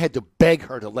I had to beg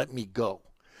her to let me go.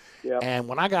 Yep. And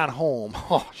when I got home,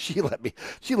 she let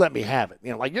me have it.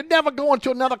 You know, like, you're never going to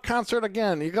another concert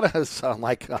again. You're gonna sound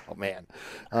like, oh man.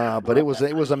 But it was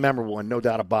a memorable one, no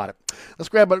doubt about it. Let's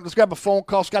grab a phone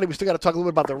call, Scotty. We still got to talk a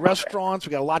little bit about the restaurants.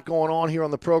 We got a lot going on here on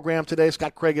the program today.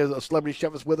 Scott Craig, a celebrity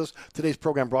chef, is with us. Today's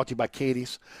program brought to you by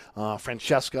Katie's,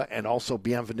 Francesca, and also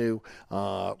Bienvenue.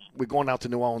 We're going out to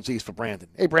New Orleans East for Brandon.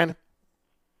 Hey, Brandon.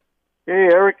 Hey,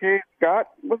 Eric. Hey, Scott.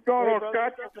 What's going on,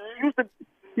 brother, Scott?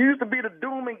 You used to be the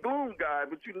doom and gloom guy,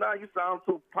 but now you sound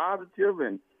so positive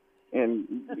and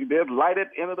there's light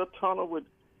at the end of the tunnel. With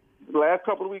the last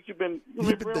couple of weeks, you've been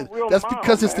real That's mild,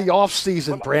 because it's man. the off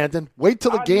season, Brandon. Wait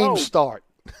till the games start.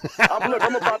 I'm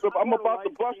about to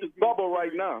bust his bubble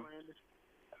right now.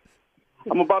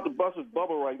 I'm about to bust his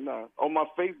bubble right now. On my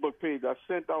Facebook page, I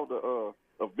sent out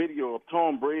a video of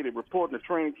Tom Brady reporting the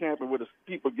training camp and with the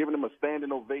people giving him a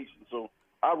standing ovation. So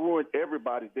I ruined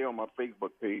everybody's day on my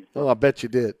Facebook page. Oh, I bet you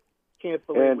did. Can't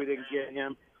believe we didn't get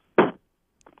him.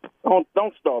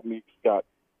 Don't stop me, Scott.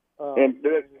 And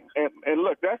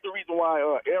look, that's the reason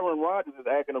why Aaron Rodgers is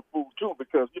acting a fool too,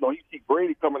 because he see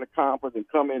Brady come in the conference and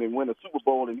come in and win a Super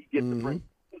Bowl, and he gets to bring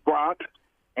Gronk,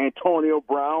 Antonio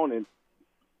Brown, and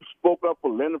spoke up for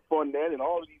Leonard Fournette and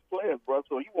all of these players, bro.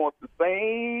 So he wants the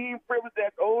same privilege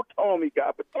that old Tommy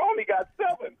got, but Tommy got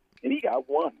 7 and he got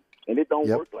 1. And it don't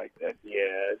work like that.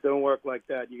 Yeah, it don't work like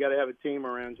that. You got to have a team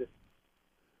around you.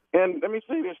 And let me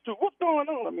say this, too. What's going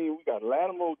on? I mean, we got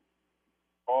Latimer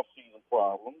off-season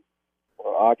problems,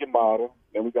 Akimata,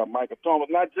 and we got Michael Thomas.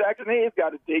 Now, Jackson Hayes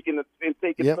got to take in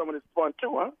some of this fun,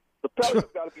 too, huh? The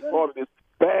Pelicans got to be part of this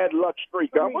bad luck streak.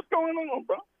 Huh? What's going on,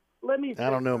 bro? I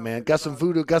don't know, man. Got some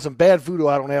bad voodoo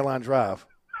out on Airline Drive.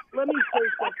 Let me say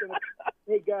something.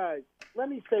 Hey, guys, let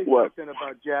me say something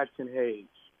about Jackson Hayes.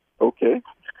 Okay.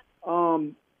 I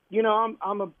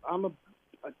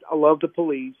love the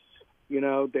police.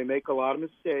 They make a lot of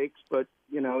mistakes, but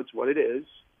it's what it is.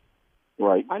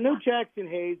 Right. I know Jackson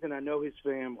Hayes and I know his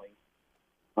family.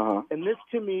 And this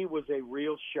to me was a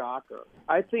real shocker.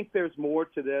 I think there's more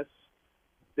to this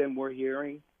than we're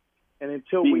hearing. And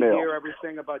until we hear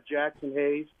everything about Jackson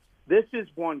Hayes, this is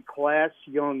one class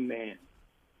young man.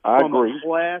 From a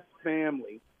class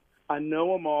family. I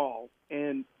know them all,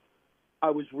 and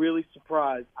I was really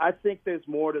surprised. I think there's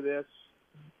more to this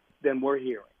than we're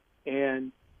hearing.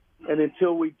 And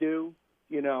until we do,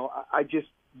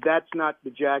 that's not the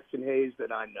Jackson Hayes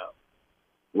that I know.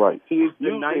 Right. He's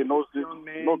the nicest young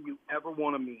man you ever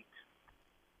want to meet.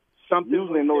 Something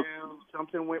went down,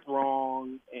 something went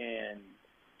wrong, and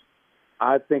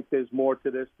I think there's more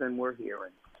to this than we're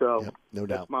hearing. So no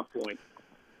doubt. That's my point.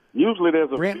 Usually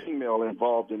there's a female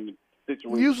involved in the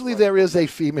situation. Usually there is a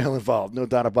female involved, no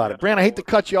doubt about it. Brand, I hate to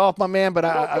cut you off, my man, but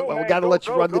I got to let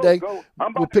you run today.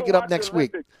 We'll pick it up next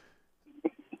week.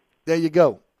 There you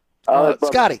go.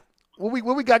 Scotty, what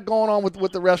we got going on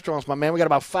with the restaurants, my man? We got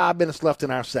about 5 minutes left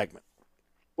in our segment.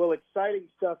 Well, exciting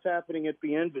stuff happening at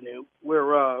Bienvenue.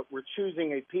 We're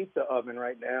choosing a pizza oven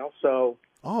right now. So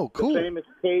cool. The famous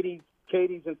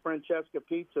Katie's and Francesca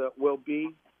Pizza will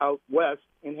be out west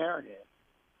in Harahan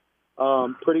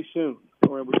pretty soon.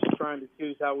 We're just trying to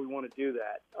choose how we want to do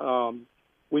that.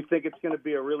 We think it's going to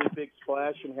be a really big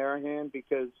splash in Harahan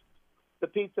because the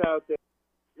pizza out there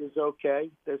is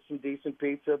okay. There's some decent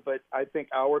pizza, but I think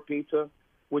our pizza,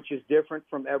 which is different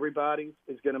from everybody's,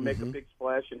 is going to make a big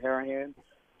splash in Harahan.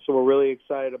 So we're really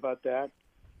excited about that.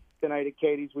 Tonight at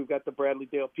Katie's, we've got the Bradley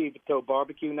Dale Pivot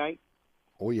Barbecue Night.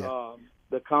 Oh, yeah.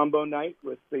 The combo night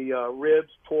with the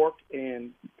ribs, pork,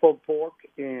 and pulled pork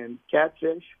and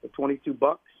catfish for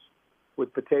 $22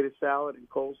 with potato salad and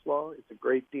coleslaw. It's a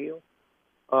great deal.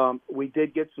 We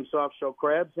did get some soft shell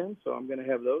crabs in, so I'm going to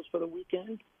have those for the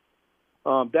weekend.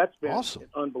 That's been awesome.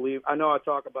 Unbelievable. I know I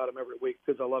talk about them every week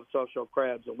because I love soft shell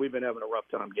crabs, and we've been having a rough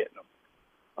time getting them.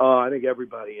 I think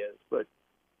everybody is. But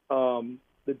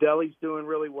the deli's doing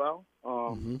really well.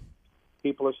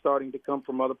 People are starting to come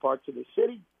from other parts of the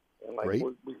city. And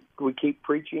we keep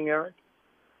preaching, Eric.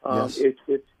 Yes.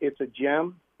 It's a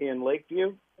gem in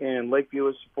Lakeview, and Lakeview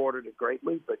has supported it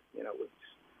greatly. But we've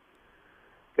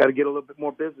got to get a little bit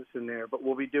more business in there. But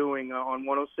we'll be doing on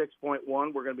 106.1.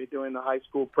 We're going to be doing the high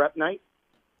school prep night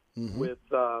with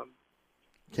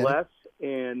Les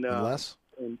and Les?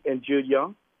 and Jude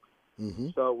Young. Mm-hmm.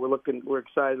 So we're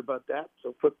excited about that.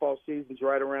 So football season's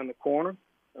right around the corner.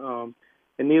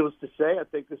 And needless to say, I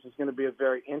think this is going to be a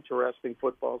very interesting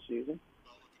football season.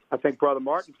 I think Brother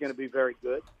Martin's going to be very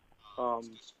good.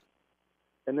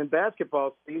 And then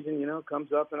basketball season,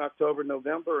 comes up in October,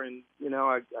 November, and,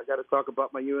 I got to talk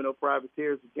about my UNO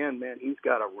Privateers again, man. He's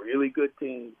got a really good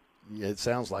team. Yeah, it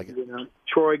sounds like it.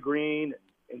 Troy Green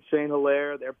and St.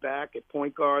 Hilaire, they're back at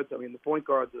point guards. I mean, the point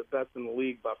guards are the best in the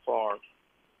league by far.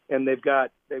 And they've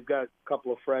got a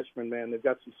couple of freshmen, man. They've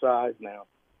got some size now.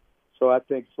 So I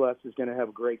think Celeste is going to have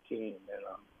a great team, and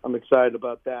I'm excited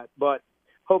about that. But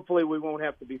hopefully we won't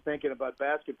have to be thinking about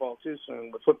basketball too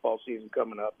soon with football season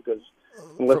coming up, because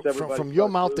unless everybody from your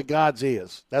mouth to God's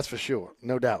ears, that's for sure,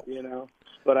 no doubt.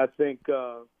 But I think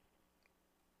LSU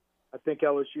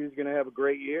is going to have a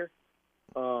great year.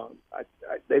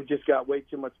 They've just got way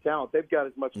too much talent. They've got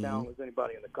as much talent as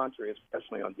anybody in the country,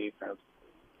 especially on defense.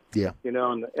 Yeah.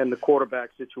 And the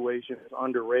quarterback situation is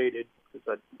underrated, because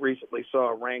I recently saw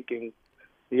a ranking,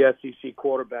 the SEC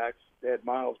quarterbacks. They had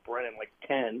Miles Brennan like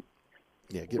 10,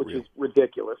 which is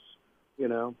ridiculous,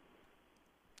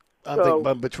 I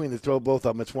think between both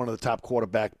of them, it's one of the top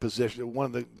quarterback positions, one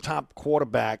of the top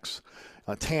quarterbacks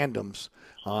tandems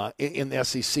in the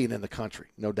SEC and in the country,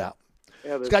 no doubt.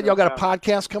 Yeah, Scott, y'all got a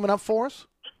podcast coming up for us?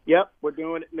 Yep, we're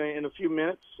doing it in a few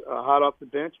minutes. Hot off the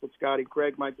bench with Scotty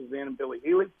Craig, Mike Fazan, and Billy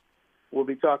Healy. We'll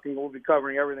be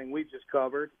covering everything we just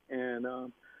covered, and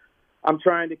I'm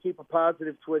trying to keep a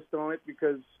positive twist on it,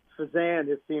 because Fazan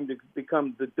has seemed to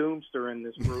become the doomster in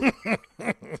this group,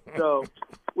 so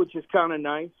which is kind of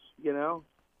nice,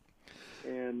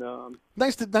 And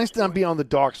nice to not be on the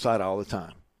dark side all the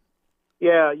time.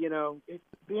 Yeah,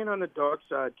 being on the dark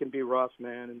side can be rough,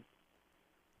 man. And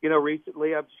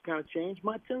recently I've just kind of changed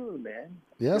my tune, man.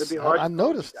 Yes, I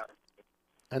noticed.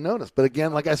 But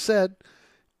again, like I said,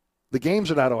 the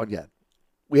games are not on yet.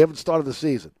 We haven't started the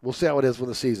season. We'll see how it is when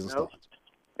the season starts.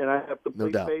 And I have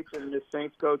complete faith in this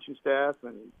Saints coaching staff,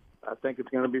 and I think it's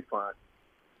going to be fine.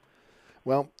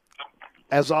 Well,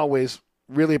 as always,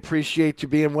 really appreciate you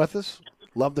being with us.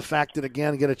 Love the fact that,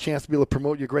 again, get a chance to be able to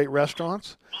promote your great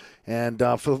restaurants. And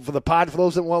for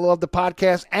those that love the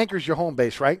podcast, Anchor's your home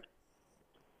base, right?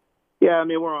 Yeah, I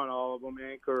mean, we're on all of them,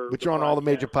 Anchor. But you're on all the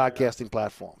major podcasting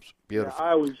platforms. Beautiful. Yeah,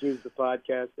 I always use the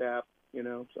podcast app,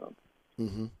 so.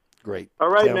 Mm-hmm. Great. All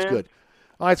right, Sounds man. good.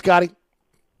 All right, Scotty.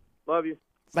 Love you.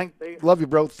 Love you,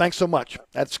 bro. Thanks so much.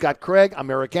 That's Scott Craig.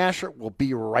 I'm Eric Asher. We'll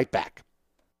be right back.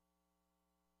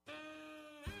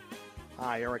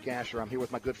 Hi, Eric Asher. I'm here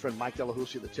with my good friend Mike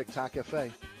Delahousie of the TikTok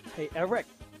Cafe. Hey, Eric,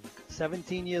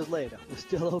 17 years later, we're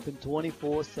still open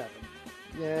 24/7.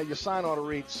 Yeah, your sign ought to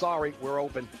read, sorry, we're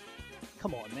open.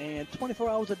 Come on, man. 24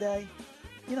 hours a day?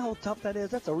 You know how tough that is?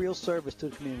 That's a real service to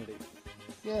the community.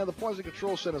 Yeah, the Poison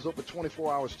Control Center is open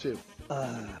 24 hours, too.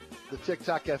 The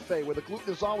TikTok Cafe, where the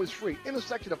gluten is always free,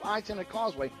 intersection of I-10 and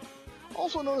Causeway,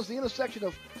 also known as the intersection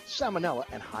of salmonella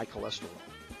and high cholesterol.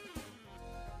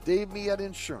 Dave Miette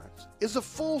Insurance is a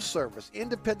full-service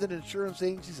independent insurance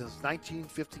agency since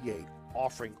 1958,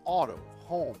 offering auto,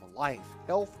 home, life,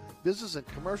 health, business, and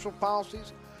commercial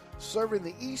policies, serving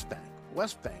the East Bank,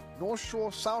 West Bank, North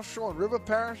Shore, South Shore, and River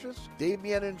parishes. Dave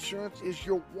Miette Insurance is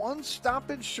your one-stop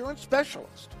insurance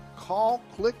specialist. Call,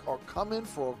 click, or come in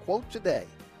for a quote today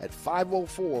at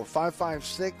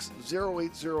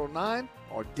 504-556-0809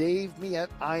 or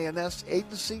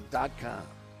DaveMietteINSAgency.com.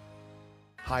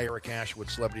 Hi, Eric Ashwood,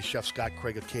 celebrity chef Scott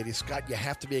Craig of Katie's. Scott, you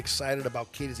have to be excited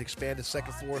about Katie's expanded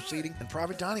second floor seating and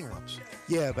private dining rooms.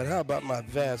 Yeah, but how about my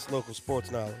vast local sports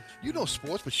knowledge? You know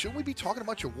sports, but shouldn't we be talking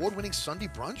about your award-winning Sunday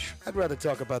brunch? I'd rather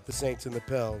talk about the Saints and the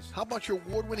Pels. How about your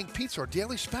award-winning pizza or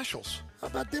daily specials? How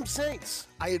about them Saints?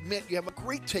 I admit you have a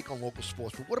great take on local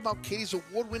sports, but what about Katie's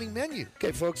award-winning menu?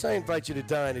 Okay, folks, I invite you to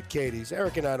dine at Katie's.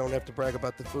 Eric and I don't have to brag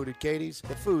about the food at Katie's.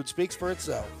 The food speaks for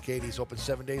itself. Katie's open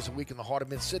 7 days a week in the heart of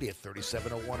Mid-City at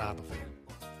 3701 Aberford.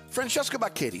 Francesca by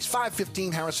Katie's,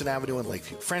 515 Harrison Avenue in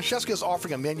Lakeview. Francesca is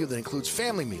offering a menu that includes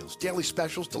family meals, daily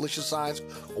specials, delicious sides,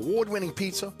 award-winning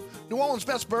pizza, New Orleans'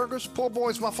 best burgers, poor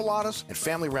boys' muffulettas, and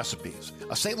family recipes.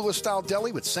 A St. Louis-style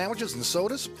deli with sandwiches and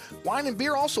sodas. Wine and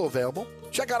beer also available.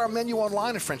 Check out our menu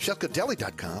online at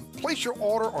francescadeli.com. Place your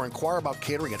order or inquire about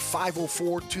catering at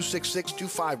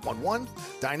 504-266-2511.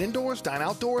 Dine indoors, dine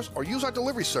outdoors, or use our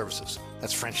delivery services.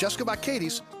 That's Francesca by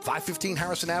Katie's, 515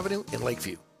 Harrison Avenue in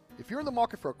Lakeview. If you're in the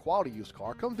market for a quality used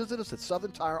car, come visit us at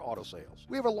Southern Tire Auto Sales.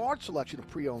 We have a large selection of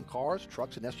pre-owned cars,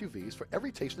 trucks, and SUVs for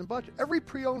every taste and budget. Every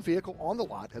pre-owned vehicle on the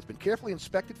lot has been carefully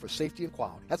inspected for safety and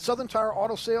quality. At Southern Tire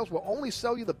Auto Sales, we'll only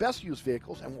sell you the best used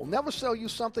vehicles and we'll never sell you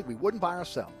something we wouldn't buy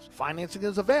ourselves. Financing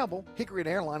is available. Hickory and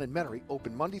Airline in Metairie,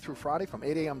 open Monday through Friday from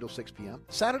 8 a.m. till 6 p.m.,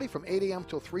 Saturday from 8 a.m.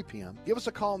 till 3 p.m. Give us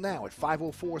a call now at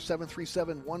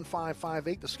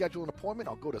 504-737-1558 to schedule an appointment,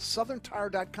 or go to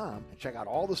southerntire.com and check out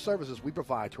all the services we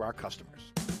provide to our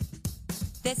customers.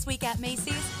 This week at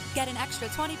Macy's, get an extra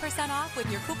 20% off with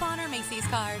your coupon or Macy's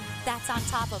card. That's on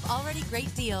top of already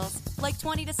great deals, like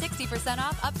 20 to 60%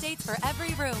 off updates for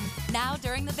every room, now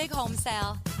during the big home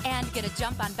sale. And get a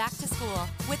jump on back to school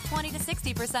with 20 to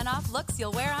 60% off looks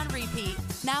you'll wear on repeat,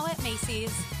 now at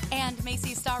Macy's. And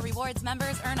Macy's Star Rewards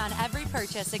members earn on every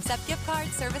purchase except gift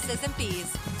cards, services, and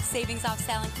fees. Savings off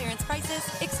sale and clearance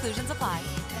prices, exclusions apply.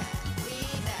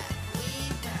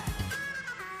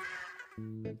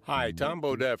 Hi, Tom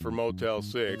Bodette for Motel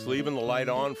 6, leaving the light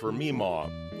on for Meemaw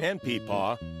and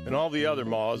Peepaw and all the other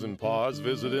maws and paws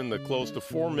visiting the close to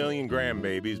 4 million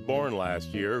grandbabies born last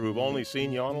year who've only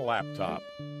seen you on a laptop.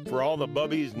 For all the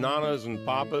bubbies, nanas, and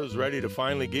papas ready to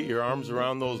finally get your arms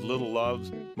around those little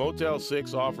loves, Motel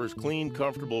 6 offers clean,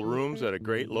 comfortable rooms at a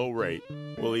great low rate.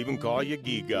 We'll even call you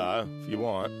Giga if you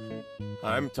want.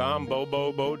 I'm Tom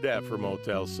Bobo Bodette for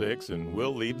Motel 6, and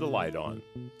we'll leave the light on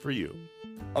for you.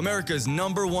 America's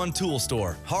 #1 tool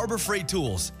store, Harbor Freight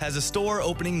Tools, has a store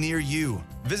opening near you.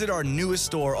 Visit our newest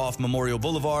store off Memorial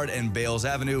Boulevard and Bales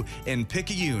Avenue in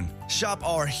Picayune. Shop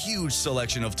our huge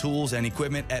selection of tools and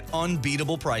equipment at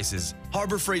unbeatable prices.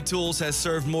 Harbor Freight Tools has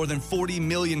served more than 40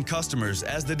 million customers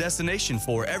as the destination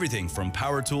for everything from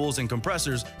power tools and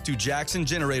compressors to jacks and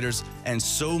generators and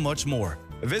so much more.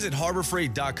 Visit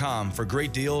HarborFreight.com for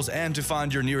great deals and to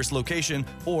find your nearest location,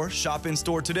 or shop in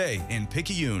store today in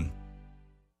Picayune.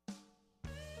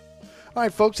 All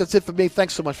right, folks, that's it for me.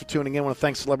 Thanks so much for tuning in. I want to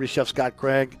thank Celebrity Chef Scott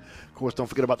Craig. Of course, don't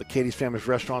forget about the Katie's Family's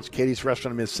Restaurants, Katie's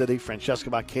Restaurant in Mid-City, Francesca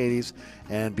by Katie's,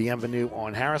 and Bienvenue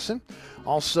on Harrison.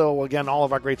 Also, again, all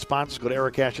of our great sponsors. Go to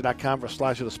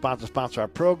ericasher.com/to sponsor our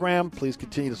program. Please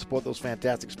continue to support those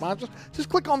fantastic sponsors. Just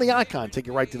click on the icon, take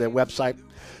you right to their website.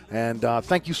 And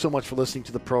thank you so much for listening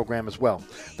to the program as well.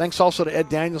 Thanks also to Ed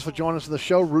Daniels for joining us on the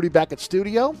show, Rudy back at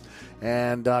studio.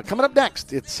 And coming up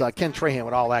next, it's Ken Trahan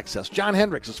with All Access. John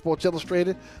Hendricks of Sports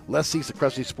Illustrated, Les Cease at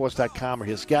CresseySports.com are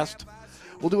his guest.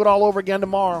 We'll do it all over again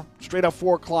tomorrow, straight up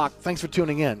 4 o'clock. Thanks for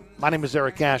tuning in. My name is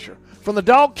Eric Asher. From the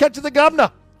dog catch to the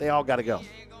governor, they all got to go.